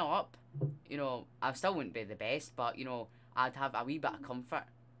 2-0 up, you know, I still wouldn't be the best, but, you know, I'd have a wee bit of comfort.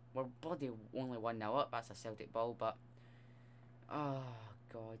 We're bloody only 1-0 up, that's a Celtic ball, but, oh,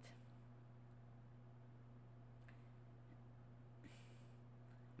 God.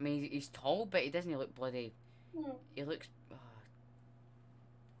 I mean, he's tall, but he doesn't look bloody, he looks,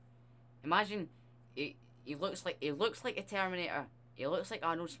 imagine, he looks like a Terminator, he looks like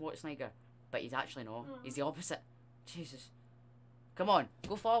Arnold Schwarzenegger, but he's actually not, he's the opposite. Jesus. Come on,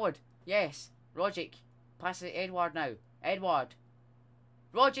 go forward. Yes. Rogic. Pass it to Edward now. Edward.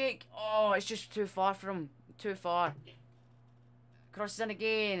 Rogic. Oh, it's just too far from him. Too far. Crosses in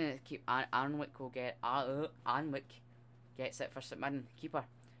again. And keep Arnwick will get Arnwick gets it for St Mirren. Keeper.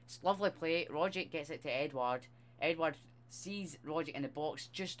 It's lovely play. Rogic gets it to Edward. Edward sees Rogic in the box.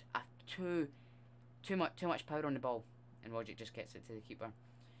 Just too much power on the ball, and Rogic just gets it to the keeper.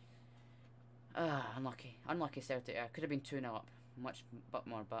 Unlucky Celtic. Could have been 2-0 up, much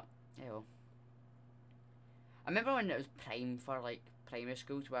more, but yeah. Well. I remember when it was prime for like primary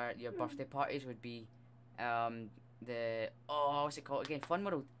schools, where your birthday parties would be, what's it called again? Fun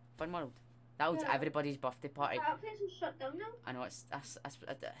World. That was everybody's birthday party. That place is shut down now. I know it's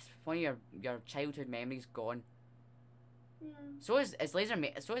one of your childhood memories gone. Yeah. So is Laser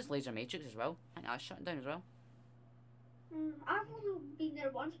Matrix as well. I think that's shutting down as well. I've only been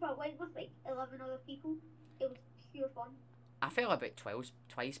there once, but I went with like 11 other people. It was pure fun. I fell about 12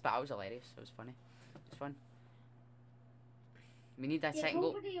 twice, but it was hilarious. It was funny. It was fun. We need that second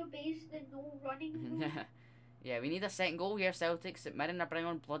goal. Nobody obeys the no running. Yeah, we need a second goal here, Celtic. St Mirren are bringing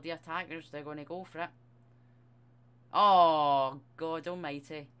on bloody attackers. They're going to go for it. Oh, God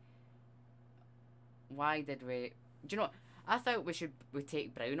almighty. Why did we... Do you know what? I thought we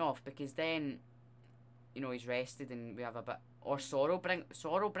take Brown off, because then, you know, he's rested and we have a bit... Or Sorrow bring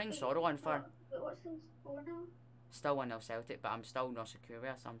Sorrow on for... What's the score now? Still 1-0 Celtic, but I'm still not secure with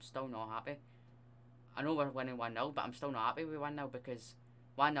us. I'm still not happy. I know we're winning 1-0, but I'm still not happy with 1-0, because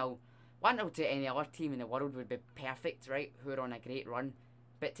 1-0 to any other team in the world would be perfect, right? Who are on a great run.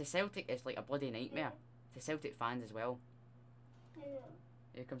 But to Celtic, it's like a bloody nightmare. To Celtic fans as well. Yeah.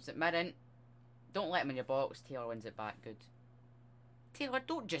 Here comes St Mirren. Don't let him in your box. Taylor wins it back. Good. Taylor,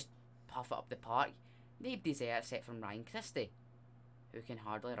 don't just puff it up the park. Nobody's there except from Ryan Christie, who can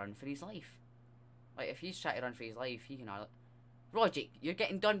hardly run for his life. Like, if he's trying to run for his life, he can hardly... Rogic, you're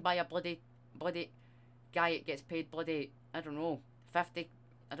getting done by a bloody guy that gets paid bloody, I don't know, 50,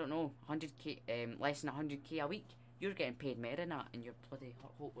 I don't know, 100k, less than 100k a week. You're getting paid more than that, and you're bloody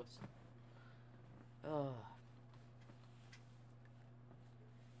hopeless. Oh.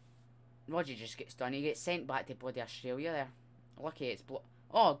 Roger just gets done. He gets sent back to bloody Australia there. Lucky it's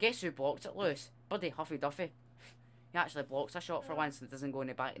oh, guess who blocked it, Lewis? Bloody Huffy Duffy. He actually blocks a shot for once and doesn't go in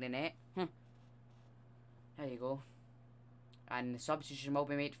the back of the net. There you go. And the substitution will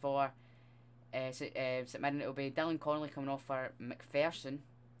be made for St Mirren. It'll be Dylan Connolly coming off for McPherson.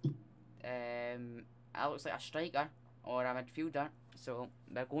 That looks like a striker or a midfielder. So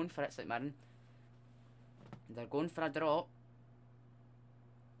they're going for it, St Mirren. They're going for a draw.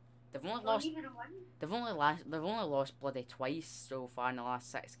 They've only lost. They've only lost bloody twice so far in the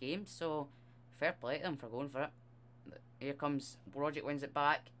last 6 games. So fair play to them for going for it. Here comes Rogic, wins it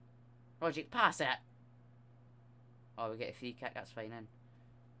back. Rogic, pass it. Oh, we get a free kick. That's fine then.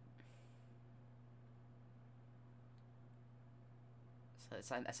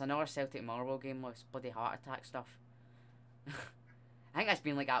 So it's another Celtic Motherwell game. With bloody heart attack stuff. I think that's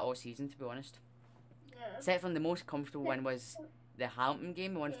been like that all season, to be honest. Yeah. Except from the most comfortable win was the Hampton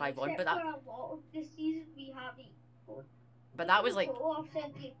game, we won 5-1, but that. For a lot of this season we haven't. But that was like.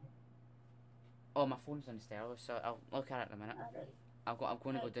 Oh, my phone's on the stairs, so I'll look at it in a minute. I'm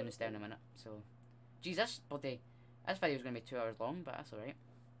going to go down the stairs in a minute. So, geez, this video's going to be 2 hours long, but that's alright.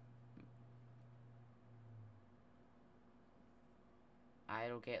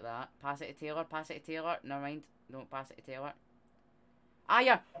 I'll get that. Pass it to Taylor. Never mind. Don't pass it to Taylor.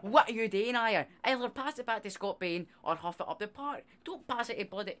 Ayer, what are you doing, Ayer? Either pass it back to Scott Bain or huff it up the park. Don't pass it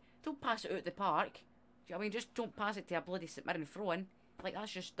out the park. Do you know what I mean? Just don't pass it to a bloody St Mirren throw-in. Like,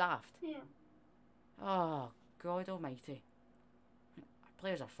 that's just daft. Yeah. Oh, God almighty. Our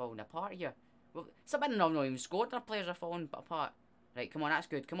players are falling apart here. Well, St Mirren have not even scored. Our players are falling apart. Right, come on, that's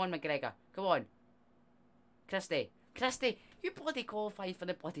good. Come on, McGregor. Come on. Christie, you bloody qualified for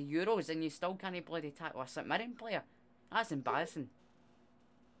the bloody Euros and you still can't bloody tackle a St Mirren player. That's embarrassing.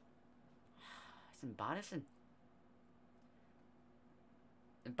 It's embarrassing.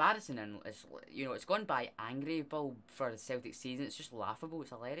 Embarrassing, and it's, you know, it's gone by angry Bill for the Celtic season. It's just laughable. It's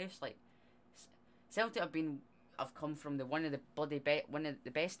hilarious. Like, Celtic have come from one of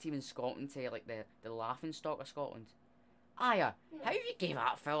the best team in Scotland to like the laughing stock of Scotland. Aya, how have you gave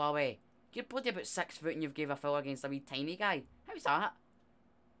that foul away? You're bloody about 6 foot and you've gave a foul against a wee tiny guy. How's that?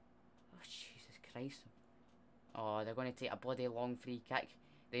 Oh, Jesus Christ. Oh, they're going to take a bloody long free kick.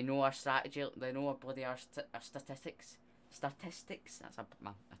 They know our strategy. They know our statistics. That's a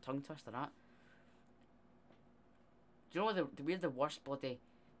tongue twister, that. Do you know we're the worst bloody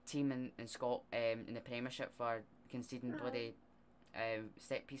team in the Premiership for conceding bloody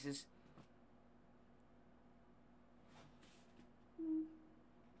set pieces?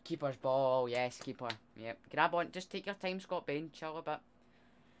 Keeper's ball, yes, keeper. Yep. Grab on, just take your time, Scott Bain, chill a bit.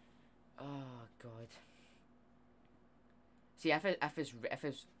 Oh, God. See, if I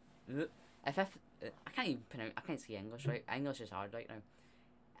can't even pronounce. I can't say English right. English is hard right now.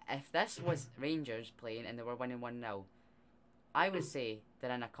 If this was Rangers playing and they were winning 1-0, I would say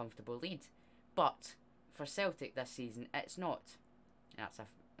they're in a comfortable lead. But for Celtic this season, it's not. That's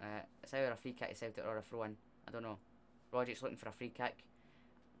it's either a free kick to Celtic or a throw in. I don't know. Roderick's looking for a free kick.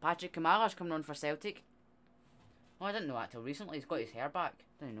 Patrick Kamala's coming on for Celtic. Oh, I didn't know that till recently. He's got his hair back.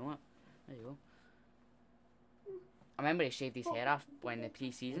 Didn't know it. There you go. I remember he shaved his hair off when the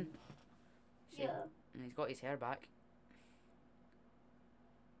pre-season. Yeah. And he's got his hair back.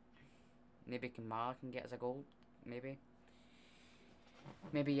 Maybe Kamala can get us a goal. Maybe.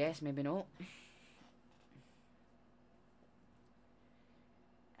 Maybe yes, maybe no.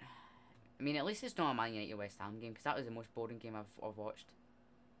 I mean, at least it's not a Man United West Ham game, because that was the most boring game I've watched.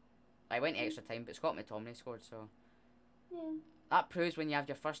 I went extra time, but Scott McTominay scored, so... Yeah. That proves when you have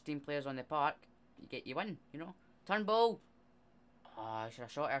your first team players on the park, you win, you know. Turnbull! Oh, I should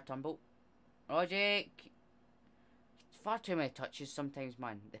have shot her, Turnbull. Rogic! Far too many touches sometimes,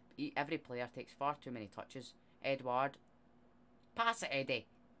 man. Every player takes far too many touches. Edward. Pass it, Eddie.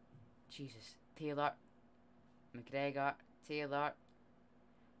 Jesus. Taylor. McGregor. Taylor.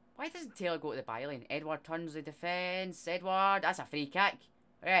 Why doesn't Taylor go to the byline? Edward turns the defence. Edward. That's a free kick.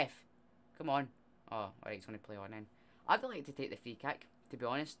 Ref. Come on. Oh, alright, he's going to play on then. I'd like to take the free kick, to be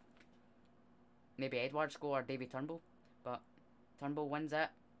honest. Maybe Edward score or David Turnbull. But Turnbull wins it.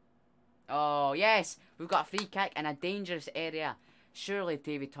 Oh, yes. We've got a free kick in a dangerous area. Surely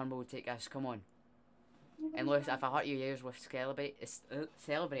David Turnbull will take us. Come on. And Lewis, if I hurt your ears with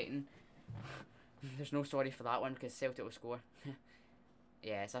celebrating, there's no sorry for that one because Celtic will score.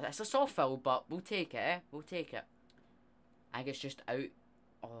 Yeah, it's a soft foul, but we'll take it, eh? We'll take it. I think it's just out.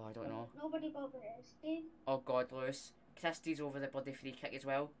 Oh, I don't know. Nobody but Christie. Oh, God, Lewis. Christie's over the bloody free kick as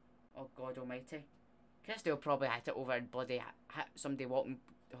well. Oh, God almighty. Christie will probably hit it over and bloody hit somebody walking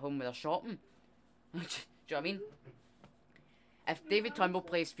home with a shopping. Do you know what I mean? If David Turnbull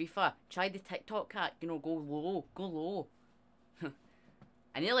plays FIFA, try the TikTok hack, you know, go low, go low.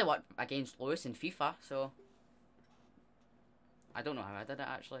 I nearly worked against Lewis in FIFA, so... I don't know how I did it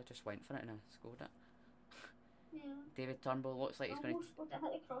actually, I just went for it and I scored it. Yeah. David Turnbull looks like he's going to... hit the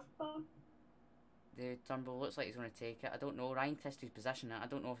crossbar. David Turnbull looks like he's going to take it. I don't know, Ryan Christie's position it. I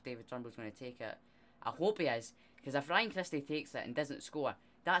don't know if David Turnbull's going to take it. I hope he is, because if Ryan Christie takes it and doesn't score,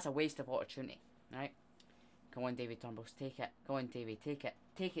 that's a waste of opportunity, right? Come on, David Turnbull, take it. Go on, Davey, take it.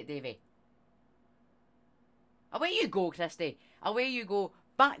 Take it, Davey. Away you go, Christie. Away you go,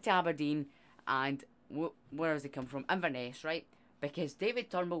 back to Aberdeen, and where does he come from? Inverness, right? Because David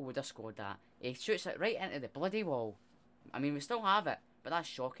Turnbull would have scored that. He shoots it right into the bloody wall. I mean, we still have it, but that's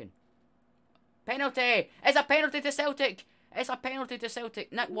shocking. Penalty! It's a penalty to Celtic! It's a penalty to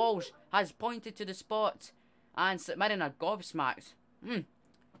Celtic. Nick Walsh has pointed to the spot, and St Mirren are gobsmacked.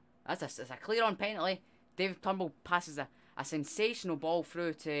 That's a clear-on penalty. David Turnbull passes a sensational ball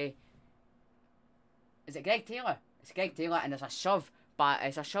through to... Is it Greg Taylor? It's Greg Taylor, and there's a shove. But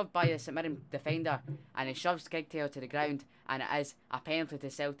it's a shove by the St Mirren defender, and he shoves Greg Taylor to the ground, and it is a penalty to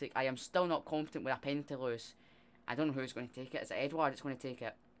Celtic. I am still not confident with a penalty loose. I don't know who's going to take it. Is it Edward that's going to take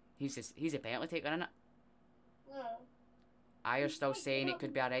it? He's a penalty taker, isn't it? No. Ayer's still saying it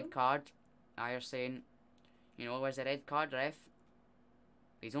could be a red card. Ayer's saying, you know, where's the red card, ref?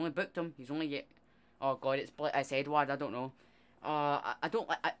 He's only booked him. He's only... Oh, God, it's Edward. I don't know. I don't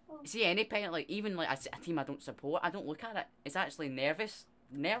like... See, any penalty, even like a team I don't support, I don't look at it. It's actually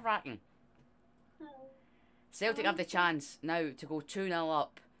nerve-wracking. Celtic have the chance now to go 2-0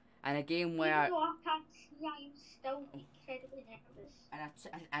 up in a game where... Even though I can't see, I'm still incredibly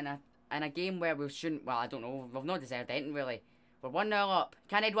nervous. In a game where we shouldn't... Well, I don't know. We've not deserved anything, really. We're 1-0 up.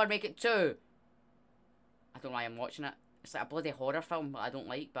 Can Edward make it 2? I don't know why I'm watching it. It's like a bloody horror film that I don't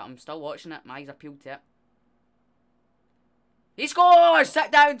like, but I'm still watching it. My eyes are peeled to it. He scores!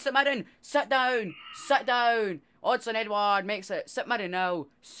 Sit down, St Mirren! Sit down! Sit down! Odson Edward makes it. St Mirren now.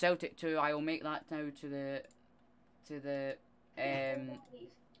 Celtic 2. I will make that now to the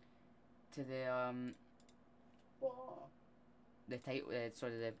title,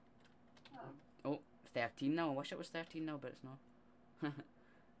 sorry, the... Oh, 13 now. I wish it was 13 now, but it's not.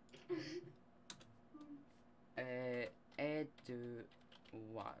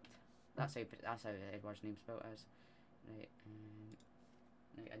 Edward. That's how Edward's name spelled is. Right,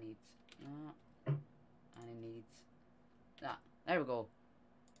 right, I need that, and I need that. There we go.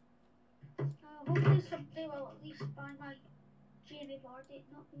 Hopefully someday will at least buy my Jamie Vardy,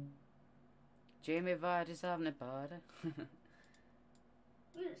 not me. Jamie Vardy's having a party.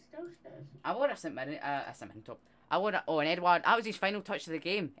 It still says. I wore a St Mirren top. I wore a, oh, and Edward, that was his final touch of the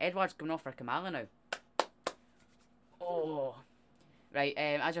game. Edward's coming off for Kamala now. Oh, right.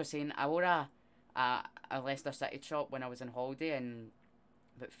 As I was saying, I wore a Leicester City shop when I was on holiday and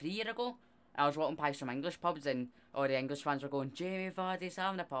about 3 years ago. I was walking by some English pubs and all the English fans were going, Jamie Vardy's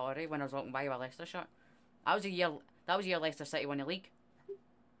having a party when I was walking by with a Leicester shirt. That was a year. That was a year Leicester City won the league.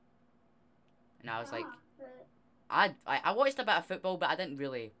 And I was like, I watched a bit of football, but I didn't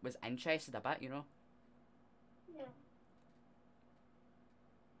really was interested a bit, you know. Yeah.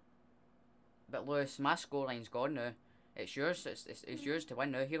 But Lewis, my scoreline's gone now. It's yours. It's yours to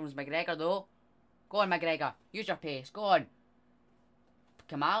win now. Here comes McGregor though. Go on, McGregor. Use your pace. Go on.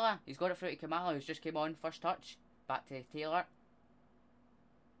 Kamala. He's got it through to Kamala, who's just came on first touch. Back to Taylor.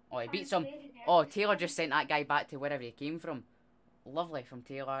 Oh, he beats him. Oh, Taylor just sent that guy back to wherever he came from. Lovely from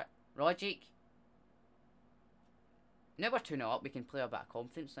Taylor. Rogic. Now we're 2-0 up, we can play a bit of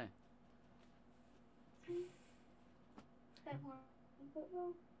confidence now.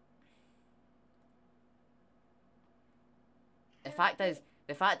 The fact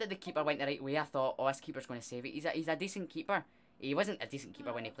that the keeper went the right way, I thought, oh, this keeper's going to save it. He's a decent keeper. He wasn't a decent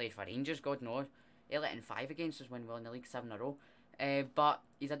keeper when he played for Rangers, God knows. He let in 5 against us when we won the league 7 in a row. But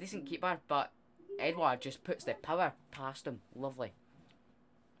he's a decent keeper, but Edward just puts the power past him. Lovely.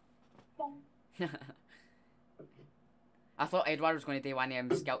 I thought Edward was going to do one of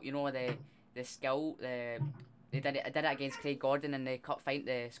them skill, you know, the skill, they did it against Craig Gordon in the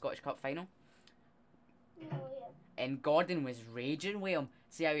the Scottish Cup final. Oh, yeah. And Gordon was raging with him.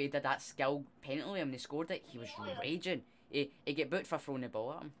 See how he did that skill penalty with him and they scored it? He was raging. He get booked for throwing the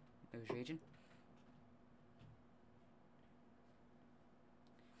ball at him. He was raging.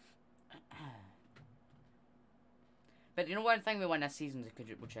 But you know one thing we won this season is a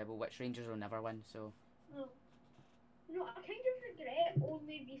quadruple treble, which Rangers will never win, so... No. No, I kind of regret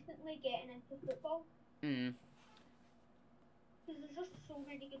only recently getting into football. Mm. Because there's just so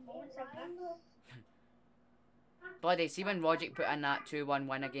many good moments I've had. Bloody, see when Rogic put in that 2-1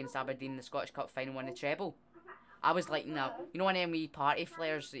 win against Aberdeen in the Scottish Cup final, won the treble? I was like, no, you know one of them wee party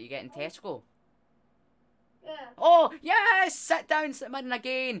flares that you get in Tesco? Yeah. Oh, yes! Sit down, St Mirren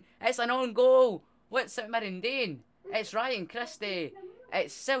again! It's an own goal! What's St Mirren doing? It's Ryan Christie!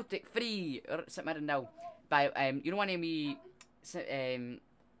 It's Celtic 3, St Mirren 0. By, you know one of them wee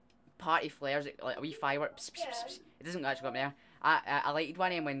party flares, like a wee firework? Pss, pss, pss, pss. It doesn't actually go up there. I liked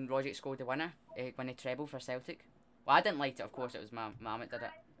one of them when Rogic scored the winner, when he trebled for Celtic. Well, I didn't like it, of course, it was my mum that did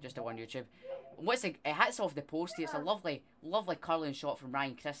it, just on YouTube. It hits off the post here, it's a lovely, lovely curling shot from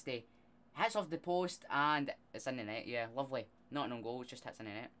Ryan Christie. Hits off the post and it's in the net, yeah, lovely. Not an own goal, it just hits in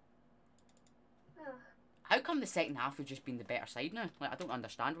the net. How come the second half has just been the better side now? Like, I don't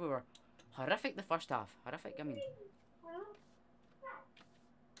understand, we were horrific the first half, horrific, I mean.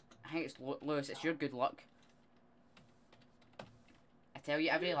 I think it's Lewis, it's your good luck. I tell you,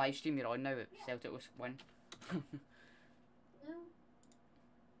 every live stream you're on now, Celtic will win.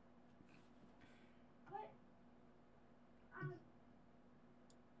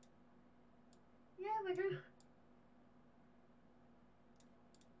 Yeah, we do.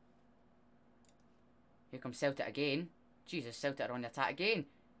 Here comes Celtic again. Jesus, Celtic are on the attack again.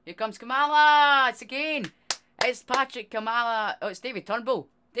 Here comes Kamala! It's again! It's Patrick Kamala. Oh, it's David Turnbull.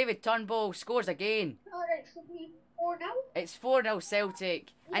 David Turnbull scores again. Alright, so we 4-0? It's 4-0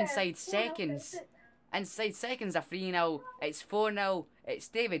 Celtic. Yeah, Inside 4-0 seconds. Celtic. Inside seconds are 3-0. It's 4-0. It's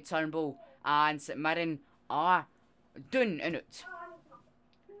David Turnbull. And St Mirren are doing in it.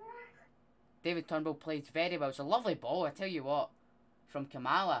 David Turnbull played very well. It's a lovely ball, I tell you what. From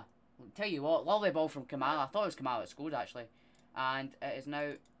Kamala. I tell you what, lovely ball from Kamala. I thought it was Kamala that scored actually. And it is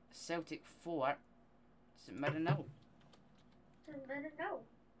now Celtic 4, St Mirren 0. St Mirren 0.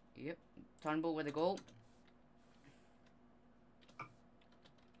 Yep. Turnbull with a goal.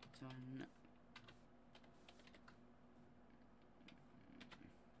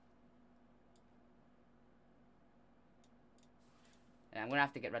 I'm gonna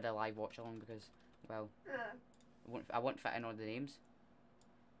have to get rid of live watch along because, well, I won't fit in all the names.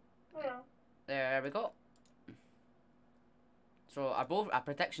 There we go. So our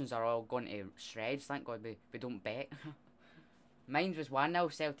predictions are all going to shreds. Thank God we don't bet. Mine was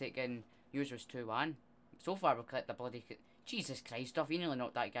 1-0 Celtic and yours was 2-1. So far we've clipped the bloody... Jesus Christ, Duff, you nearly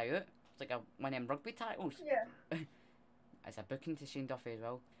knocked that guy out. It's like one of them rugby tackles. Yeah. It's a booking to Shane Duffy as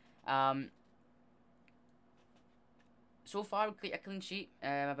well. So far we've got a clean sheet.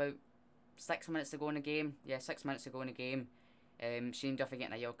 About 6 minutes to go in the game. Yeah, 6 minutes to go in the game. Shane Duffy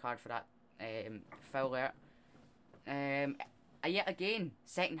getting a yellow card for that foul there. Yet again,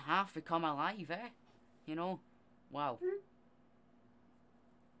 second half we come alive, eh? You know? Wow.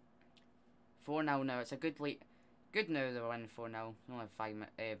 4-0 now. It's a good lead. Good now they're winning 4-0. Only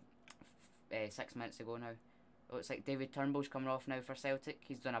 6 minutes to go now. It looks like David Turnbull's coming off now for Celtic.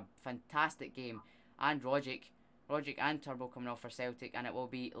 He's done a fantastic game. And Rogic and Turnbull coming off for Celtic. And it will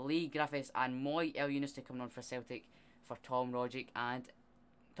be Lee Griffiths and Moy El-Younusty coming on for Celtic for Tom, Rogic and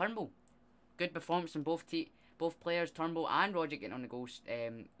Turnbull. Good performance from both players, Turnbull and Rogic, getting on the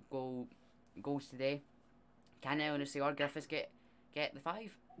goals today. Can El-Younusty or Griffiths get the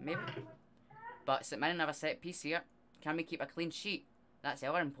 5? Maybe. But St Mirren have a set piece here. Can we keep a clean sheet? That's the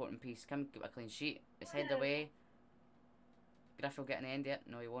other important piece. Can we keep a clean sheet? It's headed away. Griffiths will get an end of it.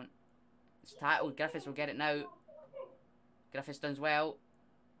 No, he won't. It's tackled. Griffiths will get it now. Griffiths does well.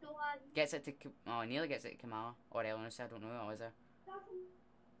 Gets it to... Oh, he nearly gets it to Kamala. Or El-Younusty, I don't know. Or is there?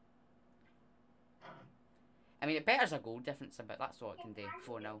 I mean, it betters a goal difference a bit. That's all it can do.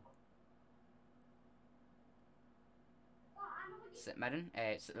 4-0. St Mirren.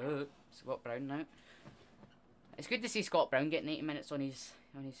 Scott Brown now. It's good to see Scott Brown getting 80 minutes on his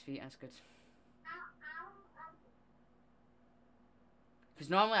feet. That's good. Because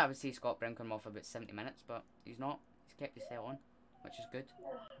normally I would see Scott Brown come off about 70 minutes, but he's not. He's kept his set on, which is good.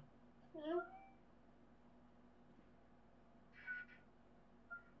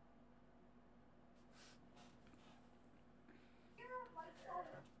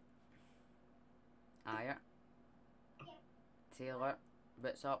 Ayer. Taylor.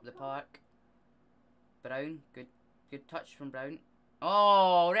 Bits up the park. Brown. Good touch from Brown.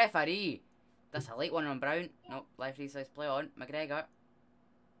 Oh, referee! That's a late one on Brown. Nope, referee says play on. McGregor.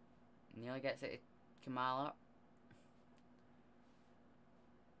 Nearly gets it to Kamala.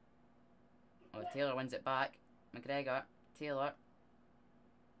 Oh, Taylor wins it back. McGregor. Taylor.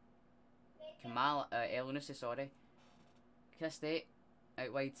 Kamala. El-Younusty, sorry. Christie.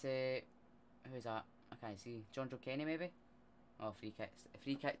 Out wide to... Who's that? I can't see. John Joe Kenny, maybe? Oh, free kick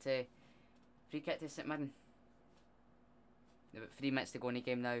to St Mirren. 3 minutes to go in the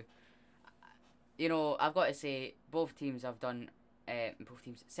game now. You know, I've got to say, both teams have done...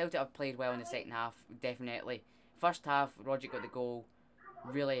 Celtic have played well in the second half, definitely. First half, Rogic got the goal.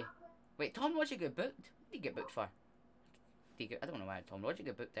 Really... Wait, Tom Rogic got booked? What did he get booked for? I don't know why Tom Rogic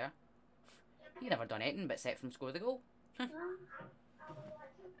got booked there. He never done anything but set from score the goal.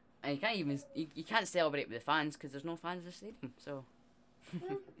 And you can't even... You can't celebrate with the fans because there's no fans in the stadium, so...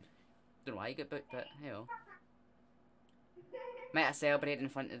 Don't know why he got booked, but hey well. Might have celebrated in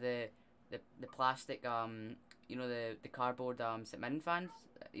front of the plastic, you know, the cardboard St Mirren fans.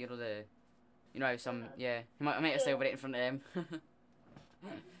 You know how some, yeah, I might have celebrated in front of them.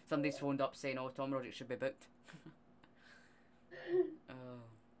 Somebody's phoned up saying, oh, Tom Rogic should be booked.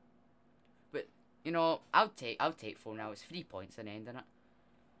 But, you know, I'll take 4 now. It's 3 points in the end, isn't it?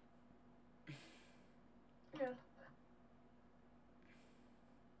 Yeah.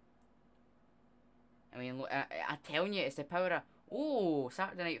 I mean, look, I'm telling you, it's the power of... Oh,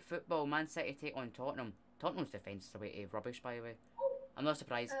 Saturday Night Football, Man City take on Tottenham. Tottenham's defence is a bit rubbish, by the way. I'm not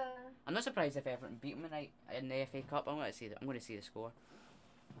surprised. I'm not surprised if Everton beat them tonight in the FA Cup. I'm going to see the score.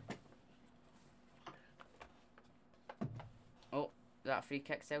 Oh, is that a free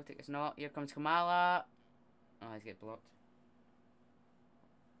kick, Celtic? It's not. Here comes Kamala. Oh, he's get blocked.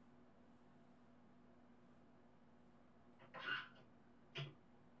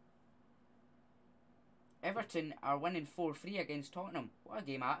 Everton are winning 4-3 against Tottenham. What a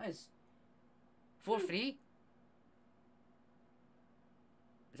game that is. 4-3.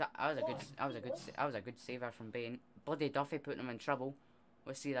 That was a good saver from Bain. Bloody Duffy putting him in trouble.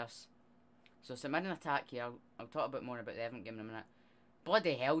 Let's see this. So St Mirren attack here. I'll talk a bit more about the Everton game in a minute.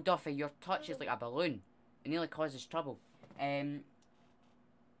 Bloody hell, Duffy, your touch is like a balloon. It nearly causes trouble. Yeah,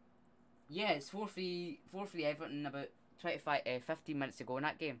 it's 4-3 Everton. About 15 minutes to go in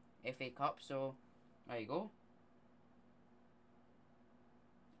that game. FA Cup. So there you go.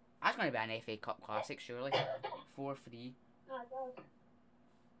 That's going to be an FA Cup classic, surely. 4-3.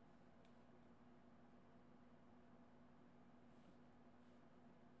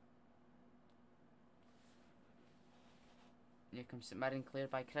 Here comes St Mirren, cleared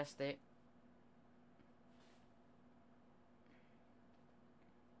by Christie.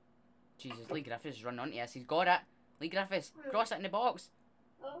 Jesus, Lee Griffiths run onto us. He's got it. Lee Griffiths, cross it in the box.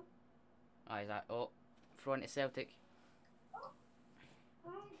 Oh, is that? Oh, throw into Celtic.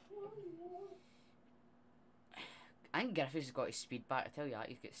 I think Griffiths has got his speed back. I tell you that,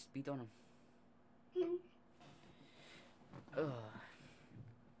 he's got speed on him.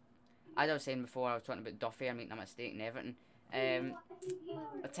 As I was saying before, I was talking about Duffy. I making a mistake in Everton.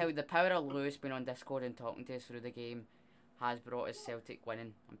 I tell you, the power of Lewis being on Discord and talking to us through the game has brought us Celtic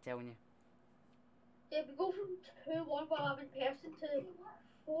winning. I'm telling you. Yeah, we go from 2-1 while I'm in person to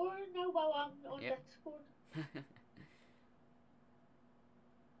 4 now while I'm on Discord.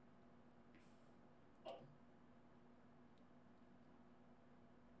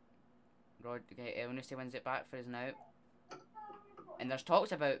 Rod. Okay, Ilnessy wins it back for us now. And there's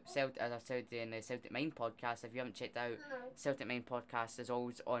talks about Celtic, as I said in the Celtic Mind podcast. If you haven't checked out Celtic Mind podcast, is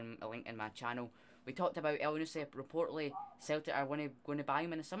always on a link in my channel. We talked about Ilnessy. Reportedly, Celtic are going to buy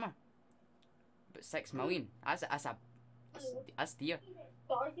him in the summer. But 6 million. That's dear.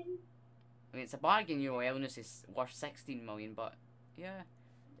 Bargain. I mean, it's a bargain. You know, Ilnessy is worth 16 million, but yeah,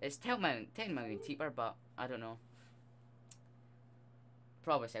 it's 10 million cheaper. But I don't know.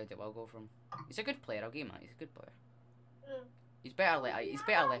 Probably Celtic will go for him. He's a good player. I'll give him that. He's a good player. He's better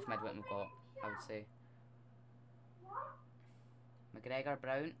left mid what we've got, I would say. McGregor,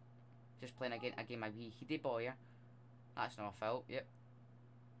 Brown, just playing a game of Heedy Boyer. That's not a foul. Yep.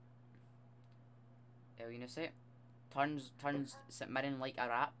 Ilnessy turns St Mirren like a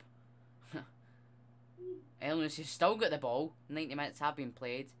rap. Ilnessy still got the ball. 90 minutes have been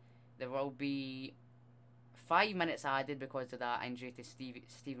played. There will be 5 minutes added because of that injury to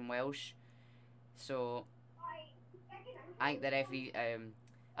Stephen Welsh. So I think the referee, I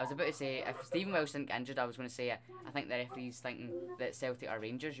was about to say, if Stephen Welsh didn't get injured, I was going to say, I think the referee's thinking that Celtic are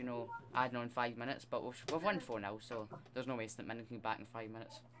Rangers, you know, adding on 5 minutes, but we've won 4-0, so there's no way St Mirren can be back in 5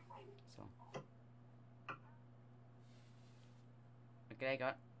 minutes. So,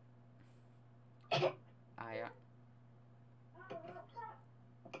 McGregor. Yeah.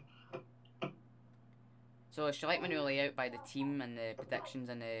 So, shall I like my new layout by the team and the predictions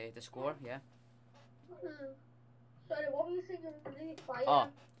and the score, yeah? Sorry, what were you saying? You're really quiet. Oh,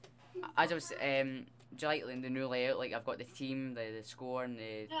 as I was, do you like the new layout? Like, I've got the team, the score, and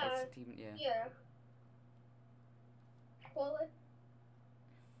the team, yeah. Yeah. Quality.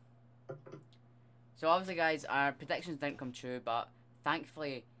 So, obviously, guys, our predictions didn't come true, but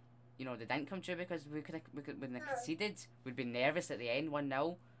thankfully, you know, they didn't come true because we could when they conceded, we'd be nervous at the end,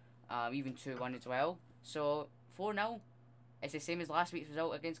 1-0, even 2-1 as well. So, 4-0, it's the same as last week's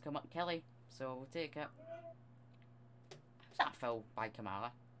result against Kelly, so we'll take it. Was that a foul by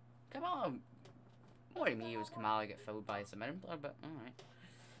Kamala? Kamala, more to me it was Kamala get fouled by a St Mirren player, but alright.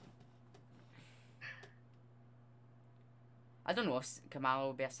 I don't know if Kamala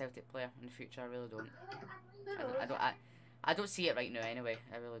will be a Celtic player in the future, I really don't. I don't see it right now anyway,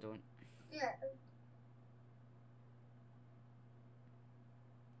 I really don't. Yeah.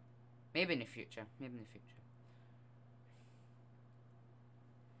 Maybe in the future, Because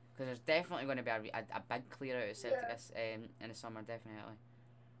there's definitely going to be a big clear out of Celtic this, in the summer, definitely.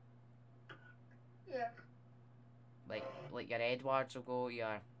 Yeah. Like your Edwards will go,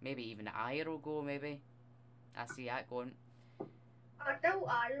 your maybe even Ayer will go, maybe. I see that going. I doubt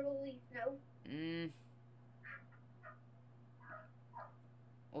Ayer will leave now.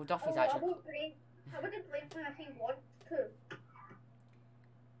 Oh, Duffy's actually. I wouldn't blame him if he wants to.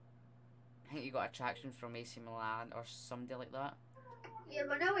 I think you got attraction from AC Milan or somebody like that. Yeah,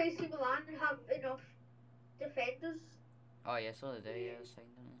 but now AC Milan have enough defenders. Oh yeah, so they do. Yeah, they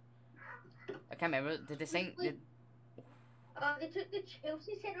signed them. I can't remember. Did they sign? They took the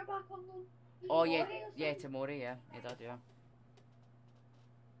Chelsea centre back on loan. Oh yeah, Tomori. Yeah, did. Yeah.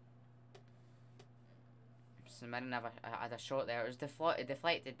 St Mirren had a shot there. It was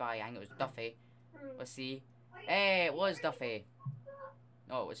deflected by, I think it was Duffy. Let's see. It was Duffy.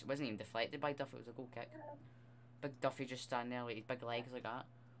 No, it wasn't even deflected by Duffy. It was a goal kick. Big Duffy just standing there with his big legs like that.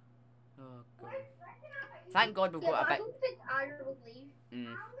 Oh god. Thank God we've got a bit. I don't think Ayer will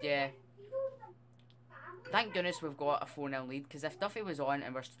leave. Yeah. Thank goodness we've got a 4-0 lead, because if Duffy was on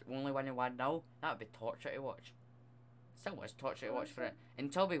and we're only winning 1-0, that would be torture to watch. Still was torture to watch for it.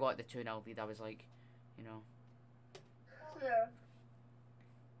 Until we got the 2-0 lead, I was like, you know. Yeah.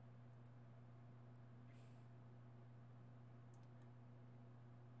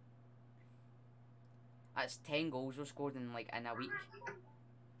 That's 10 goals were scored in a week.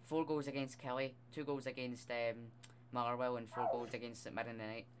 4 goals against Kelly, 2 goals against Motherwell, and 4 goals against St Mirren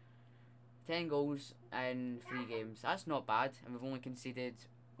tonight. 10 goals in 3 games. That's not bad, and we've only conceded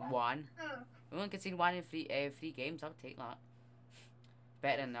 1. We've only conceded 1 in 3 games. I'll take that.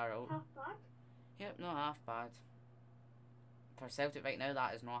 Better than our Half bad? Yep, not half bad. For Celtic right now,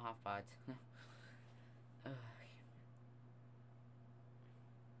 that is not half bad.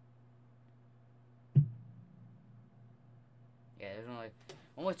 Yeah, there's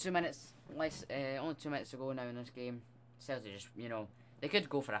only 2 minutes less. Only 2 minutes to go now in this game. Celtic just, you know, they could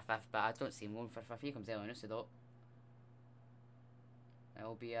go for a 5th, but I don't see them going for a 5th. Here comes Ilnessy though.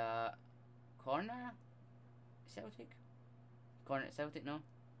 It'll be a corner. Celtic. Corner at Celtic, no,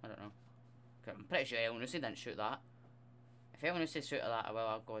 I don't know. I'm pretty sure Ilnessy didn't shoot that. If Ilnessy shooted that,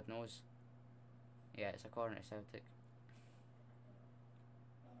 well, God knows. Yeah, it's a corner at Celtic.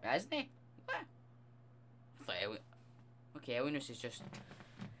 Isn't he? What? I thought Okay, Ilness is just...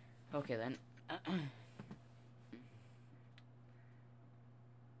 Okay then.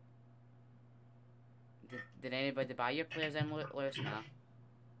 Did anybody buy your players in, Lewis? Nah.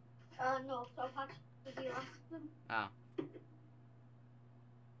 No, so I've had to delist them. Ah.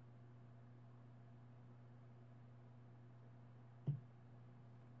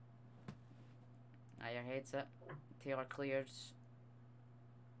 Ayer heads it. Taylor clears.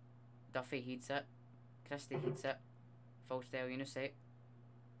 Duffy heeds it. Christie heeds it. Full style Unisec.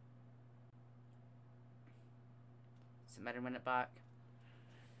 St Mirren win it back.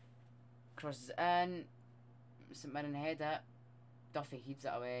 Crosses in. St Mirren head it. Duffy heeds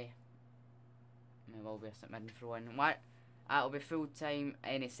it away. It will be a St Mirren throw in. What? It'll be full time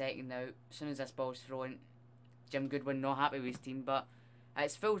any second now. As soon as this ball's thrown. Jim Goodwin not happy with his team, but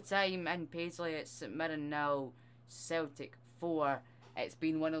it's full time in Paisley. It's St Mirren 0, Celtic 4. It's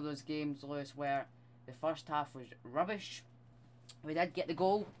been one of those games, Lewis, where the first half was rubbish. We did get the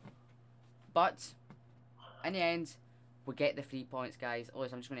goal, but in the end, we get the 3 points, guys.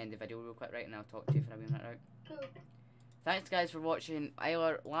 Lewis, I'm just going to end the video real quick, right, and I'll talk to you for a minute, right? Cool. Thanks, guys, for watching.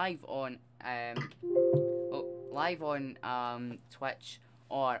 Either live on Twitch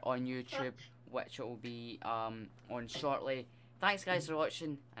or on YouTube, which it will be on shortly. Thanks, guys, for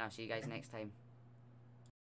watching, and I'll see you guys next time.